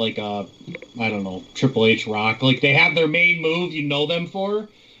looking at like I don't know, Triple H, Rock, like they have their main move you know them for,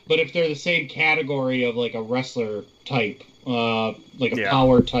 but if they're the same category of like a wrestler type, like a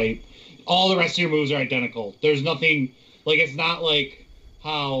power type, all the rest of your moves are identical. There's nothing. Like, it's not like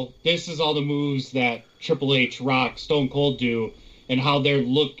how this is all the moves that Triple H, Rock, Stone Cold do, and how their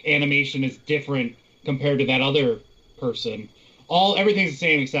look animation is different compared to that other person. Everything's the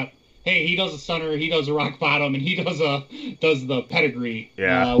same except, hey, he does a stunner, he does a rock bottom, and he does the pedigree.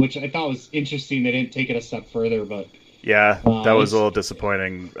 Yeah. Which I thought was interesting. They didn't take it a step further, but yeah, that was a little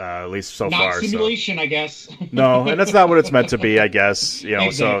disappointing, at least so far. Not simulation, I guess. No, and that's not what it's meant to be, I guess.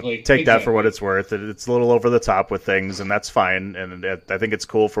 Exactly. So take that for what it's worth. It's a little over the top with things, and that's fine. And I think it's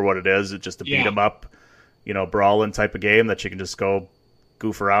cool for what it is. It's just a beat 'em up, brawling type of game that you can just go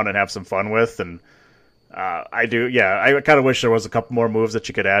goof around and have some fun with. And I kind of wish there was a couple more moves that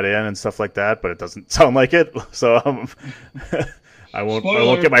you could add in and stuff like that, but it doesn't sound like it. So I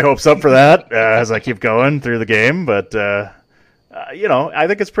won't get my hopes up for that as I keep going through the game. But I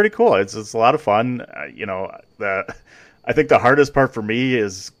think it's pretty cool. It's a lot of fun. I think the hardest part for me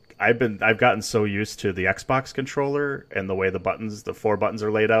is I've gotten so used to the Xbox controller and the way the 4 buttons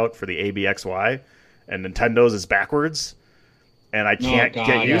are laid out for the A, B, X, Y, and Nintendo's is backwards. And I can't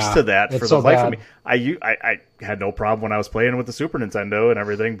get used to that for the life of me. I had no problem when I was playing with the Super Nintendo and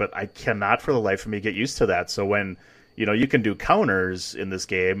everything, but I cannot for the life of me get used to that. So when you can do counters in this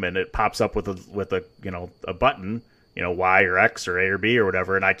game and it pops up with a button, Y or X or A or B or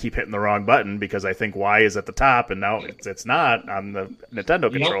whatever, and I keep hitting the wrong button because I think Y is at the top and now it's not on the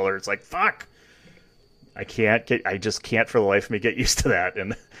Nintendo controller. It's like, fuck. I just can't for the life of me get used to that,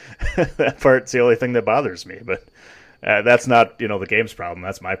 and that part's the only thing that bothers me. But that's not the game's problem.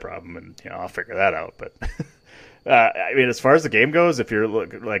 That's my problem, and I'll figure that out. But I mean, as far as the game goes, if you're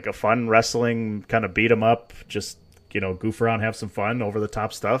like a fun wrestling kind of beat 'em up, just goof around, have some fun, over the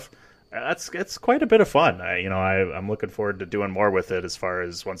top stuff. It's quite a bit of fun. I'm looking forward to doing more with it. As far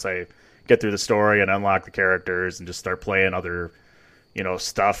as once I get through the story and unlock the characters and just start playing other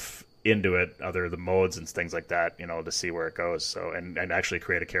stuff into it, other the modes and things like that, to see where it goes. So and actually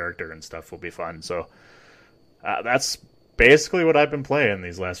create a character and stuff will be fun. So that's basically what I've been playing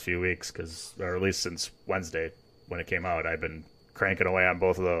these last few weeks, or at least since Wednesday when it came out. I've been cranking away on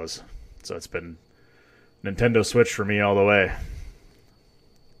both of those. So it's been Nintendo Switch for me all the way.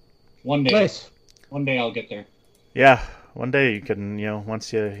 One day. Nice. One day I'll get there. Yeah, one day you can,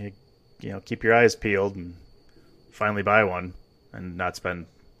 once you keep your eyes peeled and finally buy one and not spend,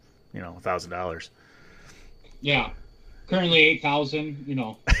 $1,000. Yeah. Currently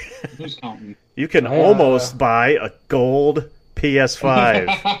 8,000, who's counting? You can almost buy a gold PS5.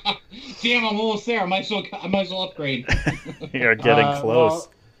 Damn, I'm almost there. I might as well upgrade. You're getting close.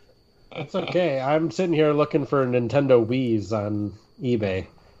 That's okay. I'm sitting here looking for Nintendo Wii's on eBay.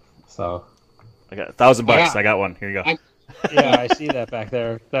 So I got $1,000. Yeah. I got one. Here you go. Yeah, I see that back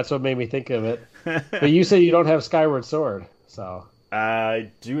there. That's what made me think of it. But you say you don't have Skyward Sword, so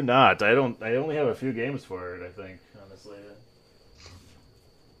I do not. I only have a few games for it, I think, honestly.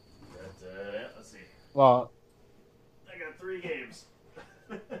 But, let's see. Well, I got 3 games.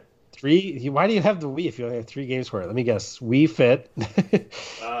 3? Why do you have the Wii if you only have 3 games for it? Let me guess. Wii Fit.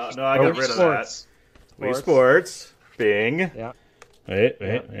 No, I got rid of that. Wii Sports. Bing. Yeah. Wait.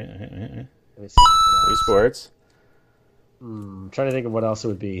 Let me see. Wii Sports. I'm trying to think of what else it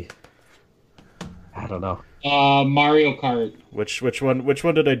would be. I don't know. Mario Kart. Which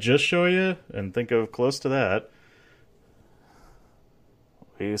one did I just show you? And think of close to that.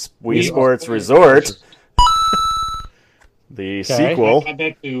 Wii Sports Resort. The sequel. I had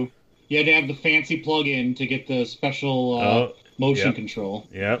that too. You had to have the fancy plug-in to get the special motion control.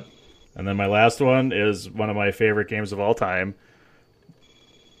 Yep. And then my last one is one of my favorite games of all time.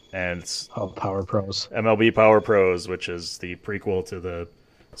 And it's Power Pros. MLB Power Pros, which is the prequel to the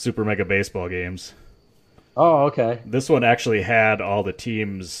Super Mega Baseball games. Oh, okay. This one actually had all the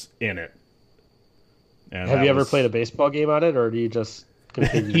teams in it. And have you ever played a baseball game on it, or do you just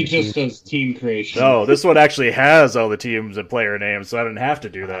continue? He just does team creation. No, this one actually has all the teams and player names, so I didn't have to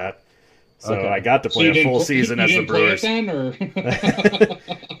do that. So I got to play a full season as the Brewers. I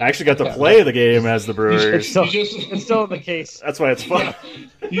actually got to play the game as the Brewers. It's still the case. That's why it's fun.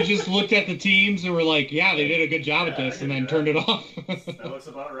 You just looked at the teams and were like, yeah, they did a good job at this, and then turned it off. That looks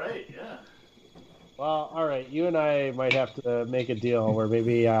about right, yeah. Well, all right. You and I might have to make a deal where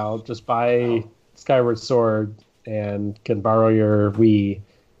maybe I'll just buy Skyward Sword and can borrow your Wii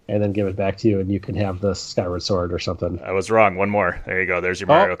and then give it back to you, and you can have the Skyward Sword or something. I was wrong. One more. There you go. There's your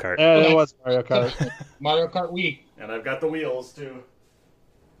Mario Kart. It was Mario Kart. Mario Kart Wii. And I've got the wheels, too.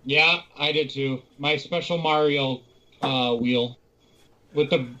 Yeah, I did, too. My special Mario wheel with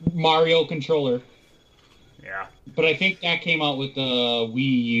the Mario controller. Yeah. But I think that came out with the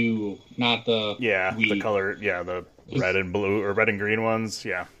Wii U, not the Wii. The color, the red and blue, or red and green ones,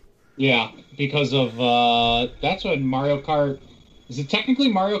 yeah. Yeah, because of, that's when Mario Kart... Is it technically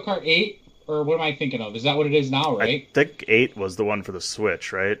Mario Kart 8, or what am I thinking of? Is that what it is now, right? I think 8 was the one for the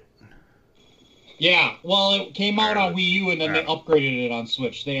Switch, right? Yeah, well, it came out on Wii U, and then they upgraded it on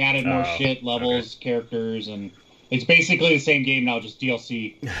Switch. They added more shit, levels, characters, and it's basically the same game now, just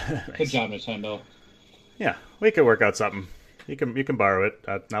DLC. Nice. Good job, Nintendo. Yeah, we could work out something. You can borrow it.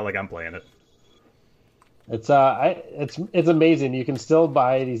 Not like I'm playing it. It's amazing. You can still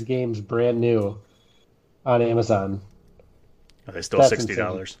buy these games brand new on Amazon. Are they still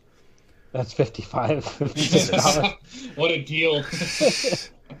 $60? That's $56. What a deal!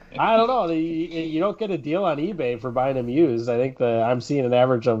 I don't know. You don't get a deal on eBay for buying them used. I think I'm seeing an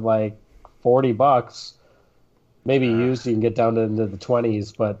average of like $40. Maybe used you can get down into the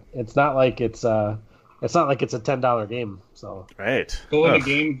 20s, but it's not like it's a $10 game. So right. Go into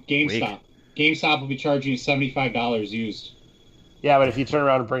GameStop. GameStop will be charging you $75 used. Yeah, but if you turn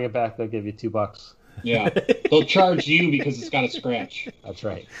around and bring it back, they'll give you $2. Yeah, they'll charge you because it's got a scratch. That's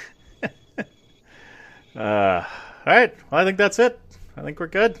right. All right. Well, I think that's it. I think we're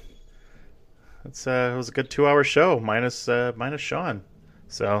good. It was a good 2-hour show minus Sean.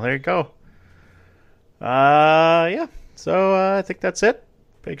 So there you go. Yeah. So I think that's it.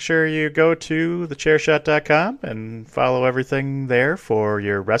 Make sure you go to thechairshot.com and follow everything there for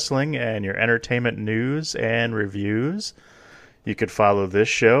your wrestling and your entertainment news and reviews. You could follow this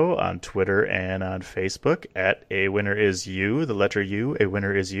show on Twitter and on Facebook at A Winner Is You, the letter U, A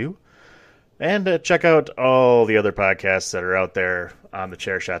Winner Is You. And check out all the other podcasts that are out there on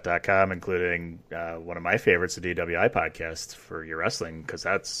thechairshot.com, including one of my favorites, the DWI podcast for your wrestling, because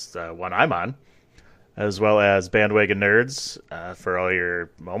that's one I'm on, as well as Bandwagon Nerds for all your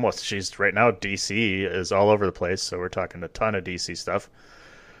she's right now, DC is all over the place, so we're talking a ton of DC stuff.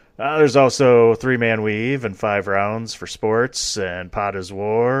 There's also 3-Man Weave and 5 Rounds for sports, and Pod is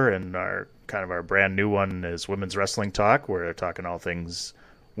War, and our brand new one is Women's Wrestling Talk, where they're talking all things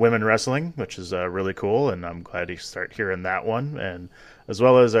women wrestling, which is really cool, and I'm glad you start hearing that one, and as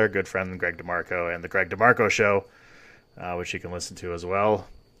well as our good friend Greg DeMarco and the Greg DeMarco Show, which you can listen to as well.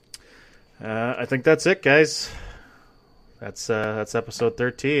 I think that's it, guys. That's episode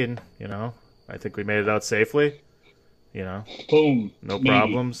 13. I think we made it out safely. Boom. No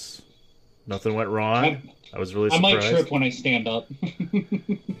problems. Nothing went wrong. I was really surprised. I might trip when I stand up.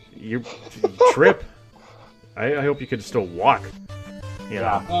 You trip. I hope you can still walk.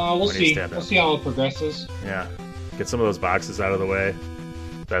 We'll see. We'll see how it progresses. Yeah. Get some of those boxes out of the way.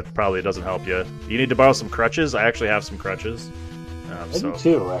 That probably doesn't help you. You need to borrow some crutches. I actually have some crutches. I do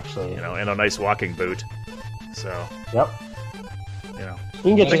too, actually. And a nice walking boot. So. Yep.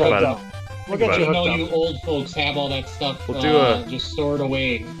 We can get you hooked up. We'll get you hooked up. You old folks have all that stuff just stored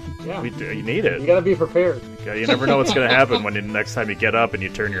away. Yeah. You need it. You gotta be prepared. You never know what's going to happen when next time you get up and you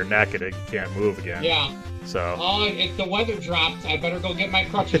turn your neck and you can't move again. Yeah. So. Oh, if the weather drops, I better go get my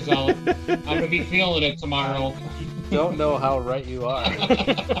crutches out. I'm going to be feeling it tomorrow. You don't know how right you are.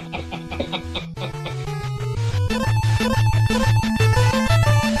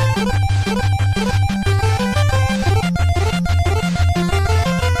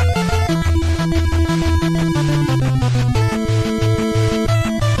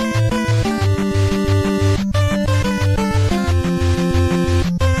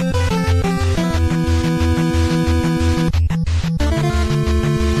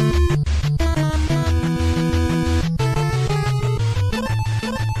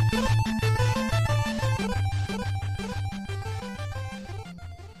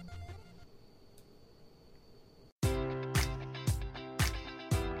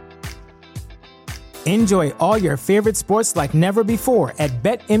 Enjoy all your favorite sports like never before at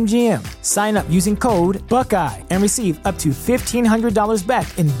BetMGM. Sign up using code Buckeye and receive up to $1,500 back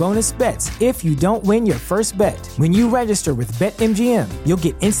in bonus bets if you don't win your first bet. When you register with BetMGM, you'll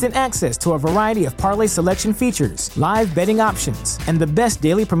get instant access to a variety of parlay selection features, live betting options, and the best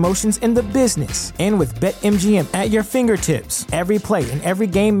daily promotions in the business. And with BetMGM at your fingertips, every play and every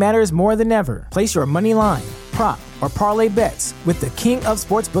game matters more than ever. Place your money line, prop, or parlay bets with the king of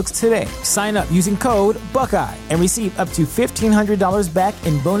sportsbooks today. Sign up using code Buckeye and receive up to $1,500 back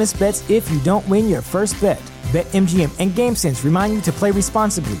in bonus bets if you don't win your first bet. BetMGM and GameSense remind you to play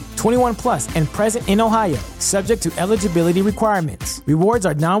responsibly. 21 plus and present in Ohio, subject to eligibility requirements. Rewards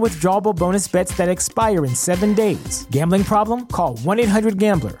are non-withdrawable bonus bets that expire in 7 days. Gambling problem? Call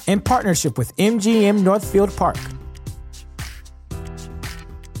 1-800-GAMBLER in partnership with MGM Northfield Park.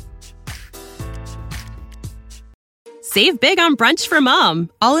 Save big on brunch for mom,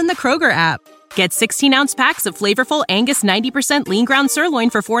 all in the Kroger app. Get 16-ounce packs of flavorful Angus 90% lean ground sirloin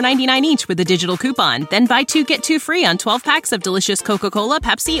for $4.99 each with a digital coupon. Then buy 2, get 2 free on 12 packs of delicious Coca-Cola,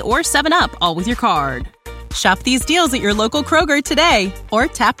 Pepsi, or 7-Up, all with your card. Shop these deals at your local Kroger today, or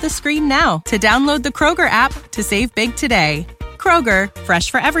tap the screen now to download the Kroger app to save big today. Kroger,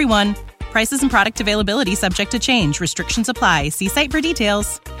 fresh for everyone. Prices and product availability subject to change. Restrictions apply. See site for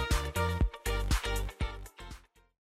details.